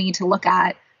forced me to look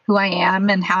at who I am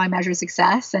and how I measure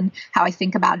success and how I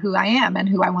think about who I am and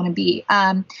who I want to be.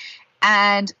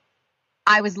 And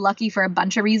I was lucky for a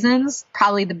bunch of reasons,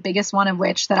 probably the biggest one of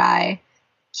which that I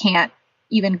can't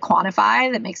even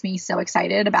quantify, that makes me so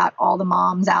excited about all the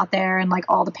moms out there and like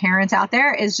all the parents out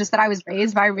there, is just that I was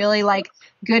raised by really like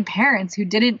good parents who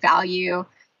didn't value,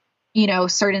 you know,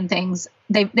 certain things.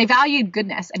 They valued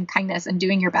goodness and kindness and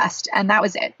doing your best. And that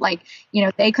was it. Like, you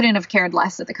know, they couldn't have cared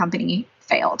less that the company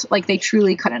failed. Like they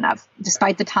truly couldn't have,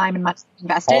 despite the time and much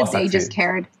invested. They just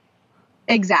cared.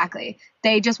 Exactly.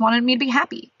 They just wanted me to be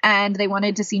happy and they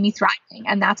wanted to see me thriving.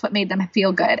 And that's what made them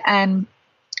feel good. And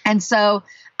so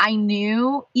I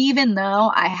knew, even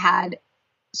though I had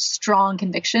strong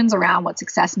convictions around what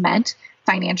success meant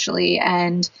financially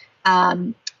and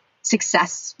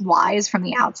success wise from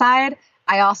the outside,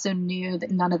 I also knew that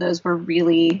none of those were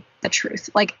really the truth.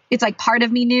 Like, it's like part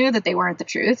of me knew that they weren't the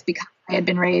truth because I had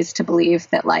been raised to believe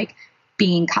that like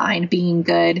being kind, being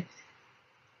good,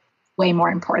 way more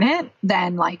important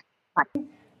than like money.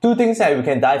 Two things that we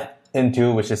can dive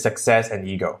into, which is success and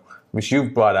ego, which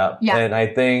you've brought up. Yeah. And I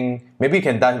think maybe you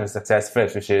can dive into success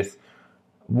first, which is,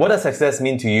 what does success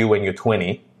mean to you when you're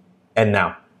 20 and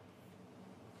now?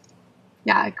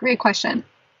 Yeah, great question.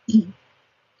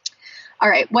 All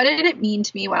right. What did it mean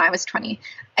to me when I was 20?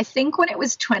 I think when it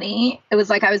was 20, it was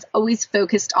like I was always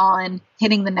focused on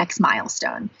hitting the next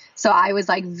milestone. So I was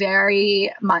like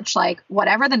very much like,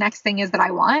 whatever the next thing is that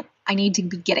I want, I need to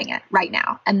be getting it right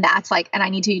now. And that's like, and I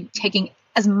need to be taking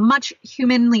as much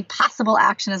humanly possible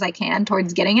action as I can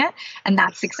towards getting it. And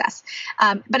that's success.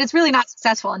 But it's really not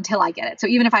successful until I get it. So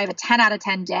even if I have a 10 out of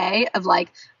 10 day of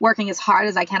like working as hard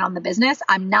as I can on the business,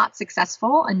 I'm not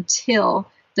successful until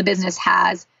the business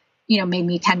has, you know, made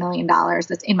me $10 million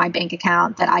that's in my bank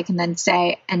account that I can then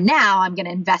say, and now I'm going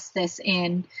to invest this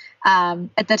in.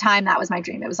 At the time, that was my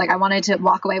dream. It was like, I wanted to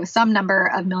walk away with some number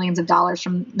of millions of dollars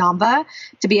from Namva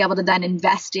to be able to then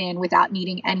invest in without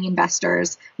needing any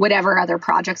investors, whatever other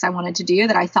projects I wanted to do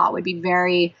that I thought would be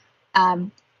very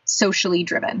socially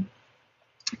driven.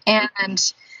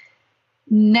 And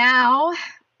now,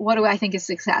 what do I think is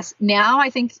success? Now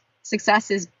I think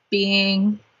success is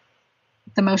being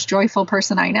the most joyful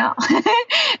person I know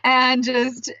and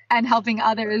helping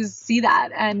others see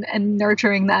that and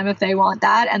nurturing them if they want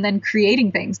that. And then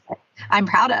creating things that I'm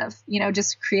proud of, you know,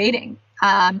 just creating.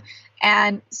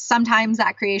 And sometimes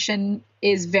that creation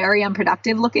is very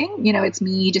unproductive looking, you know, it's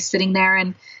me just sitting there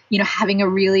and, you know, having a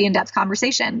really in-depth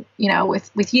conversation, you know,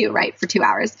 with you, right, for 2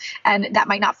 hours. And that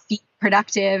might not feel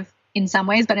productive in some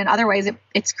ways, but in other ways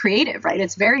it's creative, right?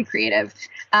 It's very creative.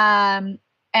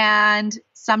 And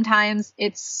sometimes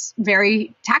it's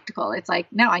very tactical. It's like,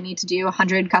 no, I need to do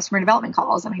 100 customer development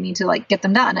calls and I need to like get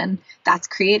them done. And that's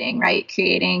creating, right?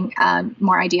 Creating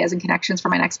more ideas and connections for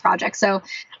my next project. So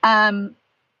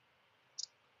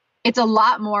it's a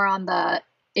lot more on the,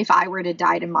 if I were to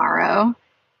die tomorrow,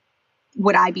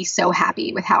 would I be so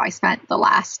happy with how I spent the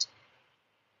last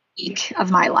week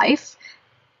of my life?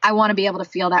 I want to be able to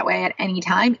feel that way at any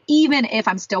time, even if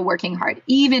I'm still working hard,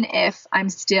 even if I'm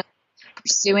still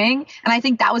pursuing. And I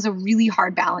think that was a really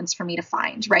hard balance for me to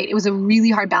find, right? It was a really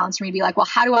hard balance for me to be like, well,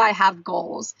 how do I have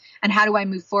goals and how do I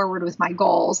move forward with my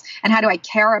goals and how do I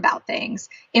care about things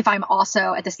if I'm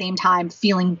also at the same time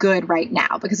feeling good right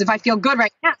now? Because if I feel good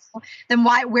right now, then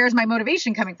where's my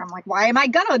motivation coming from? Like, why am I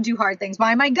gonna do hard things?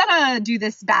 Why am I gonna do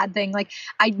this bad thing? Like,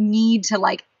 I need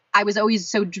to I was always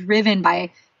so driven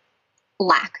by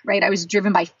lack, right? I was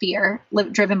driven by fear,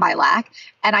 driven by lack.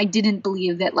 And I didn't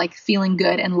believe that like feeling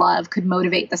good and love could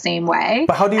motivate the same way.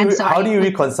 But how do you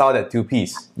reconcile that two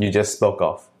piece you just spoke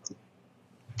of?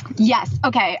 Yes.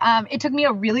 Okay. It took me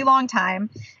a really long time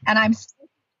and I'm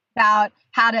about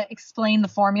how to explain the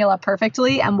formula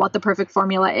perfectly and what the perfect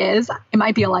formula is. It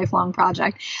might be a lifelong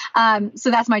project. So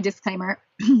that's my disclaimer.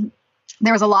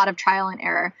 There was a lot of trial and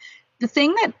error. The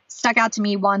thing that stuck out to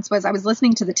me once was I was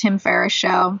listening to the Tim Ferriss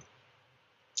show.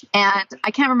 And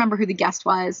I can't remember who the guest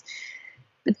was,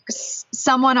 but there's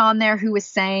someone on there who was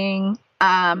saying,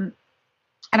 and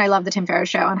I love the Tim Ferriss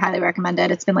show and highly recommend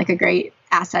it. It's been like a great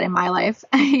asset in my life.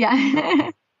 Yeah.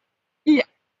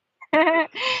 Yeah.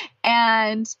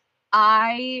 And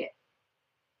I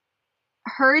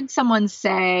heard someone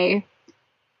say,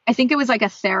 I think it was like a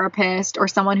therapist or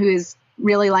someone who is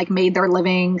really like made their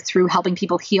living through helping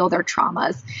people heal their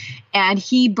traumas. And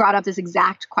he brought up this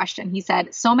exact question. He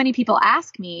said, so many people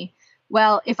ask me,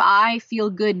 well, if I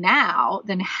feel good now,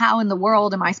 then how in the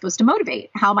world am I supposed to motivate?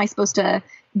 How am I supposed to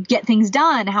get things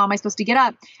done? How am I supposed to get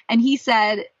up? And he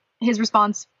said, his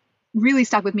response really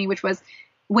stuck with me, which was,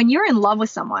 when you're in love with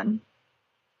someone,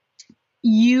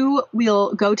 you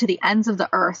will go to the ends of the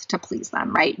earth to please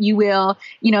them, right? You will,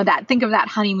 think of that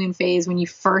honeymoon phase when you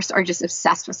first are just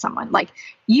obsessed with someone. Like,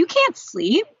 you can't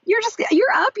sleep. You're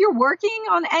up, you're working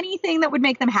on anything that would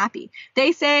make them happy.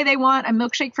 They say they want a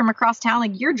milkshake from across town.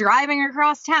 Like, you're driving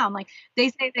across town. Like, they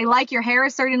say they like your hair a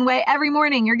certain way every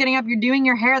morning. You're getting up, you're doing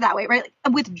your hair that way, right?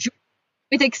 Like,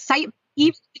 with excitement.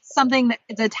 Even if it's something that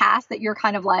it's a task that you're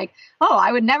kind of like, oh,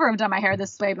 I would never have done my hair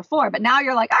this way before. But now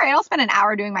you're like, all right, I'll spend an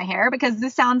hour doing my hair because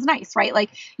this sounds nice, right? Like,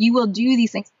 you will do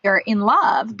these things if you're in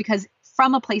love because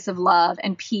from a place of love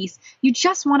and peace, you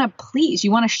just want to please.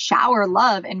 You want to shower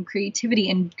love and creativity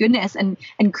and goodness and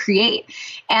create.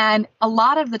 And a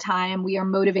lot of the time we are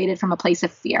motivated from a place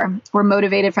of fear. We're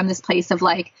motivated from this place of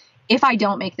like, if I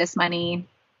don't make this money,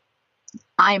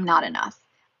 I am not enough.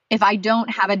 If I don't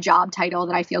have a job title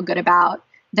that I feel good about,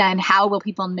 then how will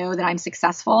people know that I'm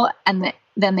successful? And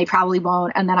then they probably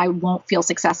won't. And then I won't feel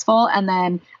successful. And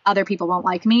then other people won't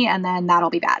like me. And then that'll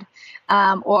be bad.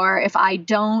 Or if I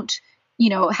don't,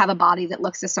 have a body that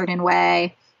looks a certain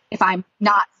way, if I'm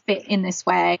not fit in this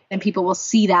way, then people will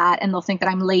see that and they'll think that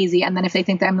I'm lazy. And then if they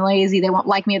think that I'm lazy, they won't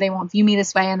like me, or they won't view me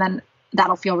this way. And then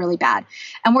that'll feel really bad.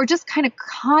 And we're just kind of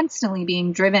constantly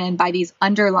being driven by these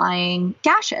underlying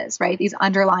gashes, right? These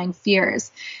underlying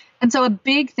fears. And so a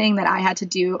big thing that I had to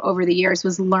do over the years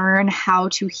was learn how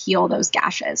to heal those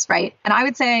gashes, right? And I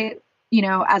would say,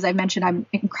 as I mentioned, I'm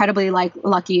incredibly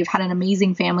lucky. I've had an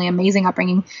amazing family, amazing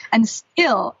upbringing, and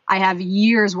still I have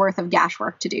years worth of gash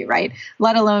work to do, right?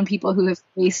 Let alone people who have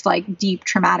faced like deep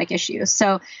traumatic issues.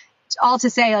 So all to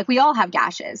say, like, we all have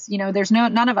gashes, there's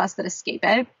none of us that escape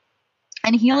it.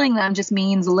 And healing them just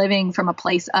means living from a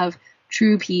place of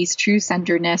true peace, true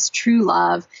centeredness, true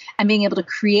love, and being able to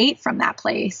create from that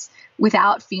place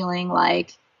without feeling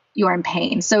like you are in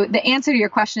pain. So the answer to your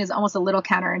question is almost a little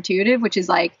counterintuitive, which is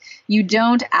like, you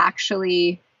don't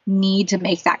actually need to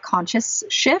make that conscious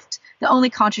shift. The only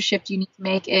conscious shift you need to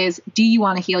make is, do you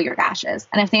want to heal your gashes?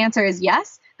 And if the answer is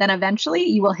yes, then eventually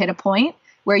you will hit a point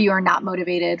where you are not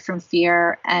motivated from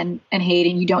fear and hate,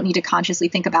 and you don't need to consciously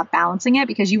think about balancing it,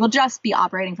 because you will just be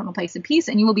operating from a place of peace,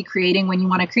 and you will be creating when you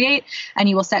want to create, and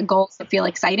you will set goals that feel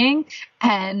exciting,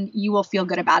 and you will feel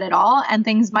good about it all, and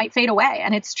things might fade away.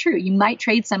 And it's true. You might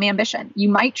trade some ambition. You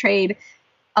might trade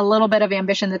a little bit of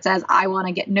ambition that says, I want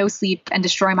to get no sleep and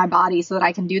destroy my body so that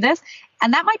I can do this.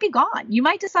 And that might be gone. You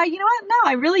might decide, you know what? No,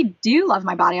 I really do love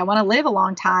my body. I want to live a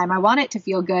long time. I want it to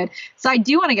feel good. So I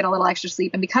do want to get a little extra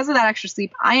sleep. And because of that extra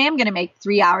sleep, I am going to make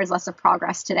 3 hours less of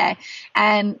progress today.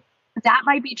 And that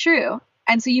might be true.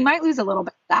 And so you might lose a little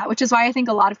bit of that, which is why I think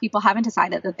a lot of people haven't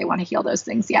decided that they want to heal those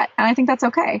things yet. And I think that's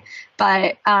okay.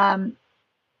 But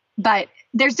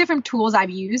there's different tools I've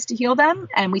used to heal them,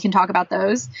 and we can talk about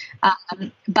those.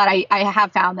 But I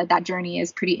have found that journey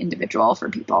is pretty individual for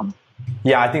people.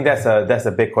 Yeah, I think that's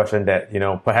a big question that,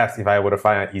 perhaps if I were to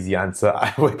find an easy answer,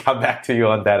 I would come back to you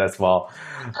on that as well.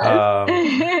 How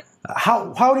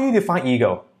do you define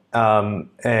ego?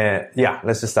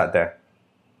 Let's just start there.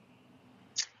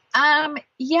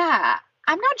 Yeah,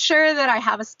 I'm not sure that I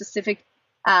have a specific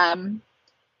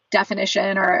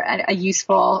definition or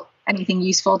anything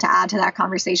useful to add to that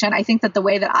conversation. I think that the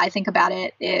way that I think about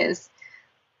it is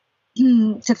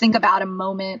to think about a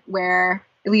moment where,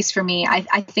 at least for me,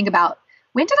 I think about,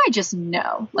 when did I just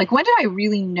know? Like, when did I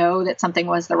really know that something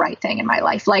was the right thing in my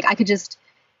life? Like, I could just,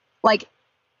 like,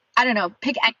 I don't know,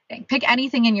 pick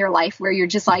anything in your life where you're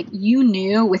just like, you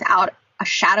knew without a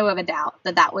shadow of a doubt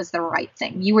that was the right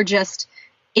thing. You were just,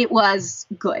 it was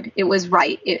good. It was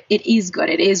right. It is good.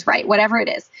 It is right. Whatever it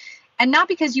is. And not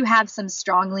because you have some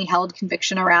strongly held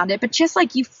conviction around it, but just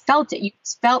like you felt it. You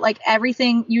felt like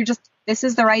everything, this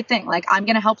is the right thing. Like, I'm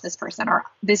going to help this person, or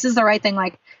this is the right thing.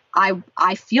 Like,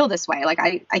 I feel this way. Like,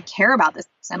 I care about this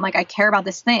person. Like, I care about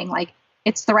this thing. Like,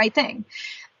 it's the right thing.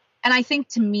 And I think,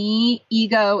 to me,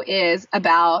 ego is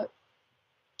about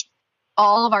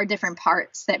all of our different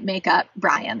parts that make up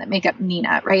Brian, that make up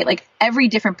Nina, right? Like, every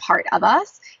different part of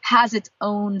us has its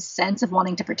own sense of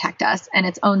wanting to protect us, and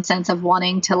its own sense of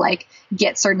wanting to like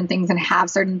get certain things and have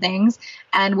certain things.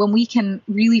 And when we can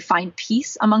really find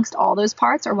peace amongst all those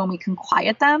parts, or when we can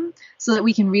quiet them so that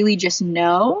we can really just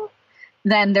know,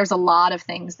 then there's a lot of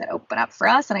things that open up for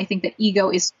us. And I think that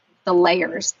ego is the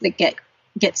layers that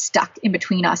get stuck in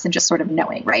between us and just sort of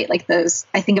knowing, right? Like, those,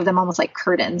 I think of them almost like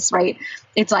curtains, right?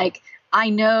 It's like, I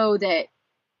know that.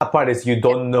 That part is, you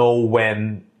don't know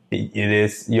when it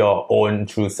is your own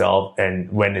true self and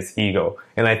when it's ego.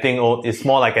 And I think it's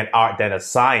more like an art than a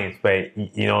science, but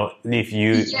if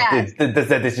you, yes. Does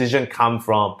the decision come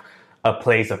from a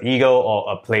place of ego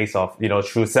or a place of,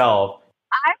 true self?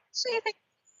 I actually think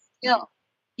it's a skill.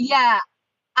 Yeah.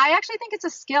 I actually think it's a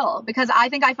skill, because I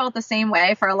think I felt the same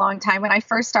way for a long time. When I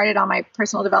first started on my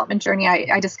personal development journey,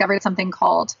 I discovered something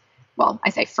called, well, I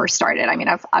say first started. I mean,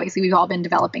 obviously we've all been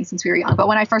developing since we were young, but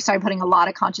when I first started putting a lot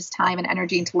of conscious time and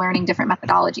energy into learning different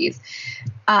methodologies,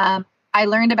 I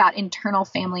learned about internal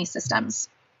family systems.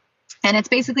 And it's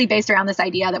basically based around this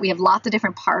idea that we have lots of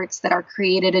different parts that are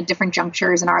created at different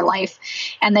junctures in our life.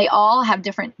 And they all have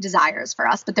different desires for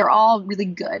us, but they're all really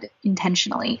good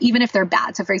intentionally, even if they're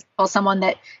bad. So for example, someone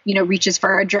that, reaches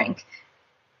for a drink,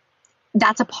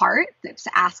 that's a part that's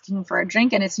asking for a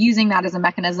drink, and it's using that as a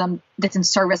mechanism that's in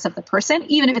service of the person,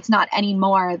 even if it's not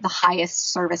anymore the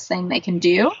highest service thing they can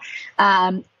do.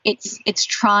 It's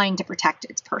trying to protect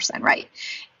its person, right?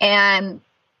 And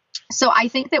so I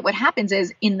think that what happens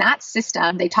is in that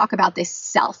system, they talk about this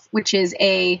self, which is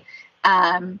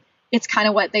it's kind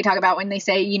of what they talk about when they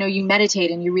say, you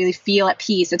meditate and you really feel at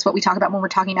peace. It's what we talk about when we're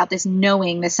talking about this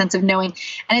knowing, this sense of knowing.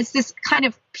 And it's this kind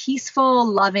of peaceful,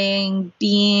 loving,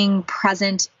 being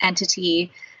present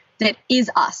entity that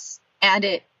is us.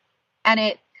 And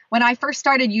when I first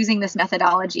started using this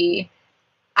methodology,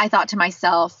 I thought to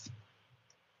myself,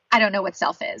 I don't know what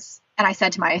self is. And I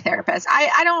said to my therapist,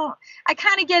 I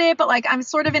kind of get it, but like, I'm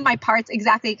sort of in my parts,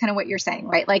 exactly kind of what you're saying,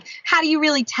 right? Like, how do you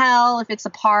really tell if it's a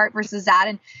part versus that?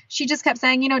 And she just kept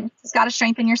saying, you just got to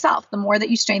strengthen yourself. The more that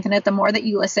you strengthen it, the more that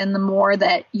you listen, the more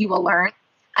that you will learn.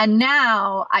 And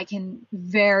now I can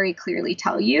very clearly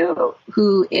tell you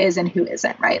who is and who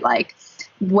isn't, right? Like,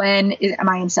 when am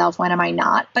I in self? When am I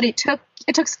not? But it took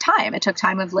time. It took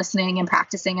time of listening and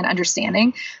practicing and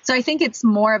understanding. So I think it's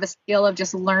more of a skill of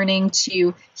just learning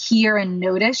to hear and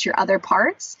notice your other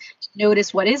parts,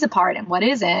 notice what is a part and what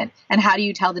isn't, and how do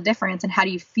you tell the difference and how do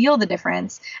you feel the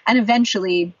difference? And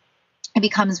eventually it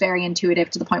becomes very intuitive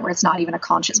to the point where it's not even a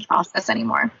conscious process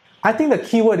anymore. I think the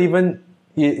key word even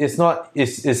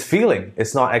is feeling.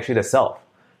 It's not actually the self.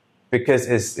 Because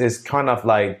it's kind of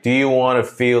like, do you want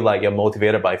to feel like you're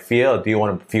motivated by fear, or do you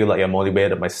want to feel like you're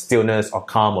motivated by stillness or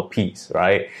calm or peace,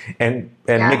 right? And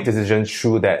make decisions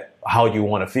through that, how you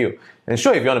want to feel. And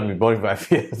sure, if you want to be motivated by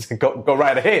fear, go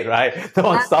right ahead, right? No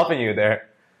one's stopping you there.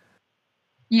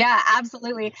 Yeah,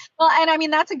 absolutely. Well, and I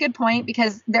mean, that's a good point,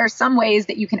 because there are some ways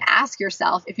that you can ask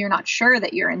yourself if you're not sure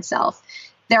that you're in self.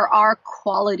 There are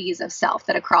qualities of self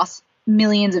that across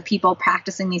millions of people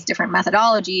practicing these different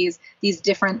methodologies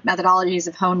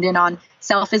have honed in on.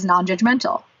 Self is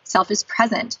non-judgmental. Self is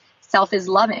present. Self is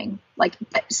loving. Like,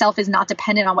 self is not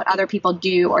dependent on what other people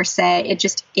do or say. It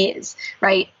just is,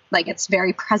 right? Like, it's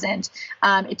very present.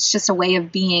 It's just a way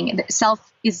of being.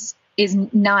 Self is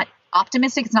not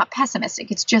optimistic. It's not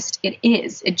pessimistic. It just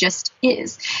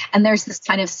is. And there's this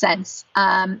kind of sense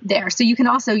there. So you can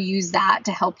also use that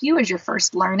to help you as you're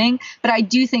first learning. But I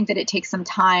do think that it takes some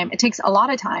time. It takes a lot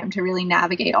of time to really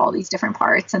navigate all these different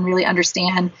parts and really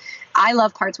understand. I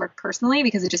love parts work personally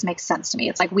because it just makes sense to me.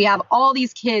 It's like we have all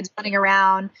these kids running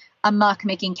around amok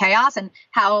making chaos, and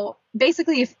how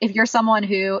basically if you're someone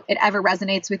who it ever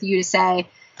resonates with you to say,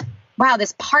 wow,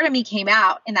 this part of me came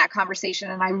out in that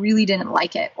conversation and I really didn't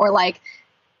like it. Or like,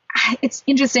 it's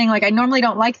interesting. Like, I normally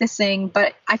don't like this thing,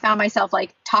 but I found myself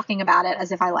like talking about it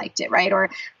as if I liked it. Right.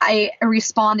 Or I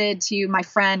responded to my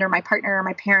friend or my partner or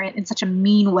my parent in such a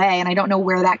mean way, and I don't know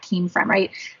where that came from.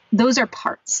 Right. Those are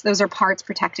parts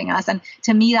protecting us. And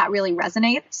to me, that really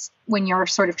resonates when you're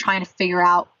sort of trying to figure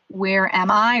out, where am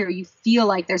I? Or you feel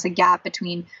like there's a gap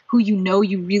between who you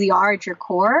really are at your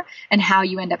core and how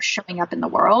you end up showing up in the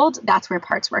world. That's where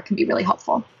parts work can be really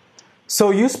helpful.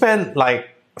 So you spend like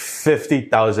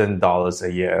 $50,000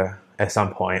 a year at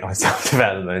some point on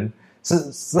self-development.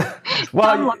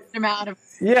 Well, amount of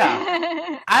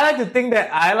yeah. I like to think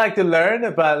that I like to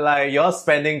learn, but like your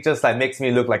spending just like makes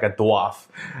me look like a dwarf.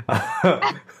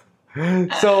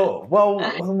 So, well,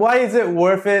 why is it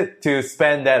worth it to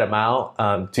spend that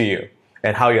amount to you,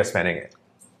 and how you're spending it?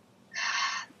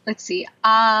 Let's see.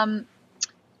 I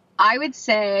would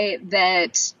say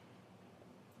that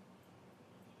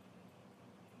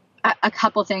a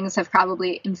couple things have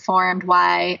probably informed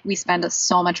why we spend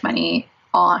so much money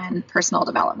on personal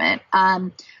development.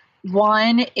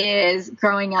 One is,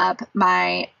 growing up,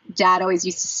 my dad always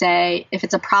used to say, if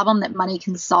it's a problem that money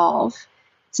can solve,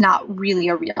 it's not really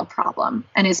a real problem.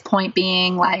 And his point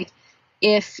being, like,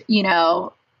 if,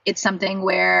 it's something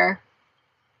where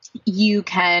you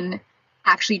can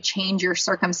actually change your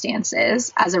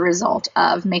circumstances as a result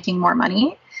of making more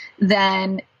money,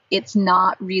 then it's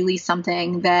not really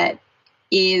something that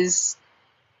is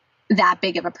that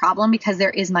big of a problem, because there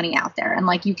is money out there and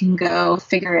like you can go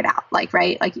figure it out, like,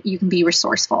 right? Like, you can be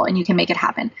resourceful and you can make it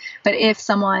happen. But if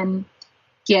someone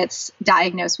gets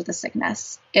diagnosed with a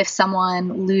sickness, if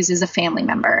someone loses a family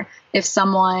member, if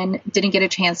someone didn't get a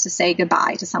chance to say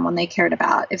goodbye to someone they cared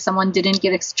about, if someone didn't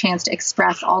get a chance to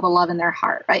express all the love in their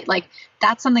heart, right? Like,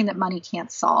 that's something that money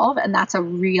can't solve. And that's a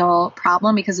real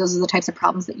problem, because those are the types of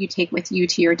problems that you take with you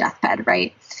to your deathbed,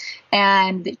 right?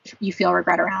 And that you feel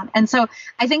regret around. And so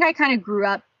I think I kind of grew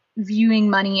up viewing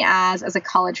money as a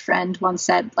college friend once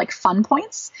said, like, fun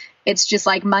points. It's just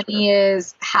like, money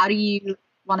is, how do you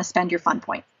want to spend your fun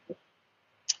point?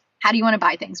 how do you want to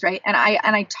buy things, right? And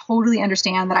I totally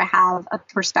understand that I have a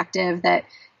perspective that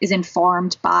is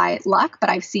informed by luck, but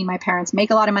I've seen my parents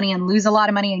make a lot of money and lose a lot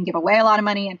of money and give away a lot of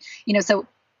money. And, so,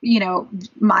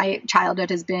 my childhood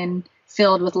has been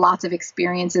filled with lots of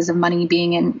experiences of money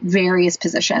being in various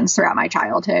positions throughout my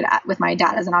childhood with my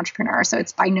dad as an entrepreneur. So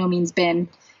it's by no means been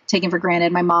taken for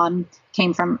granted. My mom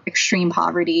came from extreme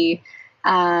poverty.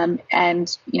 And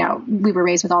we were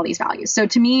raised with all these values. So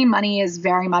to me, money is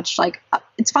very much like,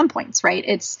 it's fun points, right?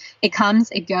 It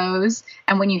comes, it goes.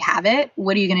 And when you have it,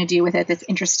 what are you going to do with it that's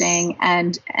interesting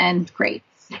and great?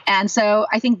 And so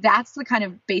I think that's the kind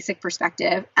of basic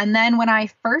perspective. And then when I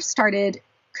first started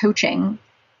coaching,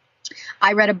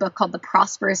 I read a book called The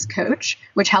Prosperous Coach,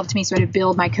 which helped me sort of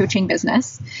build my coaching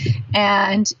business.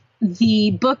 And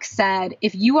the book said,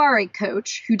 if you are a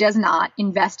coach who does not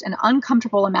invest an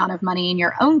uncomfortable amount of money in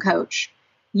your own coach,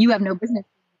 you have no business.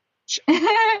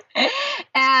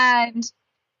 And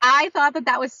I thought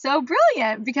that was so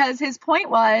brilliant, because his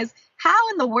point was, how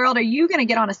in the world are you going to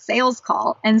get on a sales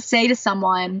call and say to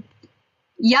someone,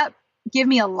 yep, give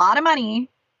me a lot of money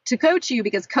to coach you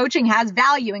because coaching has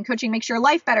value and coaching makes your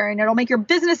life better and it'll make your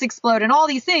business explode and all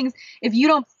these things, if you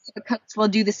don't think a coach will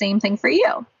do the same thing for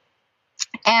you?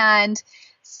 And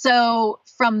so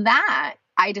from that,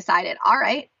 I decided, all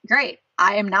right, great.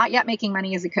 I am not yet making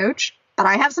money as a coach, but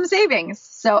I have some savings.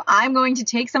 So I'm going to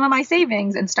take some of my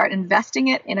savings and start investing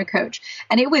it in a coach.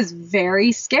 And it was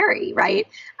very scary, right?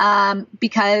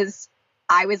 Because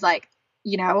I was like,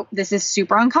 this is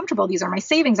super uncomfortable. These are my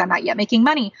savings. I'm not yet making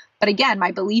money. But again,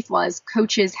 my belief was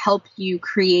coaches help you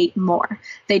create more.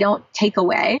 They don't take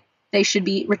away. They should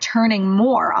be returning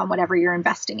more on whatever you're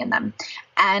investing in them.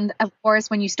 And of course,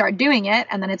 when you start doing it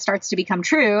and then it starts to become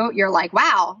true, you're like,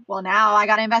 wow, well, now I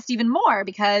got to invest even more,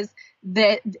 because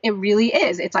it really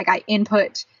is. It's like I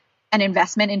input an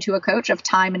investment into a coach of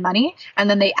time and money, and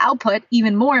then they output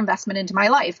even more investment into my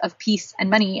life of peace and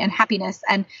money and happiness.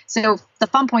 And so the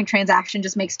Fun Point transaction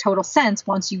just makes total sense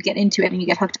once you get into it and you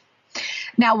get hooked.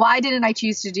 Now, why didn't I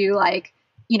choose to do the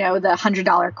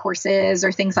 $100 courses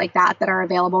or things like that are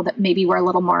available that maybe were a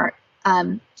little more,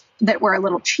 that were a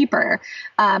little cheaper?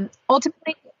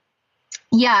 Ultimately,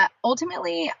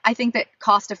 I think that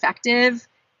cost effective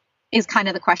is kind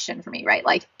of the question for me, right?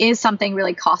 Like, is something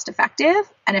really cost effective?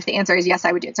 And if the answer is yes,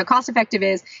 I would do it. So cost effective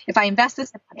is, if I invest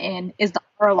this in, is the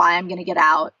ROI I'm going to get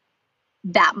out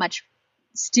that much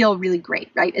still really great,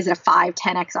 right? Is it a 5,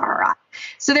 10x ROI?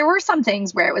 So there were some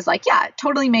things where it was like, yeah, it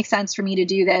totally makes sense for me to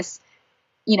do this,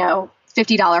 $50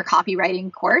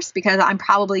 copywriting course, because I'm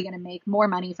probably going to make more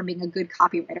money from being a good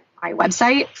copywriter on my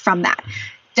website from that.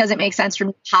 Does it make sense for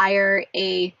me to hire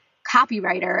a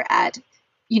copywriter at,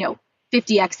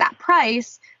 50x that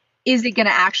price? Is it going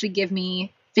to actually give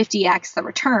me 50x the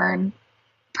return?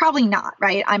 Probably not,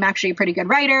 right? I'm actually a pretty good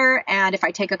writer. And if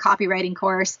I take a copywriting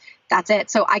course, that's it.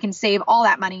 So I can save all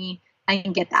that money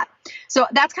and get that. So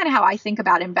that's kind of how I think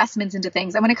about investments into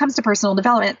things. And when it comes to personal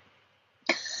development,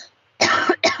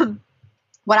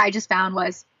 what I just found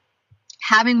was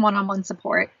having one-on-one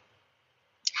support,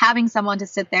 having someone to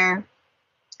sit there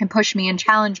and push me and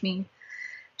challenge me,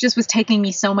 just was taking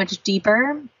me so much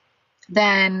deeper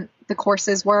than the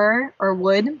courses were or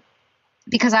would,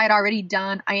 because I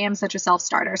am such a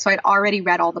self-starter. So I'd already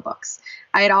read all the books.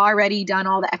 I had already done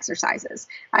all the exercises.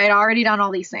 I had already done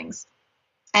all these things.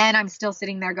 And I'm still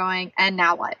sitting there going, and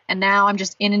now what? And now I'm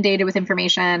just inundated with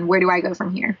information. Where do I go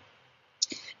from here?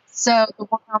 So the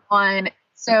one-on-one,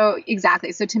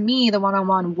 exactly. So to me, the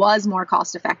one-on-one was more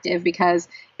cost effective, because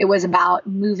it was about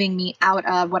moving me out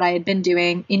of what I had been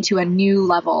doing into a new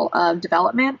level of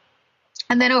development.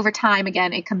 And then over time,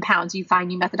 again, it compounds. You find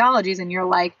new methodologies and you're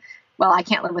like, well, I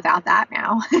can't live without that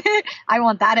now. I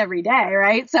want that every day,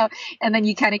 right? So, and then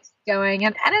you kind of keep going,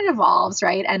 and it evolves,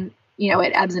 right? And,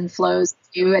 it ebbs and flows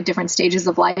too at different stages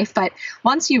of life. But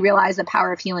once you realize the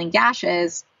power of healing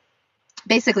gashes,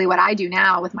 basically what I do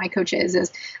now with my coaches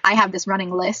is I have this running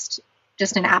list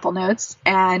just in Apple Notes,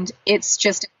 and it's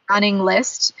just a running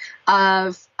list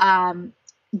of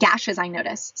gashes I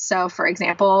notice. So for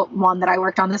example, one that I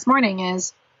worked on this morning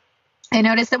is, I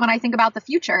noticed that when I think about the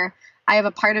future, I have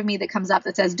a part of me that comes up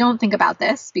that says, don't think about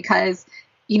this, because,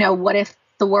 what if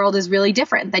the world is really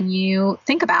different than you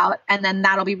think about? And then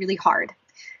that'll be really hard.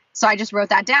 So I just wrote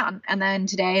that down. And then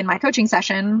today in my coaching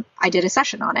session, I did a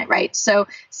session on it, right? So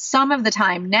some of the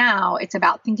time now it's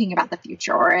about thinking about the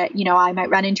future, or, I might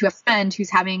run into a friend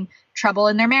who's having trouble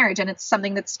in their marriage, and it's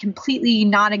something that's completely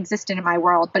non-existent in my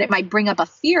world, but it might bring up a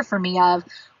fear for me of,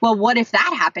 well, what if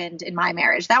that happened in my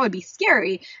marriage? That would be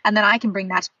scary. And then I can bring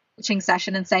that to the coaching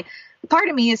session and say, part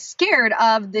of me is scared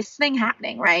of this thing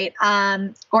happening, right?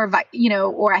 Or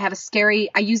I have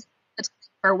I use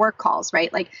for work calls,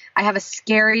 right? Like I have a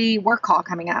scary work call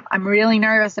coming up. I'm really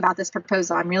nervous about this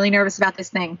proposal. I'm really nervous about this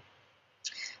thing.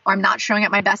 Or I'm not showing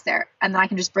at my best there. And then I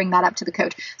can just bring that up to the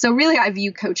coach. So really I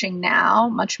view coaching now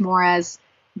much more as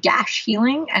gash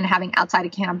healing and having outside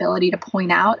accountability to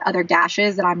point out other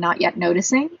gashes that I'm not yet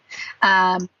noticing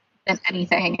than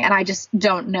anything. And I just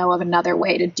don't know of another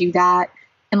way to do that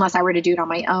unless I were to do it on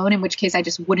my own, in which case I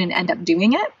just wouldn't end up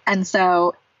doing it. And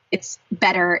so it's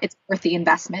better, it's worth the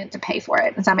investment to pay for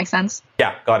it. Does that make sense?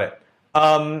 Yeah, got it.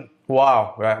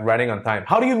 Wow, we're running on time.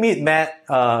 How do you meet Matt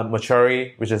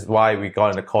Mochary, which is why we got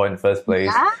on the call in the first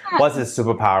place? Yeah. What's his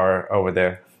superpower over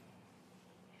there?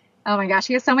 Oh my gosh,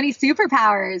 he has so many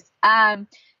superpowers.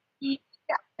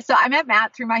 So I met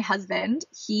Matt through my husband.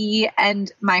 He and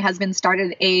my husband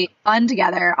started a fund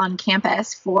together on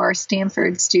campus for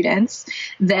Stanford students,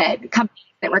 companies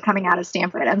that were coming out of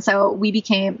Stanford. And so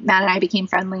Matt and I became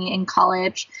friendly in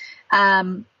college.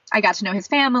 I got to know his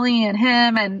family and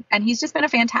him, and he's just been a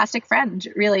fantastic friend,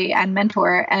 really, and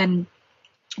mentor. And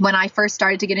when I first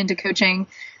started to get into coaching,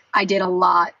 I did a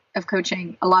lot of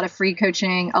coaching, a lot of free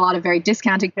coaching, a lot of very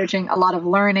discounted coaching, a lot of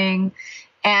learning.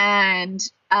 And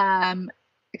I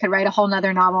could write a whole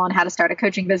nother novel on how to start a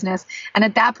coaching business. And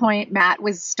at that point, Matt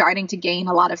was starting to gain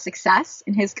a lot of success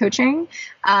in his coaching.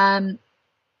 And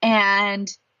when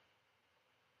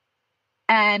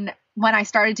I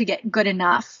started to get good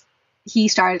enough, he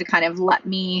started to kind of let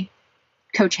me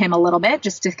coach him a little bit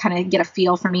just to kind of get a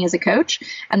feel for me as a coach.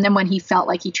 And then when he felt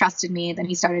like he trusted me, then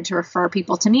he started to refer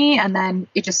people to me. And then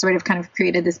it just sort of kind of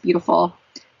created this beautiful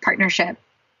partnership.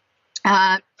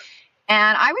 And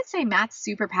I would say Matt's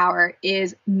superpower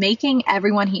is making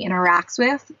everyone he interacts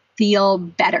with feel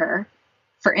better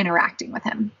for interacting with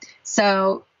him.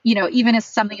 So, even as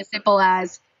something as simple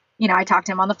as, I talked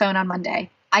to him on the phone on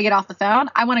Monday. I get off the phone.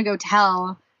 I want to go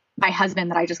tell my husband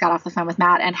that I just got off the phone with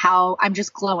Matt and how I'm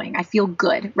just glowing. I feel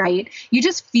good, right? You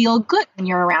just feel good when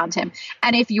you're around him.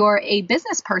 And if you're a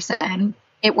business person,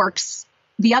 it works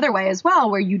the other way as well,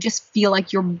 where you just feel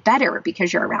like you're better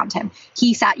because you're around him.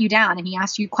 He sat you down and he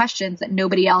asked you questions that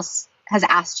nobody else has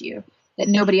asked you, that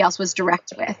nobody else was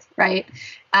direct with, right?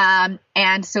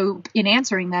 And so in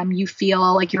answering them, you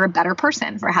feel like you're a better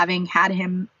person for having had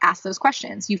him ask those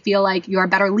questions. You feel like you're a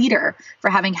better leader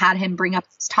for having had him bring up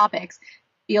these topics.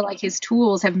 Feel like his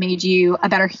tools have made you a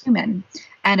better human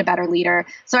and a better leader.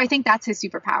 So I think that's his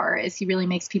superpower, is he really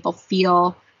makes people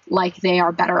feel like they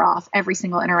are better off every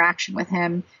single interaction with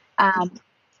him. And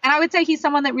I would say he's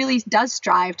someone that really does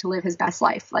strive to live his best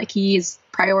life. Like he's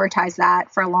prioritized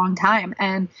that for a long time.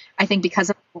 And I think because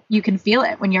you can feel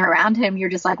it when you're around him, you're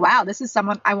just like, wow, this is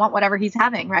someone, I want whatever he's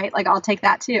having, right? Like I'll take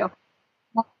that too.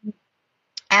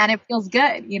 And it feels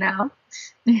good,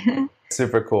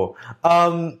 Super cool.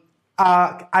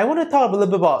 I want to talk a little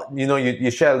bit about,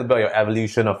 you shared a little bit about your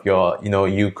evolution of your,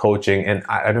 you coaching. And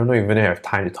I don't know if you even have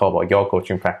time to talk about your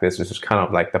coaching practice, which is kind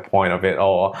of like the point of it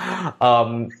all.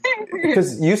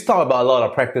 Because you talk about a lot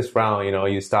of practice round,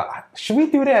 should we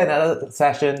do that in another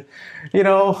session?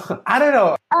 I don't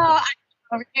know.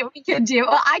 We could do.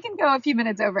 Well, I can go a few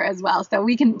minutes over as well, so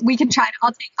we can try.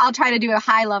 I'll try to do a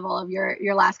high level of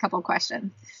your last couple of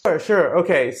questions. Sure.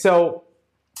 Okay, so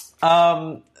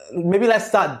maybe let's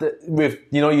start with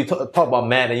you talk about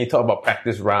Matt and you talk about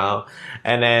practice round,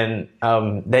 and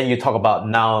then you talk about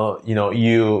now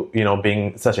you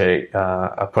being such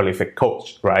a prolific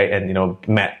coach, right? And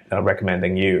Matt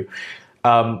recommending you.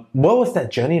 What was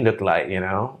that journey look like,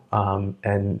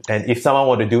 and if someone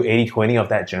were to do 80-20 of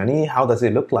that journey, how does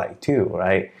it look like too,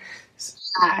 right?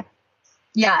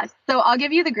 Yeah. So I'll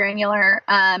give you the granular,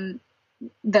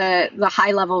 the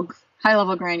high level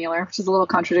granular, which is a little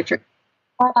contradictory.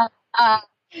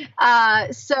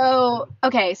 So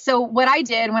what I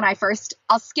did when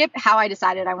I'll skip how I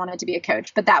decided I wanted to be a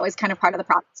coach, but that was kind of part of the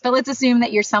process. But let's assume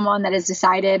that you're someone that has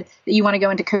decided that you want to go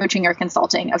into coaching or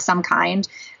consulting of some kind.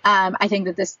 I think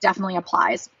that this definitely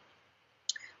applies.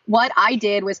 What I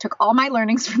did was took all my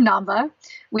learnings from NAMVA,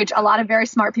 which a lot of very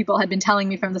smart people had been telling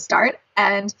me from the start,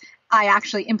 and I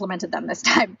actually implemented them this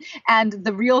time. And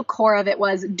the real core of it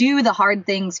was do the hard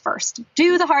things first.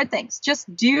 Do the hard things.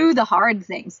 Just do the hard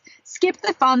things. Skip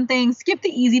the fun things. Skip the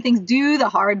easy things. Do the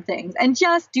hard things. And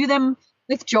just do them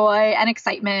with joy and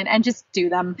excitement and just do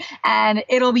them. And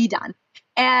it'll be done.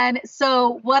 And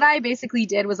so what I basically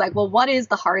did was like, well, what is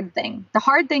the hard thing? The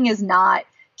hard thing is not,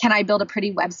 can I build a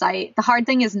pretty website? The hard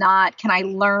thing is not, can I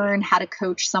learn how to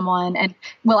coach someone? And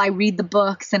will I read the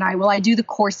books? And will I do the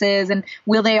courses? And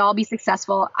will they all be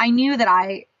successful? I knew that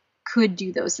I could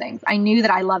do those things. I knew that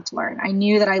I love to learn. I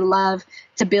knew that I love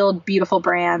to build beautiful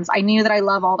brands. I knew that I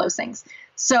love all those things.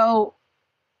 So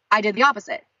I did the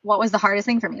opposite. what was the hardest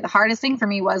thing for me? The hardest thing for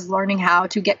me was learning how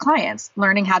to get clients,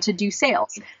 learning how to do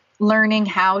sales, learning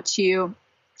how to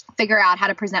figure out how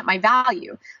to present my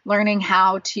value, learning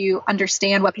how to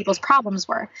understand what people's problems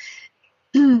were.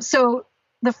 So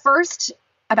the first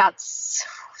about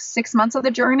 6 months of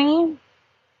the journey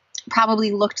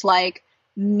probably looked like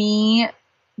me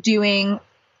doing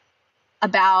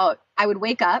I would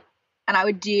wake up and I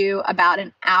would do about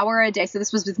an hour a day. So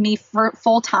this was with me for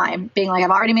full time, being like,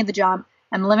 I've already made the jump.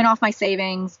 I'm living off my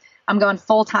savings. I'm going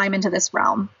full time into this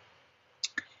realm.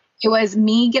 It was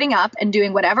me getting up and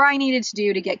doing whatever I needed to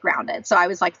do to get grounded. So I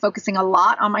was like focusing a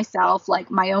lot on myself,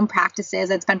 like my own practices.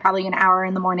 I'd spend probably an hour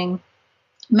in the morning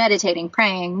meditating,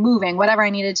 praying, moving, whatever I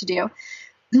needed to do.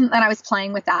 And I was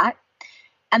playing with that.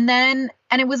 And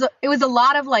it was a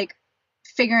lot of like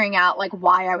figuring out like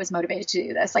why I was motivated to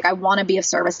do this. Like, I want to be of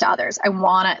service to others. I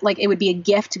want to, like, it would be a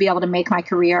gift to be able to make my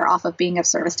career off of being of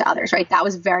service to others, right? That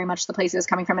was very much the place it was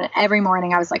coming from. And every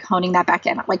morning I was like honing that back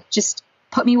in, like, just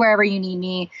put me wherever you need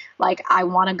me. Like, I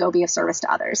want to go be of service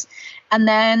to others. And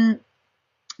then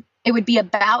it would be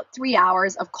about 3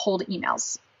 hours of cold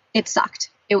emails. It sucked.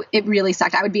 It really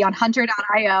sucked. I would be on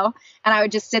hunter.io and I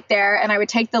would just sit there and I would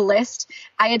take the list.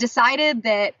 I had decided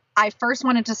that I first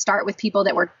wanted to start with people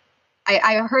that were,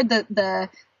 I heard the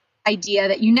idea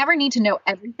that you never need to know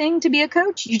everything to be a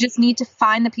coach. You just need to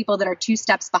find the people that are 2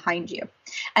 steps behind you.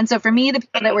 And so for me, the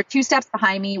people that were 2 steps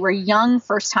behind me were young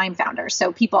first-time founders.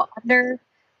 So people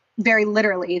very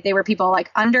literally, they were people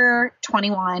like under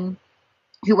 21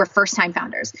 who were first-time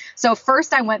founders. So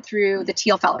first I went through the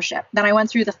Teal Fellowship. Then I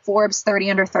went through the Forbes 30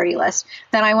 under 30 list.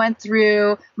 Then I went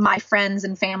through my friends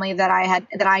and family that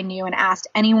I knew and asked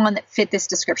anyone that fit this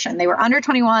description. They were under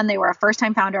 21. They were a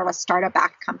first-time founder of a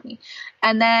startup-backed company.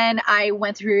 And then I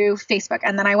went through Facebook.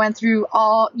 And then I went through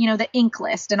all, the Inc.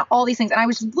 list and all these things. And I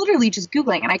was literally just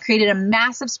Googling, and I created a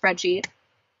massive spreadsheet.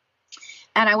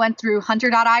 And I went through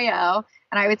hunter.io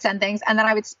and I would send things. And then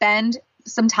I would spend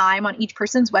some time on each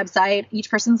person's website, each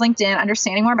person's LinkedIn,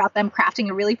 understanding more about them, crafting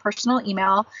a really personal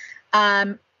email.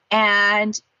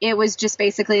 And it was just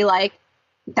basically like,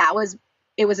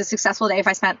 it was a successful day if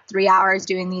I spent 3 hours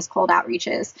doing these cold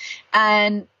outreaches.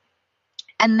 And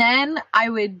then I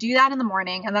would do that in the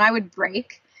morning, and then I would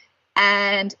break.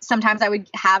 And sometimes I would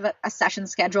have a session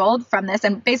scheduled from this.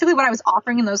 And basically what I was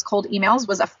offering in those cold emails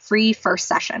was a free first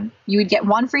session. You would get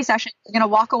one free session. You're going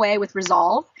to walk away with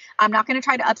resolve. I'm not going to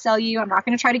try to upsell you. I'm not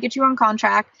going to try to get you on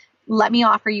contract. Let me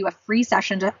offer you a free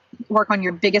session to work on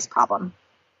your biggest problem.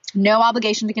 No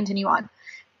obligation to continue on.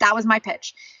 That was my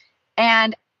pitch.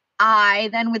 And I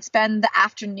then would spend the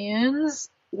afternoons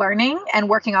learning and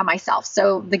working on myself.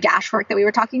 So the Gash work that we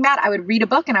were talking about, I would read a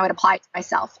book and I would apply it to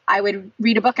myself. I would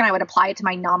read a book and I would apply it to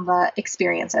my NAMVA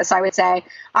experiences. So I would say,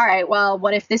 all right, well,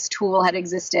 what if this tool had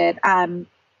existed?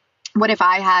 What if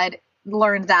I had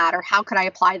learned that? Or how could I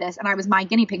apply this? And I was my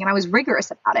guinea pig and I was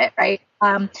rigorous about it, right?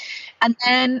 And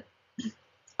then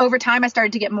over time, I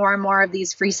started to get more and more of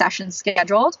these free sessions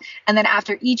scheduled. And then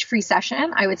after each free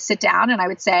session, I would sit down and I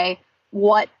would say,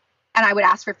 and I would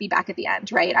ask for feedback at the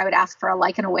end, right? I would ask for a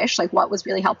like and a wish, like what was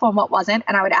really helpful and what wasn't.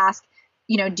 And I would ask,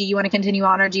 do you want to continue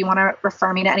on or do you want to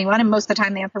refer me to anyone? And most of the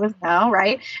time the answer was no,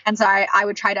 right? And so I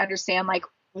would try to understand like,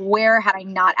 where had I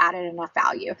not added enough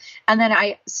value? And then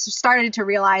I started to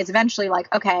realize eventually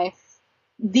like, okay,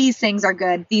 these things are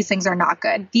good. These things are not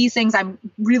good. These things I'm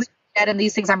really good at and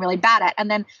these things I'm really bad at. And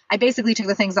then I basically took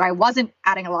the things that I wasn't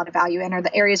adding a lot of value in or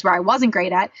the areas where I wasn't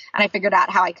great at, and I figured out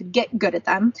how I could get good at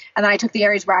them. And then I took the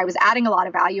areas where I was adding a lot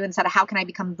of value and said, how can I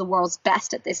become the world's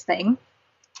best at this thing?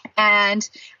 And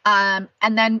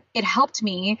then it helped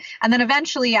me. And then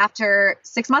eventually after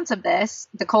 6 months of this,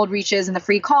 the cold reaches and the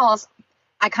free calls,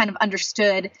 I kind of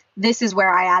understood this is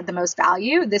where I add the most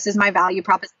value. This is my value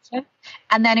proposition.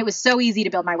 And then it was so easy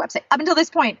to build my website. Up until this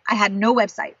point, I had no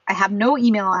website. I have no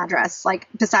email address, like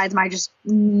besides my just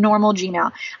normal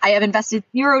Gmail. I have invested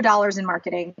 $0 in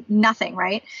marketing, nothing,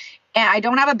 right? And I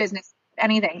don't have a business,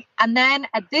 anything. And then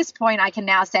at this point, I can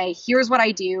now say, here's what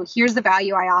I do. Here's the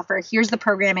value I offer. Here's the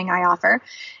programming I offer.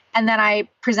 And then I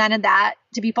presented that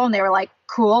to people and they were like,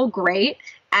 cool, great.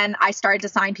 And I started to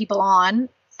sign people on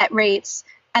at rates.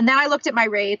 And then I looked at my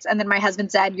rates and then my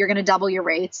husband said, you're going to double your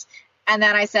rates. And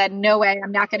then I said, no way,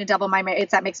 I'm not going to double my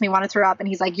rates. That makes me want to throw up. And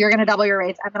he's like, you're going to double your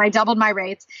rates. And then I doubled my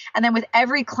rates. And then with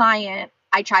every client,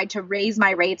 I tried to raise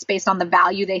my rates based on the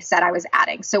value they said I was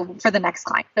adding. So for the next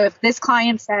client. So if this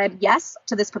client said yes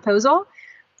to this proposal,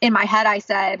 in my head, I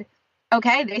said,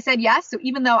 okay, they said yes. So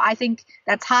even though I think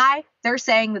that's high, they're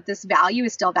saying that this value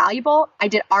is still valuable. I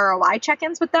did ROI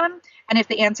check-ins with them. And if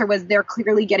the answer was they're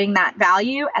clearly getting that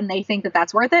value and they think that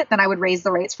that's worth it, then I would raise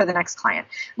the rates for the next client,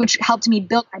 which helped me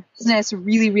build my business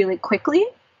really, really quickly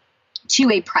to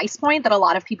a price point that a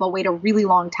lot of people wait a really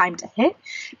long time to hit,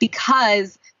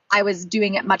 because I was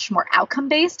doing it much more outcome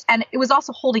based. And it was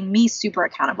also holding me super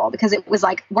accountable, because it was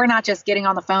like, we're not just getting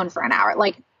on the phone for an hour.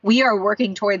 Like, we are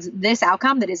working towards this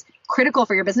outcome that is critical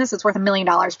for your business. It's worth $1 million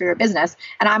for your business.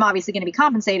 And I'm obviously going to be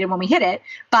compensated when we hit it.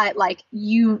 But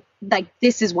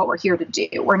this is what we're here to do.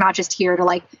 We're not just here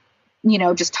to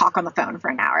just talk on the phone for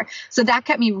an hour. So that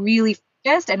kept me really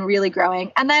focused and really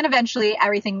growing. And then eventually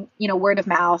everything, word of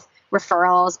mouth,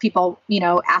 referrals, people,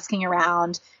 asking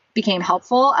around became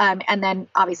helpful. And then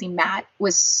obviously Matt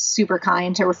was super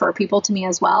kind to refer people to me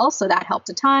as well. So that helped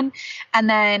a ton. And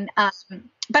then,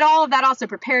 but all of that also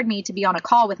prepared me to be on a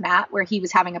call with Matt where he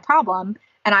was having a problem,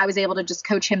 and I was able to just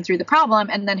coach him through the problem,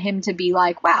 and then him to be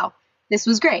like, wow, this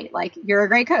was great. Like, you're a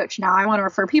great coach. Now I want to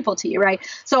refer people to you. Right.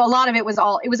 So a lot of it was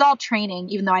all training,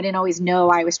 even though I didn't always know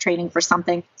I was training for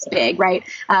something big. Right.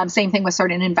 Same thing with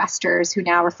certain investors who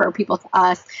now refer people to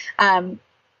us.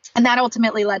 And that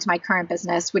ultimately led to my current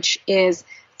business, which is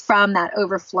from that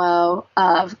overflow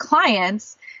of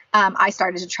clients. I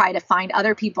started to try to find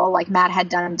other people like Matt had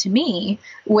done to me,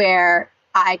 where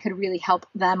I could really help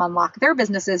them unlock their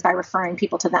businesses by referring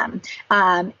people to them.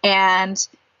 And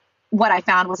what I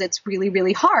found was it's really,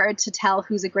 really hard to tell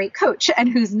who's a great coach and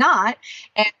who's not.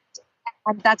 And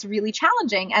that's really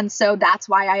challenging. And so that's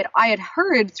why I had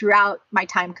heard throughout my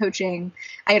time coaching,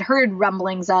 I had heard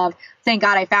rumblings of, thank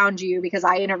God I found you, because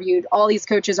I interviewed all these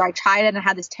coaches, or I tried it and I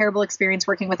had this terrible experience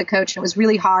working with a coach, and it was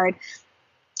really hard.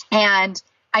 And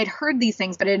I'd heard these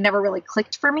things, but it had never really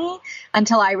clicked for me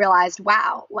until I realized,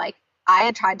 wow, like, I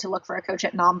had tried to look for a coach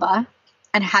at Namba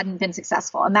and hadn't been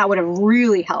successful. And that would have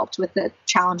really helped with the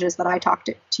challenges that I talked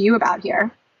to you about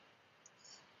here.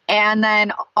 And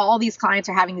then all these clients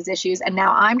are having these issues. And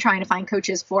now I'm trying to find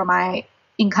coaches for my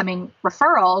incoming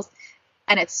referrals,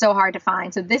 and it's so hard to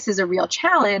find. So this is a real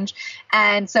challenge.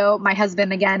 And so my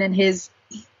husband, again, in his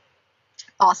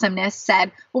awesomeness,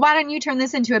 said, well, why don't you turn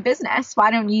this into a business?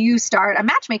 Why don't you start a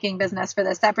matchmaking business for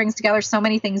this? That brings together so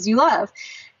many things you love.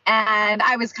 And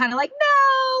I was kind of like,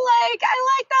 no, like,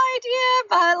 I like the idea,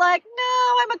 but like,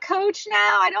 no, I'm a coach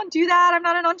now. I don't do that. I'm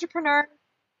not an entrepreneur.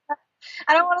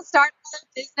 I don't want to start a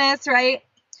business, right?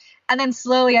 And then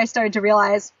slowly I started to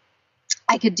realize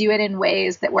I could do it in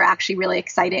ways that were actually really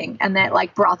exciting, and that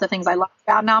like brought the things I loved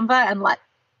about Namba and let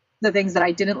the things that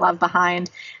I didn't love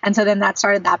behind. And so then that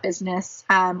started that business,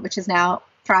 which is now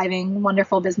thriving,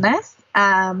 wonderful business,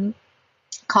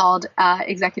 called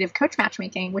Executive Coach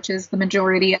Matchmaking, which is the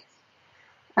majority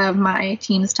of my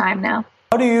team's time now.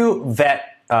 How do you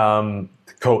vet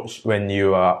coach when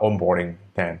you are onboarding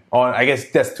them? Or I guess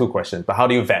that's two questions, but how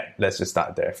do you vet? Let's just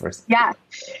start there first. Yeah.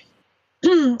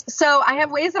 So I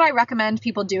have ways that I recommend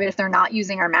people do it if they're not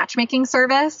using our matchmaking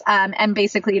service. And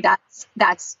basically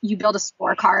that's you build a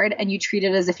scorecard and you treat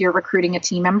it as if you're recruiting a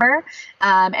team member.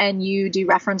 And you do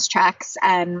reference checks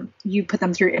and you put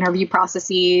them through interview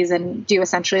processes and do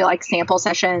essentially like sample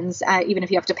sessions, even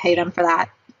if you have to pay them for that.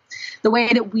 The way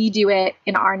that we do it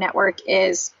in our network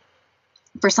is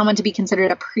for someone to be considered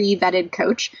a pre-vetted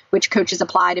coach, which coaches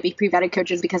apply to be pre-vetted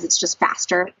coaches because it's just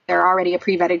faster. If they're already a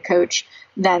pre-vetted coach,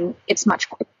 then it's much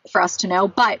quicker for us to know.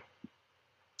 But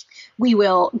we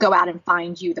will go out and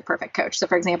find you the perfect coach. So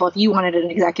for example, if you wanted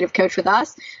an executive coach with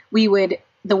us, we would,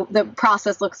 the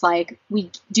process looks like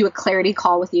we do a clarity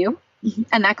call with you.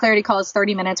 And that clarity call is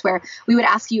 30 minutes where we would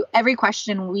ask you every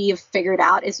question we've figured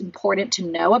out is important to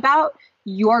know about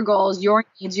your goals, your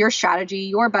needs, your strategy,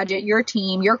 your budget, your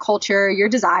team, your culture, your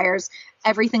desires,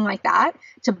 everything like that,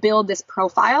 to build this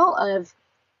profile of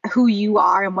who you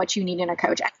are and what you need in a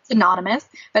coach. It's anonymous,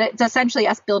 but it's essentially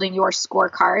us building your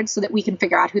scorecard so that we can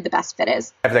figure out who the best fit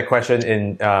is. I have that question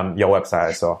in your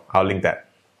website, so I'll link that.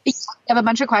 We have a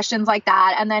bunch of questions like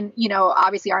that. And then,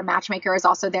 obviously our matchmaker is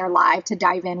also there live to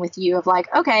dive in with you of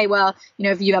like, okay, well,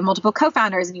 if you have multiple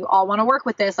co-founders and you all want to work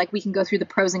with this, like we can go through the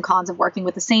pros and cons of working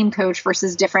with the same coach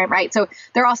versus different, right? So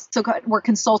we're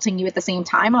consulting you at the same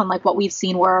time on like what we've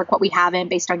seen work, what we haven't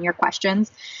based on your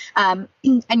questions, and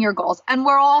your goals. And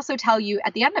we'll also tell you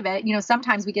at the end of it,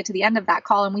 sometimes we get to the end of that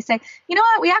call and we say, you know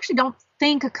what, we actually don't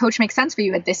think a coach makes sense for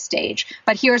you at this stage,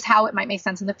 but here's how it might make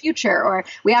sense in the future. Or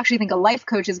we actually think a life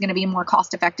coach is going to be more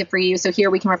cost effective for you. So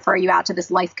here we can refer you out to this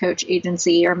life coach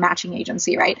agency or matching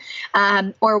agency, right?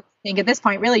 Or we think at this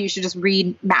point, really, you should just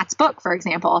read Matt's book, for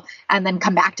example, and then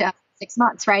come back to 6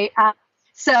 months, right?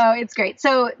 So it's great.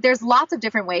 So there's lots of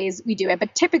different ways we do it,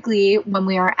 but typically when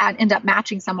we end up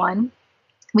matching someone,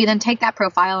 we then take that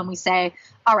profile and we say,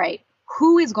 all right,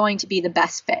 who is going to be the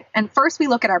best fit? And first we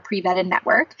look at our pre-vetted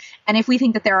network. And if we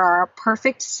think that there are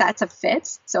perfect sets of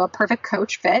fits, so a perfect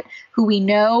coach fit who we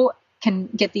know can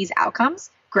get these outcomes,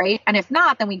 great. And if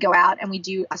not, then we go out and we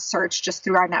do a search just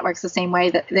through our networks the same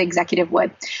way that the executive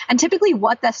would. And typically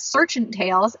what the search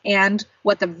entails and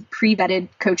what the pre-vetted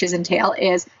coaches entail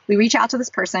is we reach out to this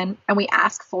person and we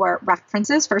ask for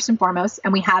references first and foremost.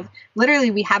 And we have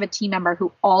a team member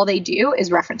who all they do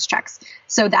is reference checks.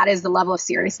 So that is the level of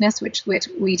seriousness which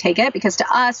we take it, because to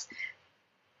us,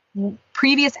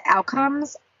 previous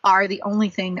outcomes are the only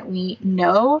thing that we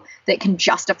know that can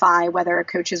justify whether a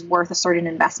coach is worth a certain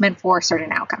investment for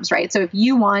certain outcomes, right? So if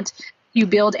you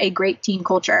build a great team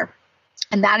culture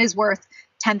and that is worth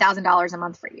 $10,000 a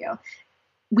month for you,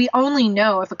 we only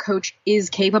know if a coach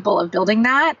is capable of building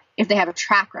that if they have a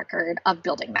track record of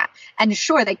building that. And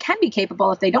sure, they can be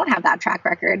capable if they don't have that track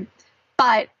record,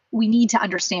 but we need to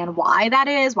understand why that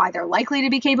is, why they're likely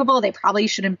to be capable. They probably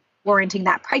shouldn't warranting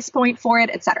that price point for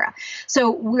it, et cetera. So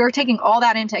we're taking all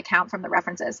that into account from the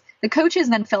references. The coaches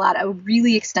then fill out a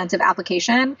really extensive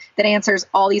application that answers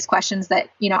all these questions that,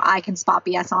 I can spot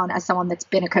BS on as someone that's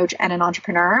been a coach and an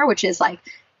entrepreneur, which is like,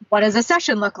 what does a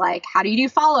session look like? How do you do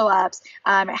follow-ups?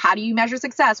 How do you measure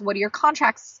success? What do your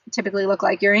contracts typically look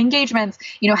like? Your engagements?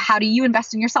 How do you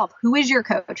invest in yourself? Who is your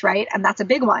coach, right? And that's a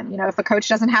big one. If a coach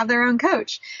doesn't have their own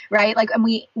coach, right? And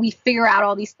we figure out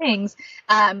all these things.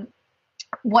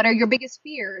 What are your biggest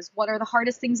fears? What are the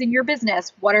hardest things in your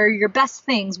business? What are your best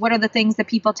things? What are the things that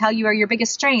people tell you are your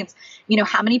biggest strengths?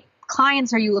 How many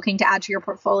clients are you looking to add to your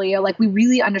portfolio? We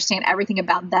really understand everything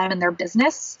about them and their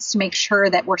business to make sure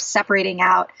that we're separating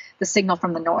out the signal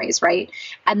from the noise, right?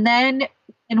 And then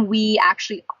when we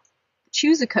actually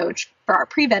choose a coach for our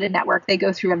pre-vetted network, they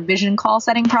go through a vision call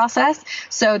setting process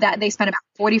so that they spend about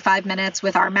 45 minutes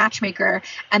with our matchmaker,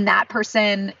 and that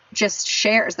person just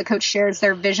the coach shares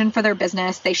their vision for their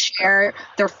business. They share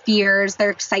their fears, their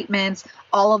excitements,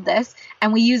 all of this.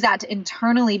 And we use that to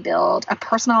internally build a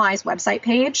personalized website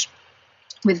page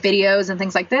with videos and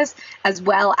things like this, as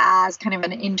well as kind of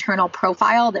an internal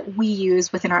profile that we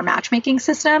use within our matchmaking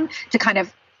system to kind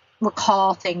of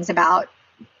recall things about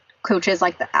coaches,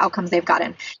 like the outcomes they've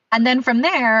gotten. And then from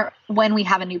there, when we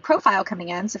have a new profile coming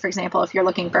in, so for example, if you're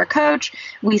looking for a coach,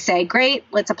 we say, great,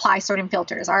 let's apply certain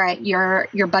filters. All right,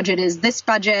 your budget is this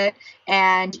budget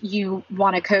and you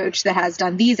want a coach that has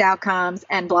done these outcomes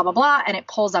and blah, blah, blah. And it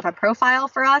pulls up a profile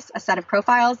for us, a set of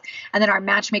profiles. And then our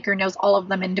matchmaker knows all of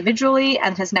them individually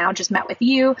and has now just met with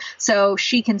you. So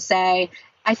she can say,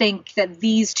 I think that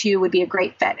these two would be a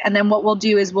great fit. And then what we'll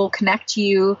do is we'll connect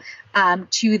you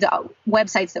to the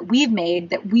websites that we've made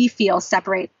that we feel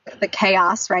separate the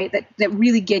chaos, right? That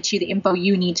really get you the info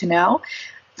you need to know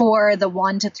for the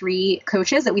 1 to 3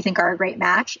 coaches that we think are a great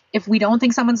match. If we don't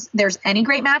think there's any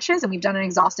great matches and we've done an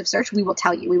exhaustive search, we will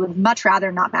tell you. We would much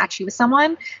rather not match you with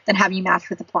someone than have you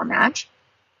match with a poor match.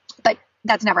 But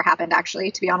that's never happened, actually,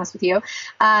 to be honest with you.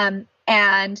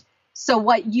 And so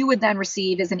what you would then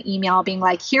receive is an email being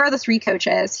like, here are the 3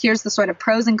 coaches. Here's the sort of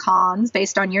pros and cons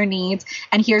based on your needs.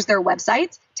 And here's their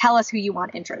websites. Tell us who you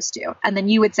want intros to. And then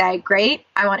you would say, great,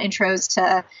 I want intros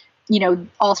to,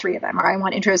 all 3 of them, or I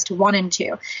want intros to 1 and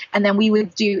 2. And then we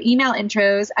would do email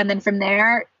intros. And then from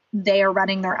there, they are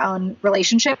running their own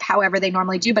relationship, however they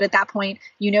normally do. But at that point,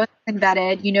 they've been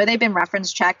vetted, they've been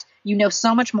reference checked,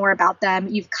 so much more about them.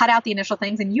 You've cut out the initial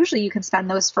things. And usually you can spend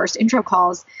those first intro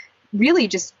calls really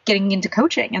just getting into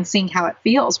coaching and seeing how it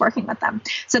feels working with them.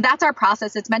 So that's our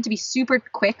process. It's meant to be super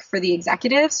quick for the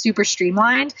executive, super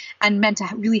streamlined, and meant to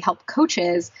really help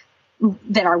coaches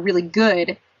that are really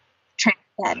good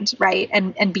transcend, right?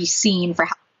 And be seen for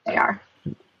how they are.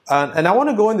 And I want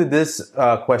to go into this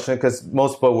question because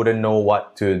most people wouldn't know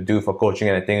what to do for coaching.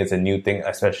 And I think it's a new thing,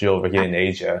 especially over here in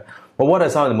Asia. But what are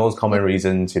some of the most common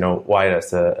reasons, why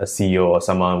does a CEO or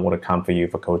someone want to come for you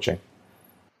for coaching?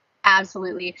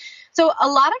 Absolutely. So a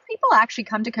lot of people actually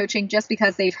come to coaching just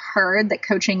because they've heard that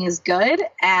coaching is good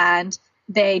and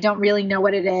they don't really know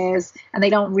what it is and they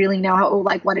don't really know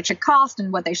what it should cost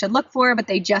and what they should look for, but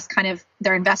they just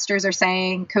their investors are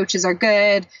saying coaches are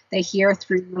good. They hear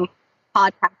through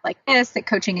podcasts like this that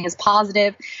coaching is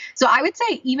positive. So I would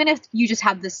say even if you just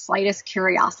have the slightest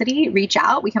curiosity, reach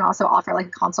out. We can also offer a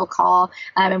consult call.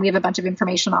 And we have a bunch of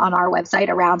information on our website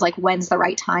around when's the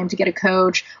right time to get a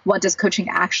coach. What does coaching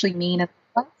actually mean?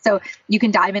 So you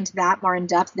can dive into that more in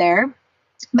depth there.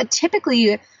 But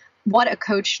typically what a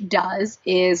coach does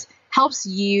is helps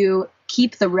you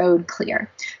keep the road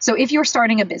clear. So if you're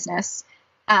starting a business,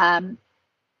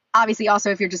 obviously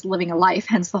also if you're just living a life,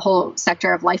 hence the whole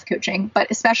sector of life coaching,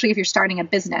 but especially if you're starting a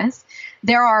business,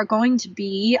 there are going to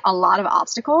be a lot of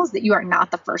obstacles that you are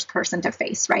not the first person to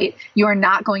face, right? You are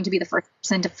not going to be the first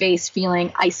person to face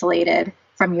feeling isolated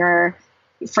from your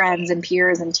friends and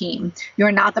peers and team.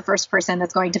 You're not the first person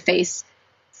that's going to face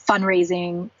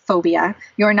fundraising phobia.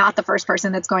 You're not the first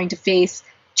person that's going to face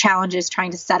challenges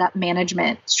trying to set up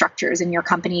management structures in your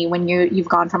company when you've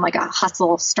gone from like a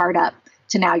hustle startup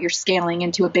to now you're scaling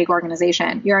into a big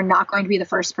organization. You're not going to be the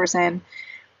first person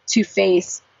to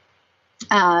face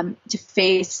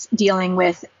dealing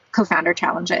with co-founder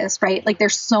challenges, right? Like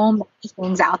there's so many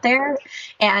things out there.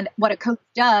 And what a coach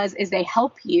does is they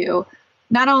help you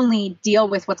not only deal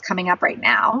with what's coming up right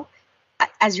now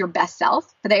as your best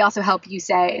self, but they also help you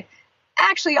say,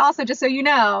 actually, also, just so you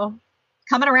know,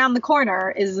 coming around the corner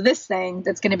is this thing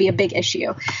that's going to be a big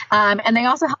issue. And they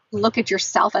also help you look at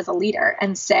yourself as a leader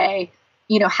and say,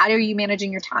 you know, how are you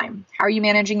managing your time? How are you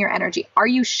managing your energy? Are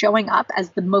you showing up as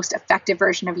the most effective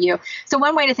version of you? So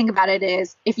one way to think about it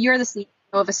is if you're the CEO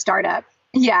of a startup,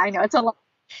 yeah, I know it's a lot.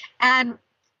 And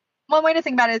one way to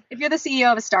think about it, if you're the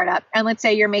CEO of a startup and let's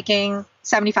say you're making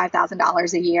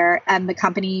 $75,000 a year and the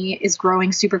company is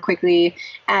growing super quickly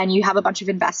and you have a bunch of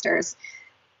investors,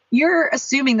 you're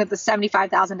assuming that the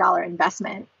 $75,000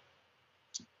 investment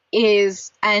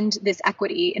is, and this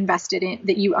equity invested in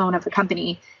that you own of the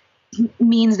company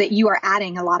means that you are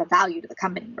adding a lot of value to the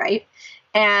company, right?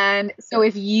 And so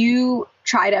if you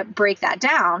try to break that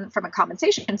down from a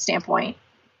compensation standpoint,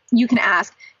 you can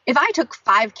ask, if I took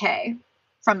 $5,000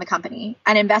 from the company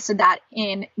and invested that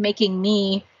in making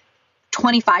me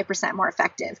 25% more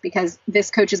effective because this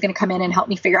coach is going to come in and help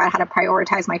me figure out how to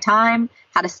prioritize my time,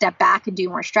 how to step back and do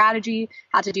more strategy,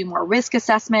 how to do more risk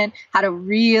assessment, how to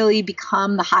really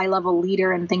become the high level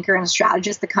leader and thinker and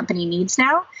strategist the company needs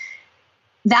now.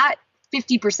 That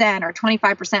 50% or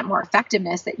 25% more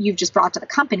effectiveness that you've just brought to the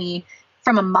company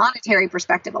from a monetary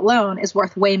perspective alone is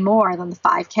worth way more than the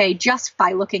 $5,000 just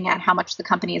by looking at how much the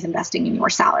company is investing in your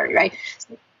salary, right?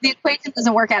 So the equation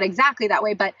doesn't work out exactly that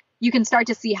way, but you can start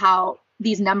to see how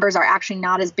these numbers are actually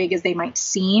not as big as they might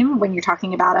seem when you're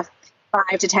talking about a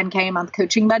 $5,000 to $10,000 a month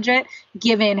coaching budget,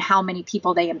 given how many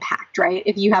people they impact, right?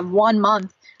 If you have 1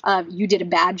 month of you did a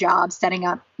bad job setting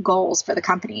up goals for the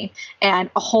company and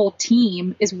a whole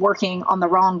team is working on the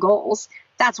wrong goals,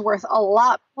 that's worth a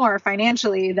lot more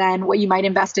financially than what you might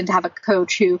invest in to have a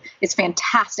coach who is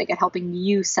fantastic at helping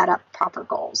you set up proper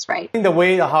goals, right? I think the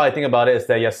way how I think about it is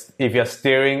that if you're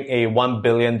steering a $1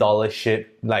 billion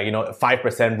ship, like,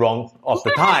 5% wrong of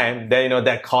the time, then,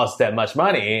 that costs that much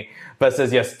money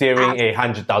versus you're steering a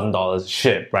 $100,000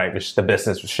 ship, right? Which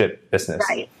the ship business.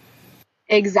 Right.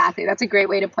 Exactly. That's a great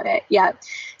way to put it. Yeah.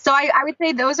 So I would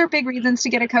say those are big reasons to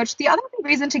get a coach. The other big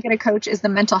reason to get a coach is the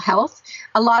mental health.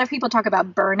 A lot of people talk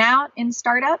about burnout in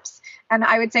startups. And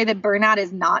I would say that burnout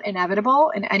is not inevitable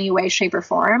in any way, shape, or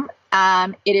form.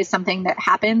 It is something that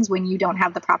happens when you don't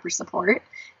have the proper support.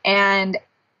 And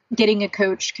getting a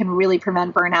coach can really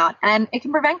prevent burnout. And it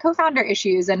can prevent co-founder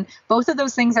issues. And both of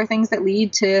those things are things that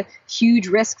lead to huge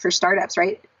risk for startups,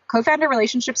 right? Co-founder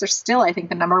relationships are still, I think,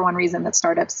 the number one reason that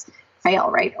startups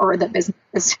fail, right? Or that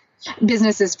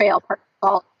businesses fail.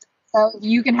 So if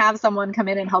you can have someone come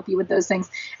in and help you with those things.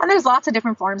 And there's lots of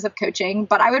different forms of coaching,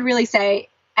 but I would really say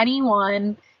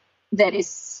anyone that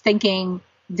is thinking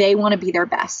they want to be their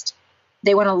best,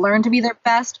 they want to learn to be their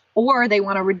best, or they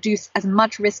want to reduce as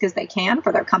much risk as they can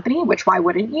for their company, which why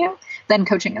wouldn't you? Then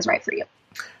coaching is right for you.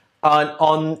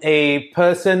 On a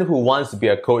person who wants to be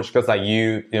a coach, because like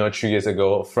 3 years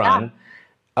ago, Fran,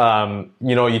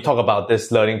 you talk about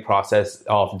this learning process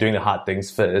of doing the hard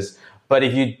things first. But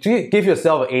if you do give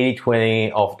yourself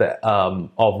 80-20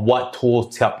 of what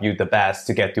tools help you the best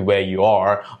to get to where you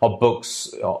are, or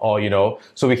books, or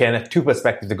so we can have two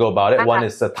perspectives to go about it. One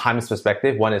is the time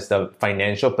perspective, one is the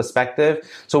financial perspective.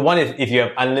 So one is if you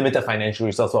have unlimited financial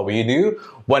resources, what will you do?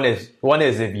 One is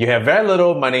if you have very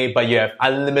little money but you have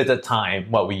unlimited time,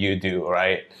 what will you do,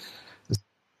 right?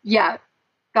 Yeah.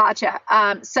 Gotcha.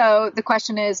 So the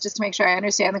question is, just to make sure I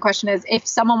understand, the question is, if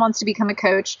someone wants to become a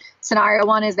coach, scenario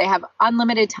one is they have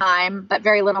unlimited time, but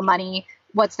very little money.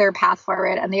 What's their path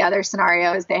forward? And the other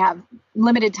scenario is they have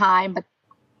limited time, but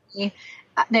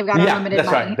they've got unlimited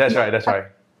money. That's right.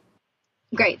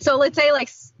 Great. So let's say like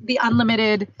the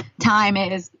unlimited time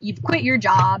is you've quit your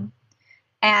job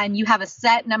and you have a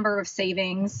set number of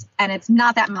savings and it's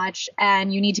not that much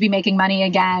and you need to be making money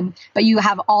again, but you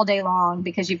have all day long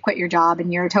because you've quit your job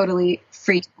and you're totally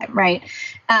free time, right?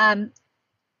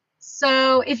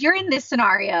 So if you're in this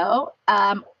scenario,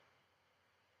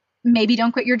 maybe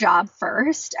don't quit your job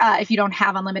first. If you don't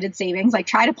have unlimited savings, like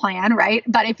try to plan, right?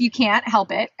 But if you can't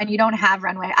help it and you don't have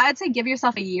runway, I'd say give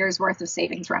yourself a year's worth of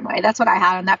savings runway. That's what I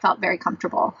had, and that felt very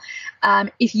comfortable.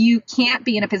 If you can't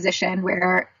be in a position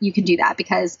where you can do that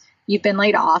because you've been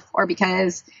laid off or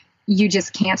because you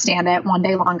just can't stand it one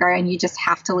day longer and you just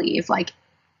have to leave, like,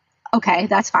 okay,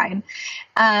 that's fine.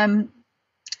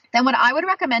 Then what I would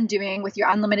recommend doing with your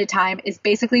unlimited time is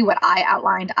basically what I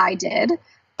outlined I did,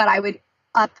 but I would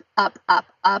up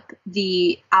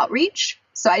the outreach.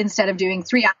 So instead of doing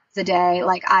 3 hours a day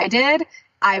like I did,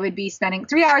 I would be spending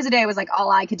 3 hours a day was like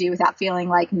all I could do without feeling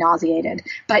like nauseated.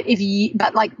 But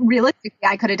like realistically,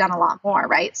 I could have done a lot more,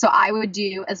 right? So I would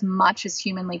do as much as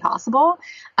humanly possible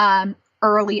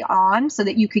early on so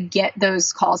that you could get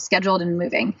those calls scheduled and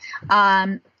moving.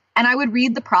 And I would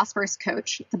read The Prosperous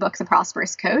Coach, the book, The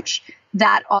Prosperous Coach,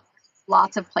 that offers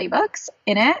lots of playbooks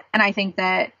in it. And I think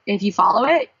that if you follow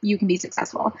it, you can be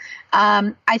successful.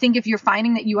 I think if you're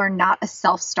finding that you are not a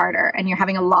self-starter and you're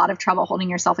having a lot of trouble holding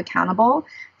yourself accountable,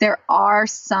 there are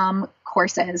some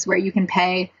courses where you can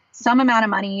pay some amount of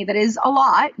money that is a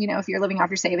lot, you know, if you're living off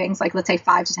your savings, like let's say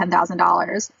 $5,000 to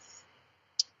 $10,000,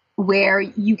 where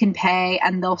you can pay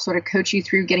and they'll sort of coach you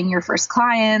through getting your first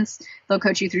clients. They'll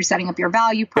coach you through setting up your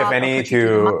value prop. Do you have any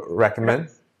to recommend?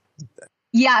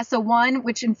 Yeah. So one,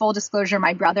 which in full disclosure,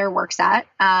 my brother works at,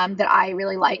 that I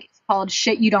really like, it's called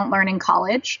Shit You Don't Learn in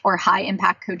College, or High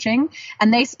Impact Coaching.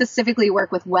 And they specifically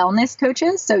work with wellness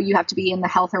coaches. So you have to be in the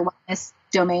health or wellness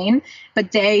domain,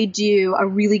 but they do a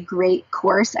really great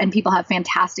course and people have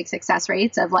fantastic success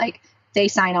rates of like, they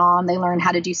sign on, they learn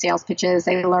how to do sales pitches,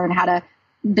 they learn how to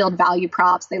build value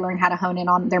props, they learn how to hone in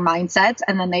on their mindsets,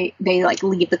 and then they like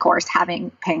leave the course having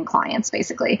paying clients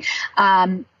basically.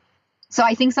 So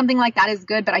I think something like that is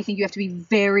good, but I think you have to be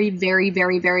very, very,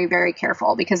 very, very, very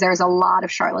careful because there's a lot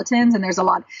of charlatans and there's a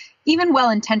lot, even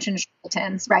well-intentioned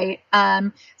charlatans, right?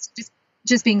 So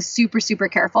just being super, super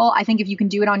careful. I think if you can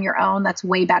do it on your own, that's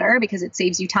way better because it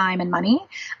saves you time and money.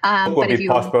 But if you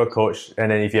Prosperous Coach,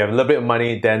 and then if you have a little bit of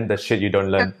money, then the shit you don't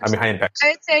learn. I mean, high impact.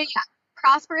 I would say, yeah,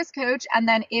 Prosperous Coach. And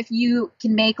then if you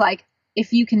can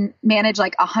manage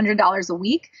like $100 a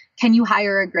week, can you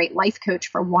hire a great life coach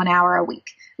for 1 hour a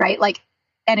week, right? Like,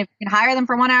 and if you can hire them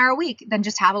for 1 hour a week, then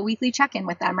just have a weekly check-in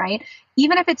with them, right?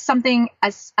 Even if it's something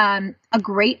as a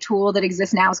great tool that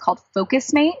exists now is called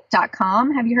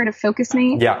Focusmate.com. Have you heard of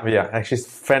Focusmate? Yeah. Actually,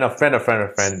 friend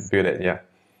built it. Yeah.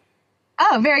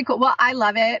 Oh, very cool. Well, I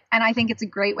love it. And I think it's a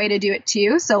great way to do it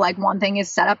too. So like one thing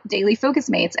is set up daily focus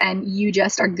mates and you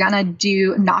just are going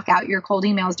to knock out your cold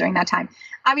emails during that time.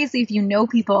 Obviously, if you know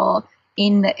people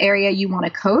in the area you want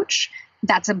to coach,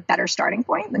 that's a better starting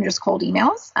point than just cold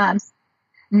emails.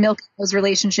 Milk those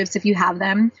relationships if you have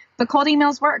them, but cold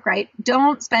emails work, right?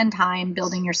 Don't spend time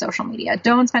building your social media.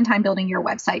 Don't spend time building your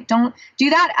website. Don't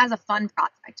do that as a fun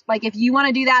project. Like if you want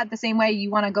to do that the same way you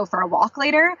want to go for a walk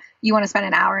later, you want to spend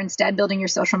an hour instead building your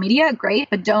social media, great,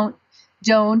 but don't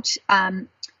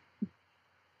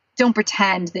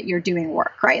pretend that you're doing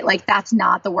work, right? Like that's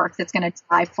not the work that's going to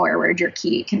drive forward your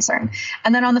key concern.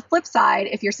 And then on the flip side,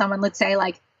 if you're someone, let's say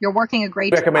like you're working a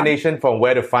great recommendation job, from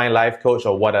where to find life coach,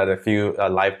 or what are the few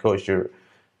life coach you?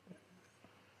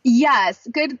 Yes,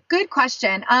 good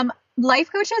question.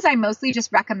 Life coaches, I mostly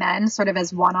just recommend sort of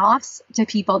as one-offs to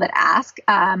people that ask.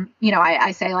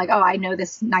 I say like, oh, I know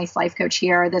this nice life coach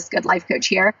here, or this good life coach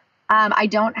here.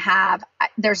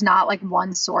 There's not like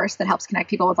one source that helps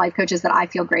connect people with life coaches that I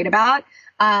feel great about,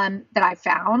 that I've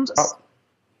found. Oh.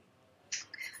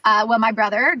 Well, my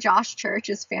brother, Josh Church,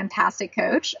 is a fantastic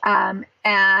coach.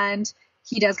 And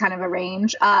he does kind of a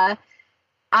range.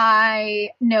 I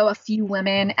know a few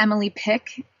women, Emily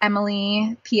Pik,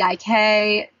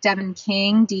 Devin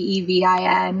King,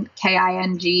 DEVINKING.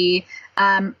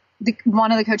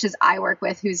 One of the coaches I work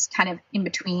with, who's kind of in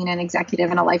between an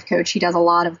executive and a life coach, he does a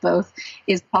lot of both,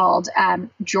 is called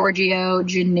Giorgio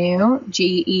Genaus,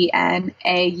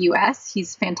 Genaus.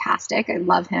 He's fantastic. I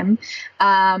love him.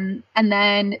 And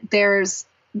then there's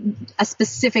a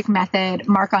specific method.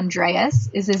 Mark Andreas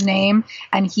is his name,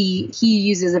 and he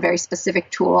uses a very specific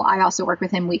tool. I also work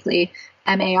with him weekly,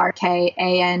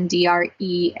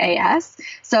 MarkAndreas.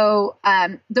 So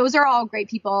those are all great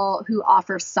people who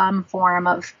offer some form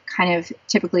of kind of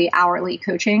typically hourly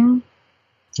coaching.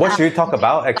 What should you talk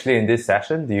about actually in this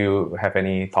session? Do you have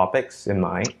any topics in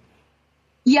mind?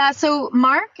 Yeah, so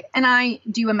Mark and I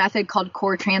do a method called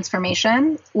Core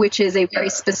Transformation, which is a very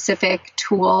specific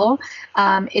tool.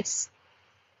 It's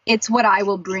what I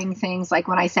will bring things, like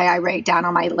when I say I write down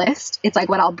on my list, it's like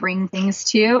what I'll bring things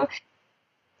to.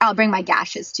 I'll bring my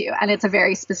gashes too. And it's a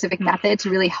very specific method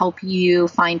to really help you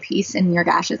find peace in your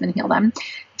gashes and heal them.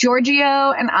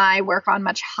 Giorgio and I work on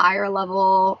much higher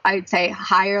level, I would say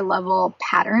higher level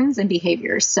patterns and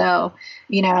behaviors. So,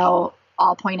 I'll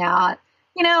point out,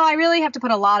 I really have to put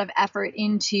a lot of effort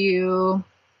into,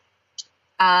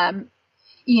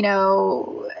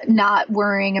 not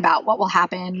worrying about what will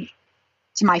happen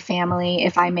to my family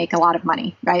if I make a lot of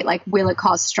money, right? Like, will it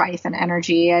cause strife and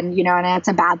energy? And, and it's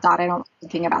a bad thought. I don't like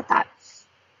thinking about that.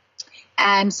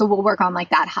 And so we'll work on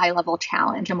like that high level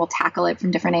challenge and we'll tackle it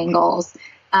from different angles.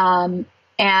 And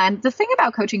the thing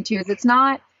about coaching too, is it's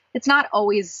not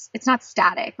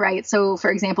static, right? So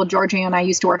for example, Giorgio and I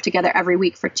used to work together every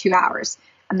week for 2 hours,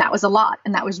 and that was a lot.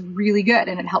 And that was really good.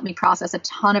 And it helped me process a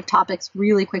ton of topics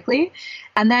really quickly.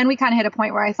 And then we kind of hit a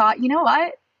point where I thought, you know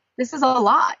what? This is a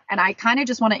lot. And I kind of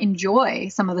just want to enjoy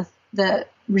some of the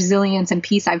resilience and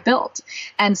peace I've built.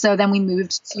 And so then we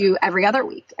moved to every other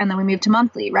week, and then we moved to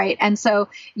monthly, right? And so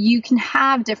you can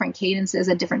have different cadences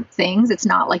at different things. It's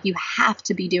not like you have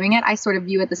to be doing it. I sort of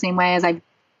view it the same way as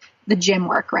the gym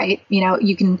work, right?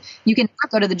 You can not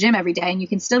go to the gym every day and you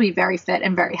can still be very fit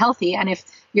and very healthy. And if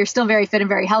you're still very fit and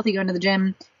very healthy going to the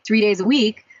gym 3 days a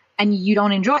week, and you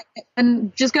don't enjoy it,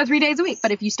 then just go 3 days a week.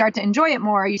 But if you start to enjoy it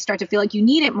more, you start to feel like you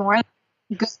need it more,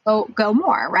 go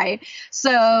more, right?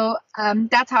 So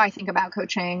that's how I think about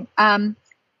coaching. And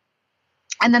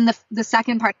then the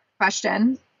second part of the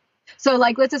question. So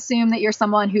like, let's assume that you're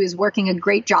someone who is working a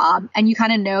great job and you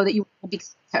kind of know that you want to be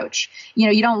a coach.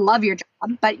 You don't love your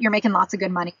job, but you're making lots of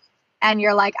good money. And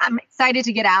you're like, I'm excited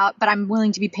to get out, but I'm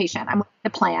willing to be patient. I'm willing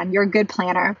to plan. You're a good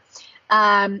planner.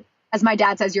 As my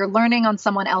dad says, you're learning on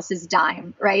someone else's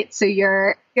dime, right? So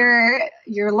you're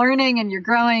learning and you're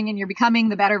growing and you're becoming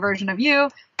the better version of you,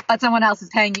 but someone else is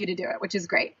paying you to do it, which is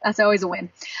great. That's always a win.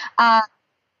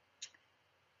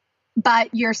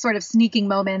 But you're sort of sneaking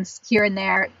moments here and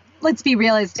there. Let's be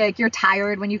realistic. You're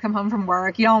tired when you come home from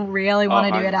work. You don't really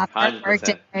want to do it after a work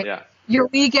day. Yeah. Your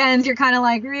weekends, you're kind of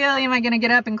like, really, am I going to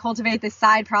get up and cultivate this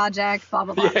side project? Blah,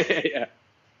 blah, blah. Yeah.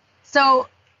 So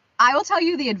I will tell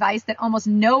you the advice that almost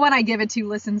no one I give it to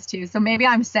listens to. So maybe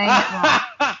I'm saying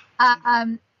it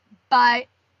wrong. But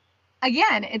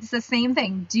again, it's the same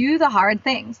thing. Do the hard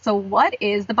things. So what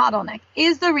is the bottleneck?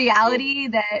 Is the reality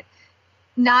that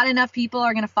not enough people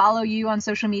are going to follow you on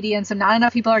social media, and so not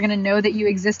enough people are going to know that you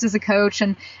exist as a coach,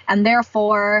 and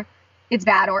therefore it's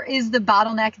bad? Or is the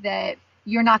bottleneck that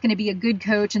you're not going to be a good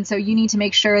coach, and so you need to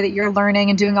make sure that you're learning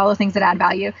and doing all the things that add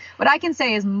value? What I can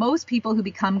say is most people who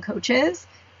become coaches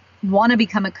want to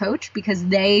become a coach because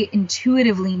they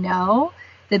intuitively know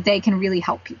that they can really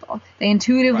help people. They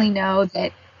intuitively know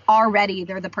that already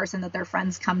they're the person that their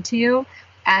friends come to,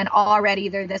 and already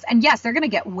they're this. And yes, they're going to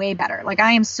get way better. Like,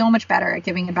 I am so much better at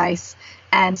giving advice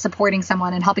and supporting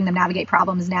someone and helping them navigate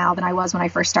problems now than I was when I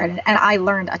first started. And I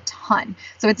learned a ton.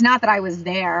 So it's not that I was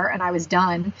there and I was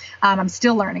done. I'm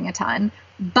still learning a ton.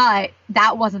 But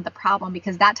that wasn't the problem,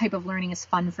 because that type of learning is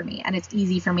fun for me and it's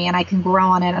easy for me and I can grow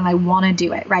on it and I want to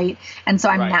do it, right? And so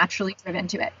I'm naturally driven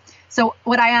to it. So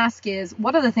what I ask is,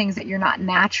 what are the things that you're not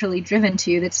naturally driven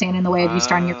to that stand in the way of you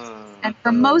starting your business? And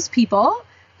for most people,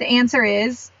 the answer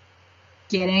is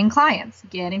getting clients,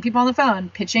 getting people on the phone,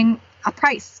 pitching a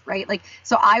price, right? Like,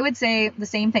 so I would say the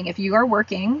same thing. If you are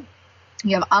working,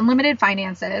 you have unlimited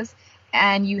finances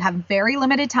and you have very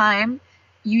limited time,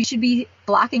 you should be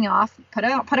blocking off, put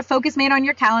a focus mate on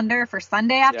your calendar for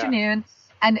Sunday afternoon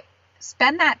and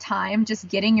spend that time just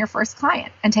getting your first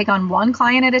client, and take on one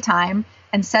client at a time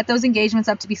and set those engagements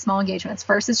up to be small engagements.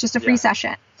 First, it's just a free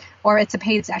session, or it's a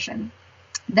paid session.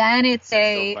 Then it's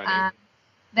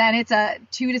then it's a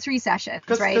 2 to 3 sessions,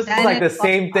 right? It's like the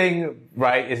same thing,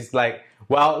 right? It's like,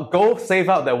 well, go save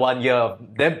up that 1 year,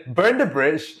 then burn the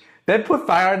bridge, then put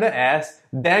fire on the ass,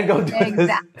 then go do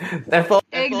this.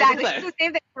 Exactly. It's the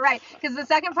same thing, right? Because the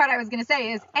second part I was going to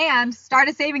say is, and start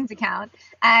a savings account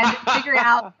and figure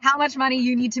out how much money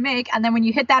you need to make. And then when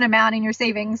you hit that amount in your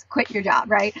savings, quit your job,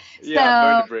 right? Burn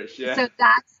the bridge, So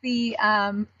that's the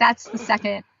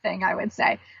second thing I would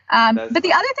say. But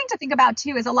the other thing to think about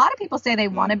too is, a lot of people say they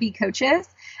want to be coaches.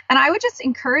 And I would just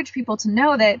encourage people to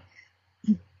know that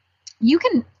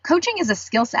coaching is a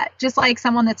skill set, just like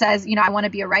someone that says, I want to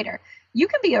be a writer. You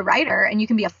can be a writer and you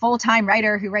can be a full-time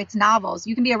writer who writes novels.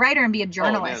 You can be a writer and be a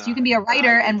journalist. You can be a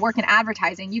writer and work in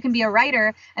advertising. You can be a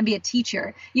writer and be a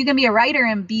teacher. You can be a writer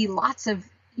and be lots of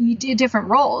different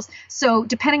roles. So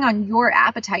depending on your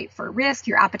appetite for risk,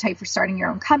 your appetite for starting your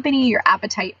own company, your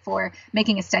appetite for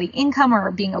making a steady income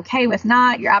or being okay with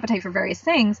not, your appetite for various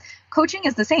things, coaching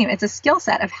is the same. It's a skill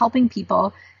set of helping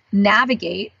people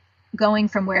navigate going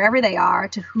from wherever they are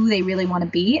to who they really want to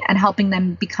be and helping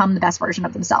them become the best version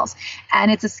of themselves.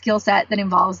 And it's a skill set that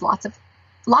involves lots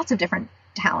of different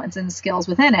talents and skills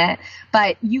within it,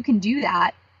 but you can do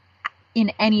that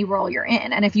in any role you're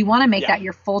in. And if you want to make that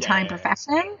your full-time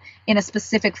profession in a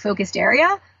specific focused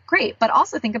area, great. But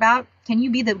also think about, can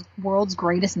you be the world's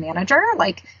greatest manager?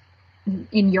 Like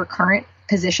in your current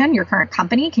position, your current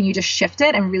company, can you just shift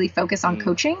it and really focus on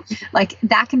coaching? Like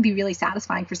that can be really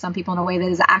satisfying for some people in a way that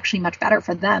is actually much better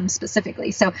for them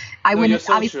specifically. So I wouldn't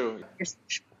obviously.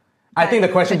 I think the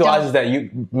question to us is that you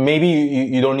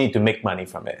don't need to make money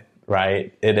from it,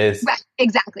 right? It is. Right,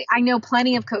 exactly. I know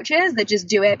plenty of coaches that just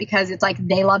do it because it's like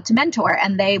they love to mentor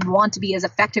and they want to be as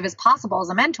effective as possible as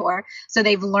a mentor. So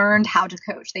they've learned how to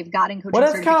coach. They've gotten coaching certifications.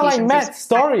 Well, that's kind of like Matt's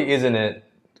story, isn't it?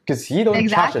 Because he don't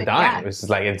charge a dime, which is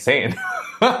like insane.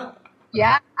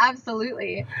 Yeah,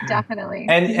 absolutely. Definitely.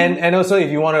 And also if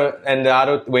you want to, and the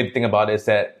other way to think about it is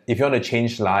that if you want to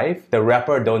change life, the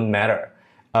wrapper don't matter.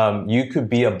 You could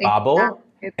be a bubble,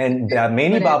 and there are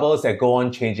many bubbles that go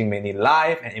on changing many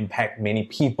lives and impact many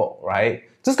people, right?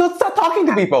 Just go start talking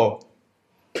to people.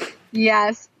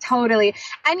 Yes, totally.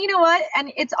 And you know what?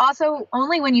 And it's also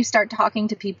only when you start talking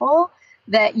to people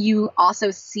that you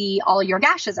also see all your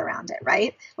gashes around it,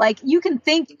 right? Like you can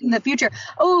think in the future,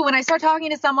 oh, when I start talking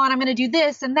to someone, I'm going to do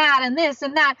this and that and this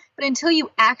and that. But until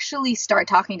you actually start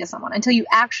talking to someone, until you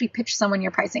actually pitch someone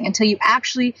your pricing, until you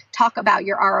actually talk about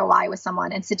your ROI with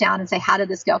someone and sit down and say, how did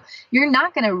this go? You're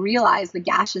not going to realize the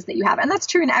gashes that you have. And that's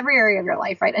true in every area of your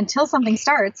life, right? Until something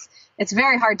starts, it's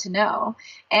very hard to know.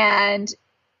 And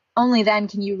only then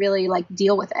can you really like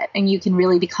deal with it, and you can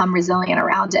really become resilient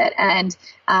around it and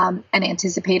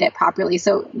anticipate it properly.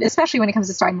 So especially when it comes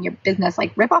to starting your business,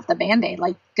 like rip off the Band-Aid,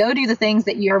 like go do the things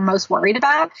that you're most worried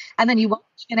about. And then you won't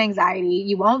live in anxiety.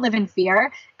 You won't live in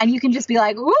fear. And you can just be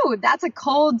like, ooh, that's a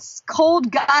cold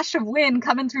gush of wind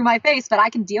coming through my face, but I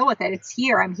can deal with it. It's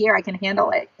here. I'm here. I can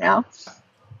handle it, you know?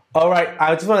 All right.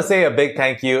 I just want to say a big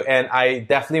thank you. And I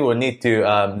definitely will need to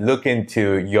look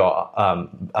into your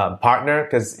partner,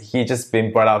 because he just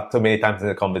been brought up so many times in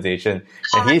the conversation.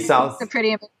 And he sounds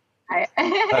pretty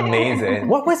amazing.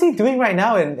 What was he doing right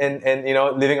now and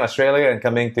leaving Australia and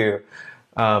coming to...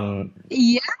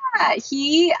 Yeah,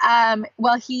 he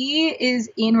is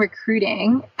in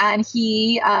recruiting, and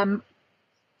he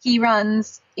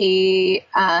runs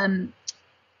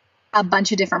a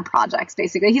bunch of different projects.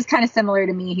 Basically, he's kind of similar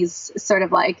to me. He's sort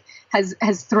of like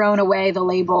has thrown away the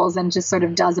labels and just sort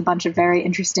of does a bunch of very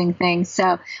interesting things.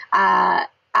 So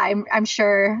I'm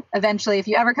sure eventually, if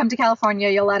you ever come to California,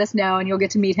 you'll let us know and you'll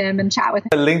get to meet him and chat with him.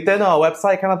 A LinkedIn or a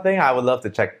website kind of thing. I would love to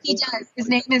check. He does. His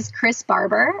name is Chris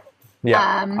Barber.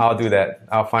 Yeah, I'll do that.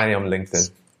 I'll find him on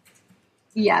LinkedIn.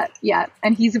 Yeah,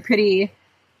 and he's a pretty,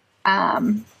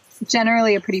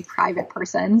 generally a pretty private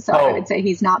person. So I would say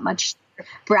he's not much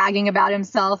bragging about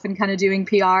himself and kind of doing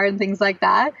PR and things like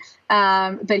that.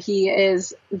 But he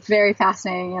is very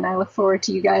fascinating, and I look forward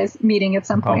to you guys meeting at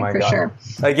some point for sure.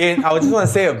 Again, I just want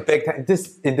to say a big thank.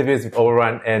 This interview is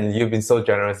overrun, and you've been so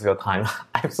generous with your time.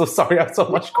 I'm so sorry I have so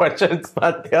much questions,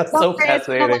 but they are so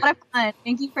fascinating. It's been a lot of fun.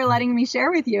 Thank you for letting me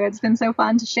share with you. It's been so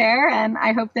fun to share, and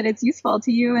I hope that it's useful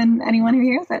to you and anyone who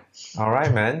hears it. All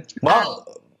right, man. Well,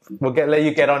 we'll let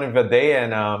you get on with your day,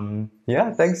 and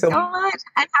thanks so much.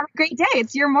 And have a great day.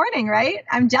 It's your morning, right?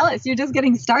 I'm jealous. You're just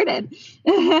getting started.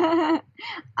 All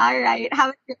right. Have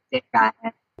a good day, guys.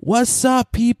 What's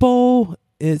up, people?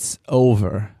 It's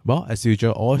over. Well, as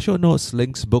usual, all show notes,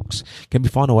 links, books can be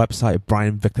found on our website,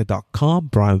 brianvictor.com,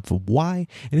 Brian for Y.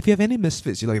 And if you have any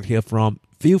misfits you'd like to hear from,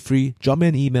 feel free, drop me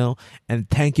an email. And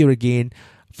thank you again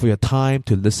for your time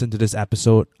to listen to this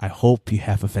episode. I hope you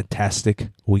have a fantastic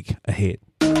week ahead.